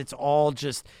 because it's all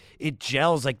just, it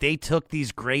gels. Like they took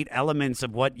these great elements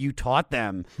of what you taught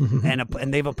them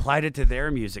and they've applied it to their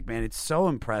music, man. It's so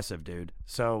impressive, dude.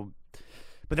 So,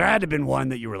 but there had to have been one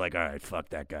that you were like, all right, fuck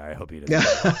that guy. I hope he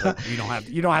doesn't. You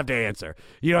don't have to answer.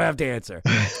 You don't have to answer.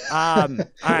 All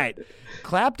right.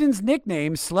 Clapton's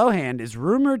nickname, Slowhand, is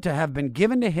rumored to have been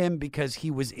given to him because he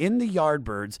was in the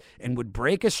Yardbirds and would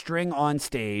break a string on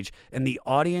stage, and the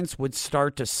audience would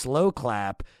start to slow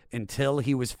clap until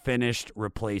he was finished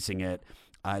replacing it.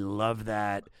 I love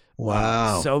that.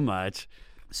 Wow. So much.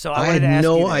 So I had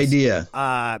no idea.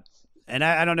 And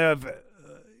I don't know if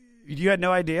you had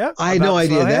no idea. I had no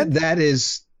idea.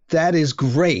 That is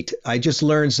great. I just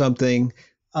learned something.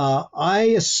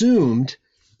 I assumed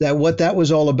that what that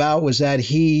was all about was that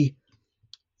he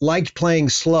liked playing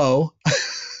slow.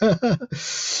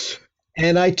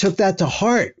 And I took that to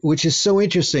heart, which is so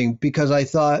interesting, because I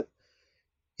thought,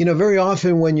 you know, very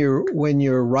often when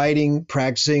you're writing,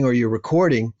 practicing, or you're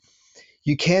recording,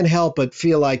 you can't help but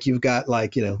feel like you've got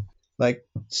like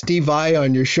Steve Vai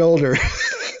on your shoulder.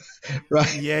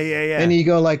 Right. Yeah. And you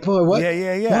go like, boy, what?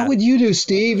 Yeah. What would you do,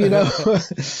 Steve? You know.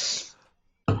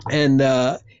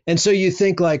 And so you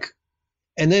think like,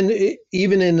 and then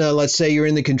even in let's say you're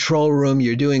in the control room,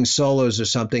 you're doing solos or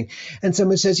something, and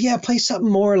someone says, yeah, play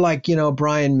something more like, you know,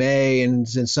 Brian May, and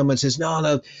someone says,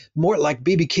 no, more like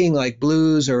B.B. King, like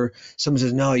blues, or someone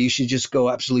says, no, you should just go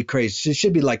absolutely crazy. It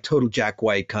should be like total Jack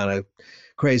White kind of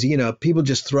crazy. You know, people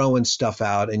just throwing stuff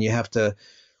out, and you have to.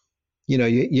 You know,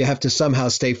 you have to somehow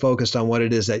stay focused on what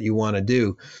it is that you want to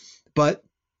do. But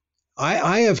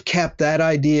I have kept that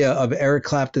idea of Eric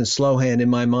Clapton's Slowhand in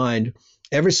my mind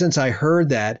ever since I heard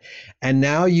that. And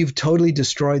now you've totally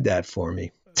destroyed that for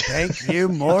me. Thank you,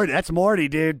 Morty. That's Morty,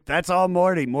 dude. That's all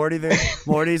Morty. Morty's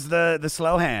the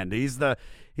slow hand. He's the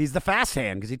fast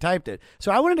hand because he typed it.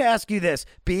 So I wanted to ask you this,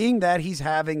 being that he's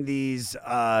having these,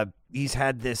 he's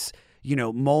had this, you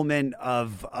know, moment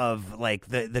of like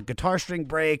the guitar string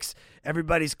breaks,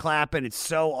 everybody's clapping, it's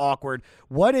so awkward.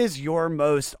 What is your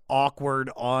most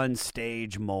awkward on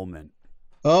stage moment?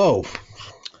 Oh,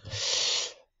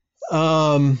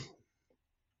 I'm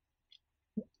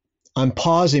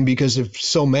pausing because of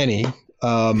so many.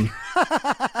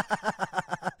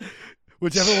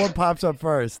 Whichever one pops up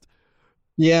first.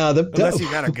 Yeah, unless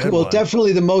you got a good one.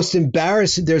 Definitely the most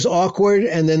embarrassing. There's awkward,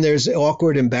 and then there's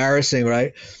awkward, embarrassing,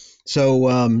 right?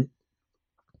 So,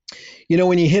 you know,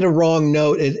 when you hit a wrong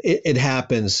note, it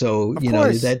happens. So, of you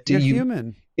course, know, that you're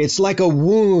human. It's like a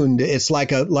wound. It's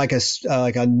like a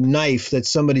knife that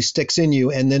somebody sticks in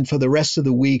you. And then for the rest of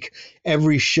the week,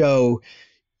 every show,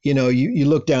 you know, you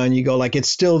look down, you go like, it's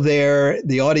still there.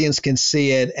 The audience can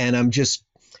see it. And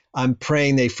I'm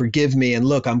praying they forgive me. And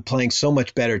look, I'm playing so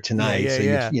much better tonight.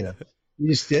 It's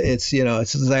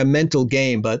like a mental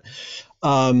game, but,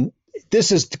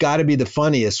 this has got to be the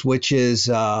funniest, which is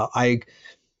the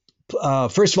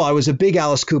first of all, I was a big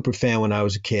Alice Cooper fan when I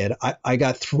was a kid. I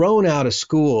got thrown out of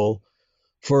school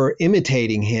for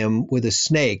imitating him with a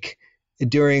snake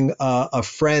during a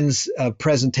friend's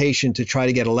presentation to try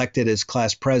to get elected as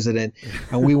class president.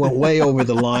 And we went way over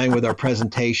the line with our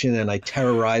presentation, and I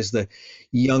terrorized the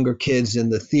younger kids in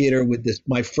the theater with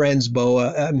my friend's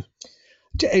boa. And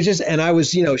I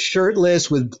was,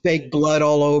 shirtless with fake blood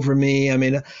all over me. I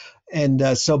mean,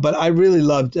 but I really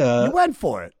loved. You went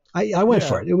for it. I went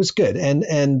for it. It was good.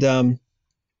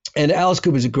 And Alice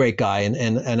Cooper's a great guy,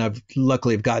 and I've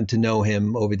luckily gotten to know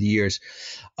him over the years.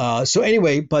 So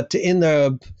anyway, but in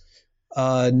the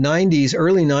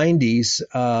early 90s,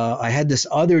 I had this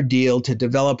other deal to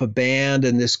develop a band,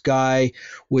 and this A&R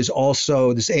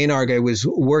guy was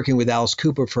working with Alice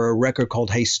Cooper for a record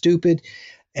called Hey Stupid,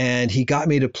 and he got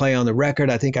me to play on the record.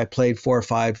 I think I played 4 or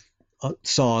 5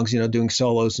 songs, doing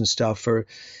solos and stuff for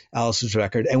Alice's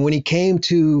record. And when he came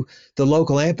to the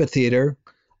local amphitheater,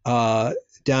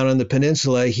 down on the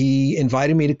peninsula, he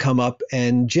invited me to come up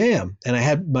and jam. And I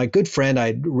had my good friend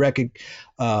I'd recommended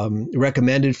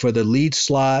for the lead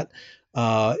slot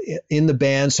in the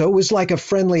band. So it was like a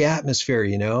friendly atmosphere,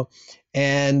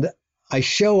 And I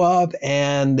show up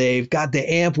and they've got the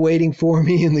amp waiting for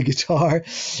me and the guitar,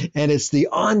 and it's the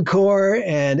encore.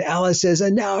 And Alice says,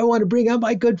 and now I want to bring out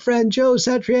my good friend, Joe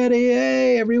Satriani.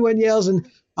 Hey, everyone yells. And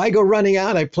I go running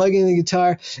out, I plug in the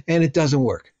guitar, and it doesn't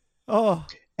work. Oh.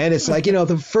 And it's like,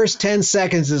 the first 10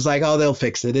 seconds is like, oh, they'll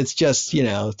fix it. It's just,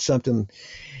 something.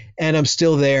 And I'm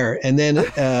still there. And then,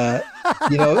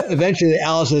 eventually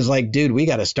Alice is like, dude, we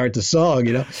got to start the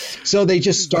song, So they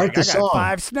just start the song.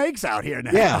 I got 5 snakes out here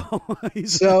now. Yeah.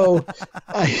 So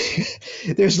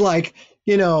there's like,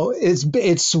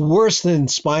 it's worse than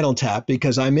Spinal Tap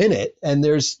because I'm in it. And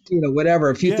there's,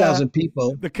 a few thousand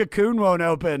people. The cocoon won't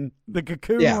open.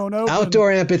 Won't open.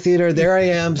 Outdoor amphitheater. There I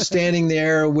am standing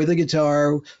there with a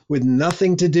guitar with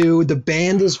nothing to do. The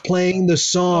band is playing the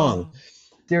song.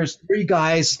 There's 3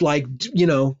 guys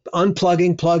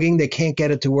unplugging, plugging. They can't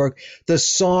get it to work. The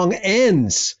song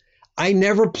ends. I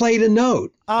never played a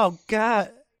note. Oh,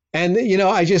 God. And,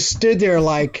 I just stood there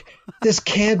like, this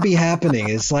can't be happening.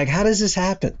 It's like, how does this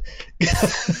happen?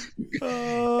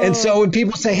 And so when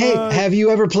people say, hey, have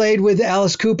you ever played with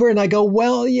Alice Cooper? And I go,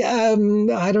 well, yeah,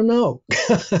 I don't know.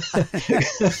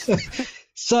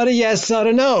 Sort of yes, sort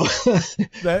of no.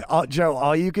 Joe,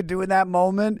 all you could do in that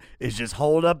moment is just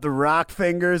hold up the rock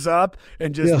fingers up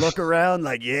and just look around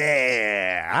like,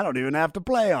 yeah, I don't even have to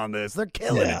play on this. They're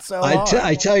killing it so hard.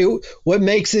 I tell you, what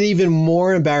makes it even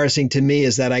more embarrassing to me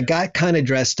is that I got kind of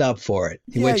dressed up for it.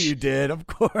 Yeah, you did, of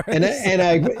course. And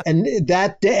after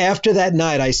that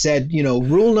night, I said,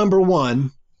 rule number 1,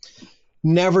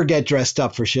 never get dressed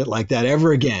up for shit like that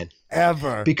ever again.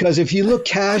 Ever. Because if you look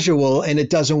casual and it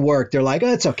doesn't work, they're like,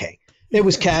 oh, it's okay. It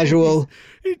was casual.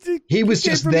 He was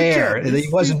just there. He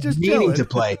wasn't meaning to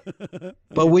play.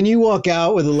 But when you walk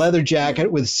out with a leather jacket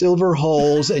with silver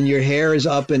holes and your hair is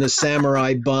up in a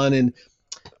samurai bun, and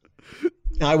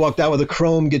I walked out with a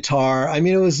chrome guitar. I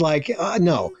mean, it was like,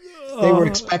 no, they were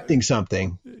expecting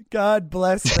something. God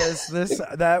bless this.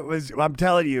 I'm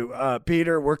telling you,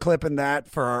 Peter, we're clipping that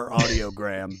for our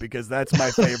audiogram because that's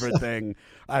my favorite thing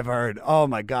I've heard. Oh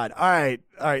my God. All right.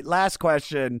 Last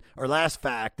question or last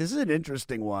fact. This is an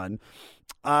interesting one.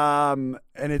 And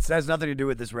it has nothing to do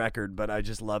with this record, but I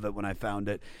just love it when I found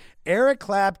it. Eric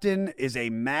Clapton is a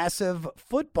massive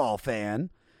football fan,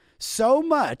 so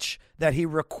much that he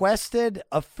requested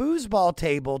a foosball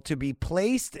table to be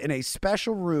placed in a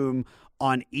special room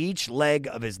on each leg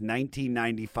of his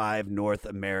 1995 North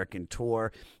American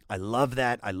tour. I love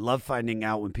that. I love finding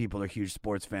out when people are huge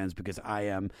sports fans because I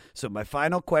am. So my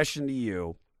final question to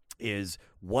you is,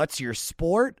 what's your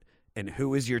sport and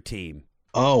who is your team?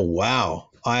 Oh, wow.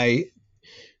 I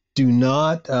do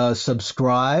not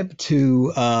subscribe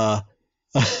to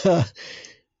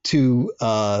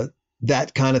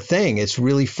that kind of thing. It's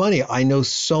really funny. I know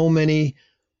so many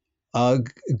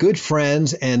good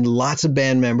friends and lots of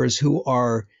band members who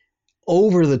are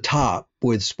over the top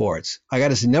with sports. I got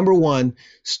to say, number 1,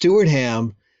 Stuart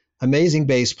Hamm, amazing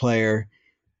bass player,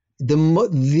 the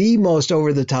most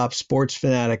over the top sports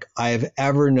fanatic I've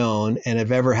ever known and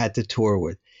have ever had to tour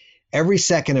with. Every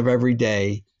second of every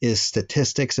day is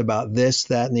statistics about this,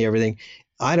 that, and the everything.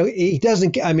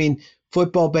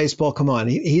 Football, baseball, come on.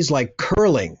 He's like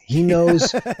curling. He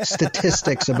knows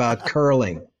statistics about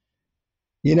curling.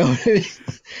 You know what I mean?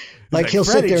 Like he'll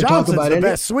sit there and talk about it. The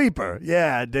best sweeper.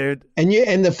 Yeah, dude.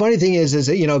 And the funny thing is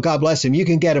that, God bless him, you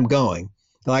can get him going.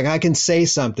 Like I can say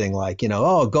something like,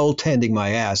 goaltending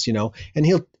my ass,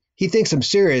 and he thinks I'm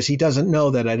serious. He doesn't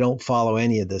know that I don't follow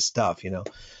any of this stuff,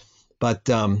 But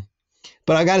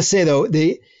But I got to say though,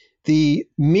 the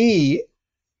me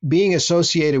being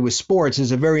associated with sports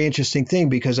is a very interesting thing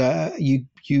because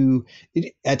you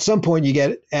at some point you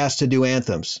get asked to do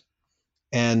anthems,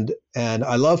 and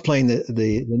I love playing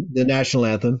the national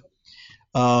anthem.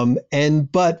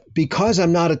 But because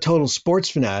I'm not a total sports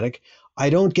fanatic, I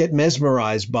don't get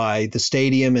mesmerized by the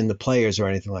stadium and the players or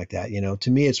anything like that.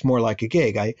 To me, it's more like a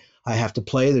gig. I have to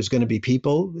play. There's going to be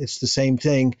people. It's the same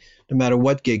thing no matter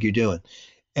what gig you're doing.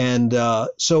 And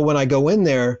so when I go in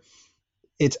there,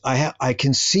 I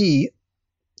can see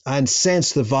and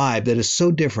sense the vibe that is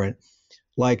so different,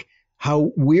 like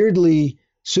how weirdly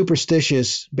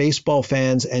superstitious baseball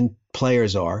fans and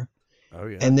players are. Oh,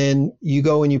 yeah. And then you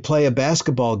go and you play a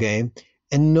basketball game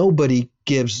and nobody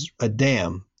gives a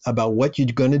damn about what you're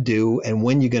going to do and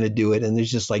when you're going to do it. And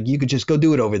there's just like, you could just go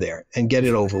do it over there and get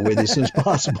it over with as soon as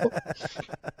possible.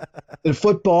 In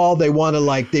football, they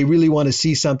really want to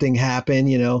see something happen,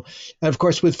 And of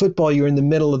course, with football, you're in the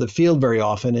middle of the field very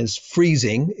often. It's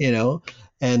freezing,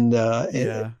 and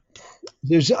I've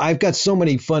got so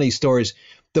many funny stories.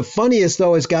 The funniest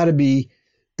though has got to be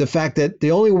the fact that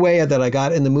the only way that I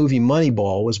got in the movie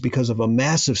Moneyball was because of a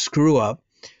massive screw up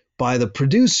by the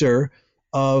producer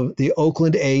of the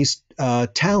Oakland A's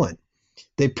talent.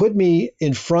 They put me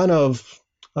in front of,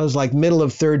 I was like middle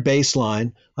of third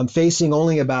baseline. I'm facing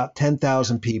only about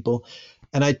 10,000 people.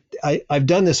 And I've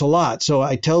done this a lot. So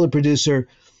I tell the producer,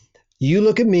 you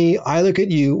look at me, I look at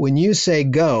you. When you say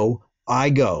go, I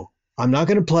go. I'm not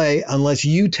going to play unless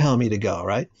you tell me to go,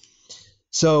 right?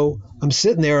 So I'm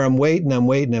sitting there, I'm waiting.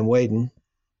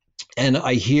 And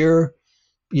I hear,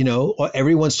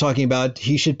 everyone's talking about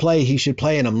he should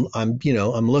play. And I'm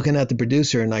looking at the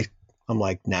producer and I'm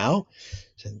like, now?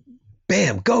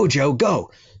 Bam, go, Joe,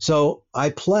 go. So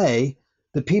I play.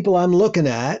 The people I'm looking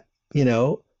at,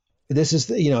 this is,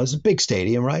 it's a big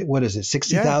stadium, right? What is it,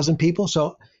 60,000 people?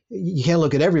 So you can't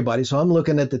look at everybody. So I'm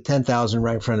looking at the 10,000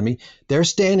 right in front of me. They're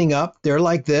standing up. They're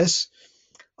like this.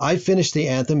 I finished the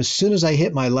anthem. As soon as I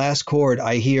hit my last chord,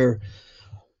 I hear,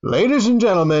 ladies and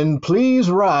gentlemen, please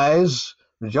rise.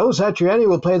 Joe Satriani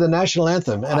will play the national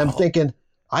anthem. And I'm thinking,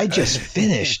 I just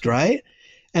finished, right?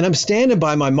 And I'm standing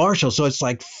by my marshal, so it's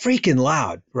like freaking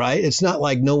loud, right? It's not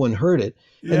like no one heard it.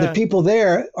 Yeah. And the people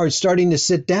there are starting to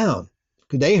sit down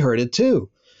because they heard it too.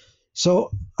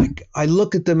 So I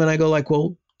look at them and I go like,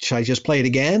 well, should I just play it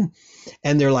again?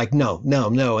 And they're like, no.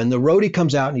 And the roadie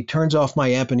comes out and he turns off my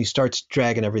amp and he starts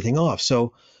dragging everything off.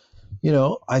 So,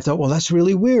 I thought, well, that's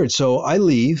really weird. So I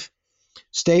leave,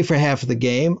 stay for half of the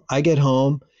game. I get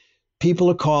home. People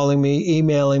are calling me,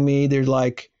 emailing me. They're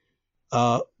like,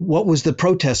 what was the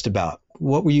protest about?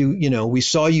 What were you, we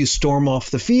saw you storm off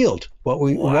the field. What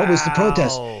was the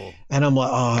protest? And I'm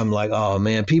like, oh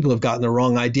man, people have gotten the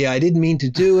wrong idea. I didn't mean to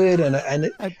do it.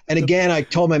 And again, I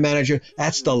told my manager,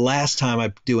 that's the last time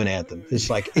I do an anthem. It's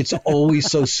like, it's always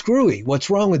so screwy. What's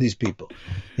wrong with these people?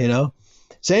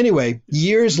 So anyway,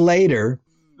 years later,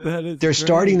 they're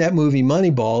starting that movie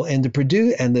Moneyball,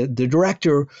 and the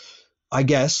director, I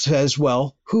guess, says,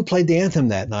 well, who played the anthem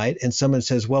that night? And someone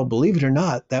says, well, believe it or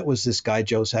not, that was this guy,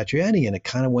 Joe Satriani. And it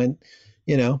kind of went,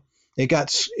 it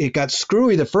got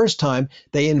screwy the first time.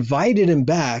 They invited him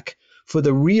back for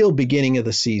the real beginning of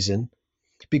the season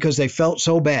because they felt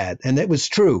so bad. And that was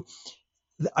true.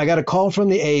 I got a call from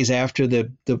the A's after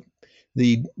the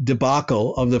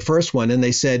debacle of the first one, and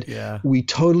they said, we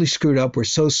totally screwed up. We're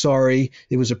so sorry.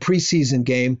 It was a preseason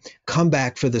game. Come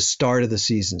back for the start of the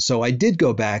season. So I did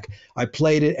go back. I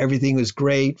played it. Everything was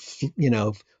great.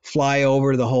 Fly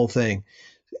over the whole thing.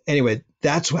 Anyway,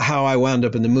 that's how I wound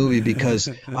up in the movie because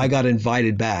I got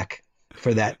invited back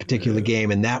for that particular game.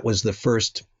 And that was the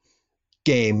first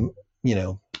game,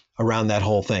 around that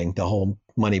whole thing, the whole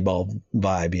Moneyball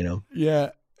vibe, Yeah.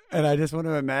 And I just want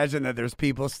to imagine that there's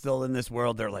people still in this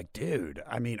world. They're like, dude,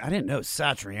 I didn't know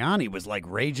Satriani was like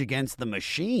Rage Against the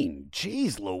Machine.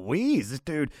 Jeez Louise, this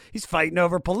dude, he's fighting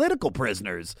over political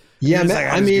prisoners. Yeah,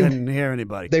 I couldn't hear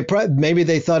anybody. Maybe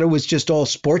they thought it was just all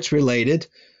sports related.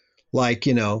 Like,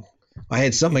 I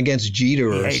had something against Jeter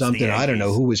or something. I don't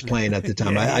know who was playing at the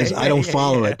time. I don't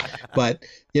follow it. But,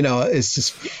 it's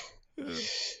just.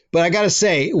 But I got to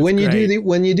say, when you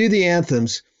do the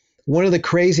anthems, one of the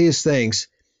craziest things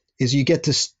is you get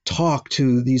to talk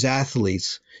to these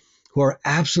athletes who are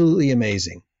absolutely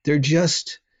amazing. They're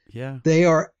just, they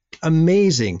are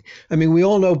amazing. We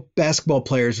all know basketball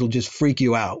players will just freak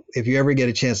you out if you ever get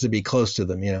a chance to be close to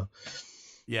them,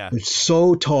 Yeah. They're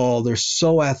so tall, they're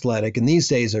so athletic, and these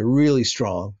days are really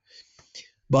strong.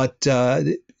 But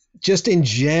just in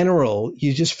general,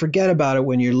 you just forget about it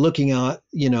when you're looking at,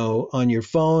 on your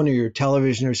phone or your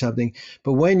television or something.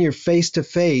 But when you're face to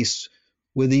face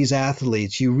with these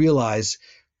athletes, you realize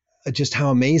just how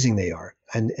amazing they are,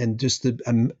 and just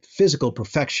the physical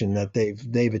perfection that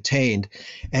they've attained,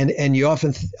 and you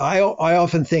often I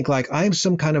often think like I'm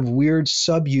some kind of weird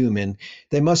subhuman.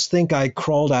 They must think I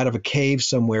crawled out of a cave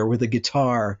somewhere with a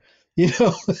guitar,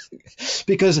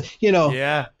 because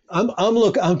yeah.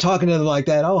 I'm talking to them like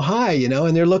that. Oh, hi,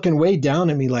 and they're looking way down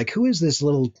at me like, who is this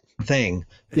little thing,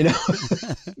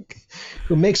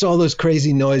 who makes all those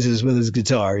crazy noises with his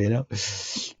guitar,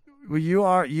 Well, you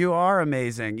are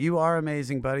amazing. You are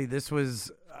amazing, buddy. This was,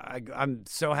 I'm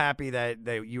so happy that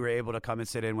you were able to come and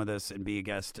sit in with us and be a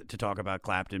guest to talk about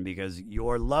Clapton, because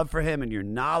your love for him and your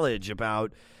knowledge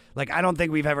about, like, I don't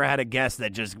think we've ever had a guest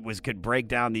that just could break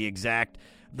down the exact,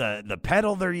 the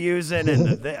pedal they're using.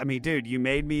 And I mean, dude, you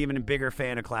made me even a bigger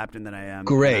fan of Clapton than I am.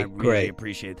 Great, I really great.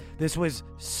 appreciate it. This was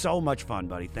so much fun,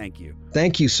 buddy. Thank you.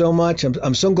 Thank you so much.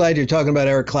 I'm so glad you're talking about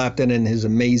Eric Clapton and his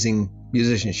amazing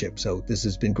musicianship. So this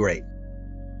has been great.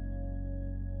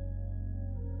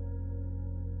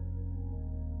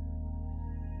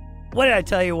 What did I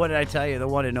tell you? What did I tell you? The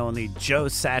one and only Joe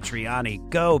Satriani.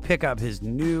 Go pick up his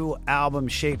new album,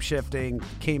 Shapeshifting.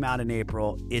 Came out in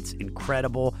April. It's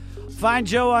incredible. Find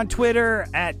Joe on Twitter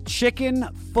at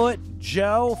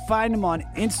ChickenFootJoe. Find him on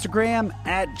Instagram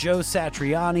at Joe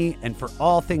Satriani. And for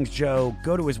all things Joe,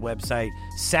 go to his website,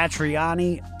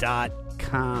 satriani.com.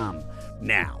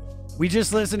 Now, we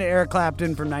just listened to Eric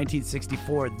Clapton from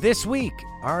 1964. This week,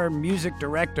 our music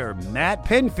director, Matt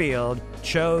Pinfield,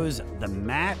 chose the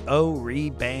Matt O'Ree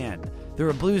Band. They're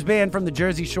a blues band from the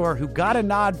Jersey Shore who got a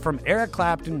nod from Eric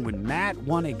Clapton when Matt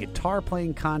won a guitar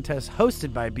playing contest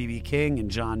hosted by B.B. King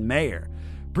and John Mayer.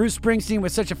 Bruce Springsteen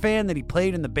was such a fan that he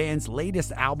played in the band's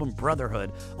latest album,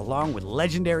 Brotherhood, along with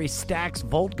legendary Stax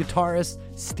Volt guitarist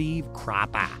Steve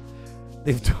Croppa.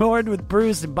 They've toured with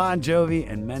Bruce and Bon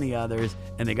Jovi and many others,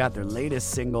 and they got their latest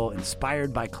single,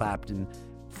 inspired by Clapton,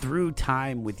 Through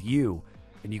Time With You.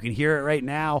 And you can hear it right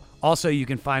now. Also, you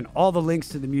can find all the links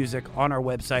to the music on our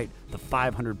website,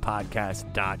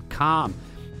 the500podcast.com.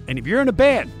 And if you're in a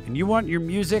band and you want your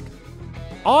music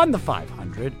on the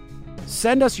 500,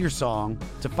 send us your song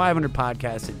to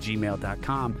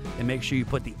 500podcast@gmail.com, and make sure you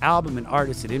put the album and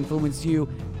artist that influenced you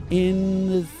in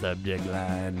the subject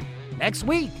line. Next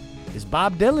week is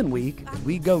Bob Dylan week, as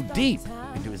we go deep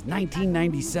into his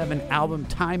 1997 album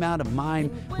Time Out of Mind,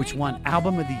 which won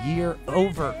Album of the Year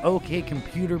over OK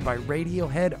Computer by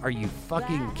Radiohead. Are you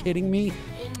fucking kidding me?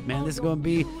 Man, this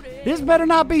better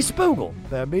not be Spoogle.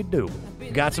 That'd be Dougal.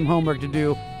 You got some homework to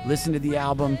do. Listen to the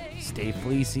album. Stay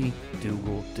fleecy.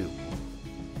 Dougal, Dougal.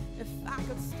 If I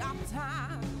could stop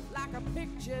time like a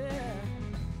picture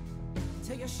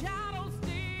till your shadows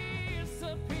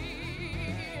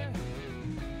disappear,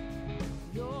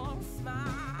 your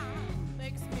smile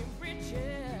makes me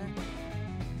richer.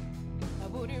 I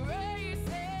would erase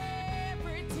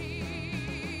every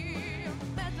tear.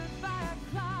 Measured by a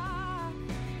clock,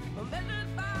 or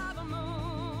measured by the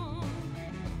moon.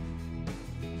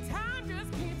 Time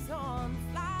just keeps on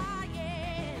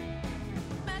flying.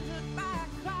 Measured by a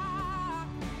clock,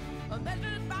 or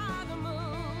measured by the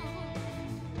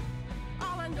moon.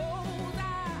 All I know is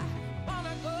I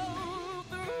wanna go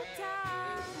through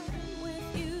time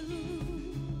with you.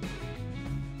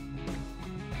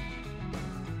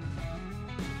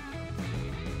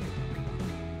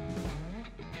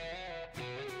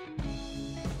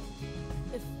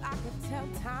 If I could tell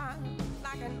time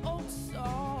like an old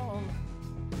song,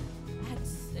 I'd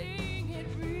sing it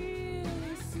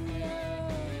really slow.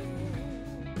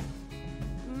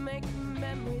 Make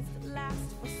memories that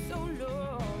last for so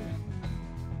long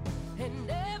and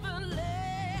never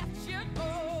let you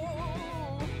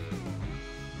go.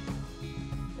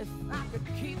 If I could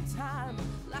keep time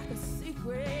like a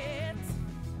secret,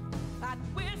 I'd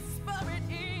whisper it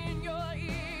in your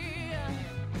ear,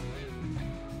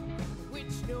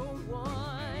 which no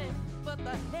one but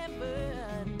the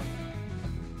heavens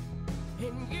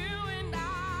and you and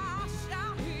I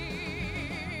shall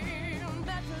hear.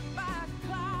 Measured by a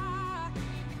clock,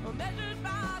 or measured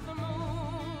by the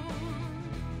moon.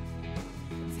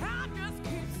 Time just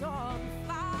keeps on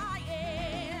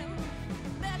flying.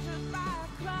 Measured by a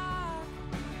clock,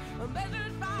 or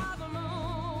measured by the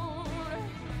moon.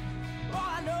 All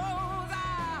I know is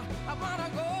I wanna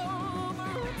go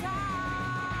through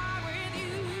time with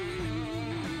you.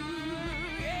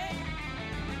 Yeah.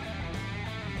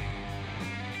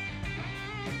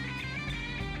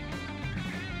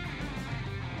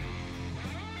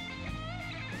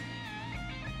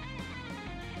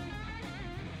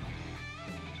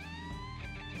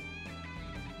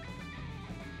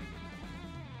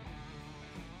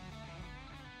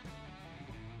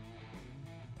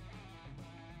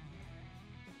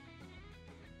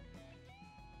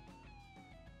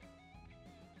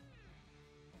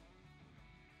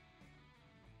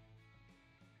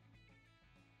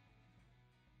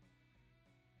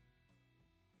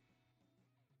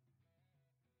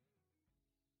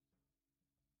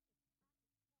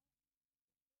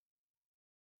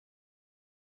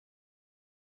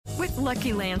 With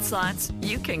Lucky Land Slots,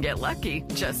 you can get lucky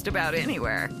just about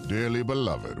anywhere. Dearly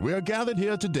beloved, we are gathered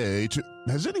here today to...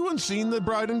 Has anyone seen the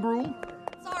bride and groom?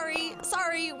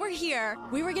 Sorry, we're here.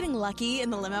 We were getting lucky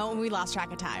in the limo and we lost track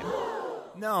of time.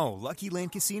 No, Lucky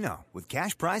Land Casino, with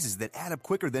cash prizes that add up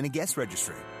quicker than a guest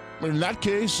registry. In that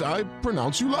case, I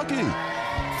pronounce you lucky.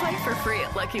 Play for free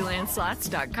at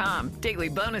LuckyLandSlots.com. Daily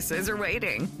bonuses are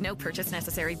waiting. No purchase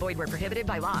necessary. Void where prohibited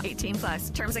by law.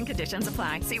 18+. Terms and conditions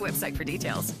apply. See website for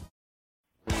details.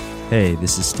 Hey,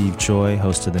 this is Steve Choi,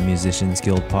 host of the Musicians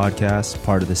Guild podcast,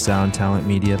 part of the Sound Talent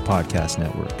Media Podcast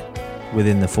Network.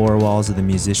 Within the four walls of the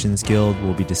Musicians Guild,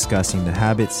 we'll be discussing the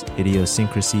habits,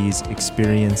 idiosyncrasies,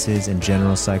 experiences, and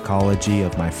general psychology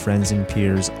of my friends and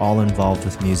peers, all involved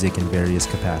with music in various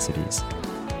capacities.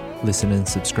 Listen and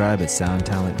subscribe at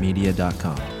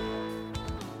soundtalentmedia.com.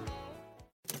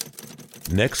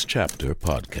 Next Chapter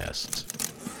Podcasts.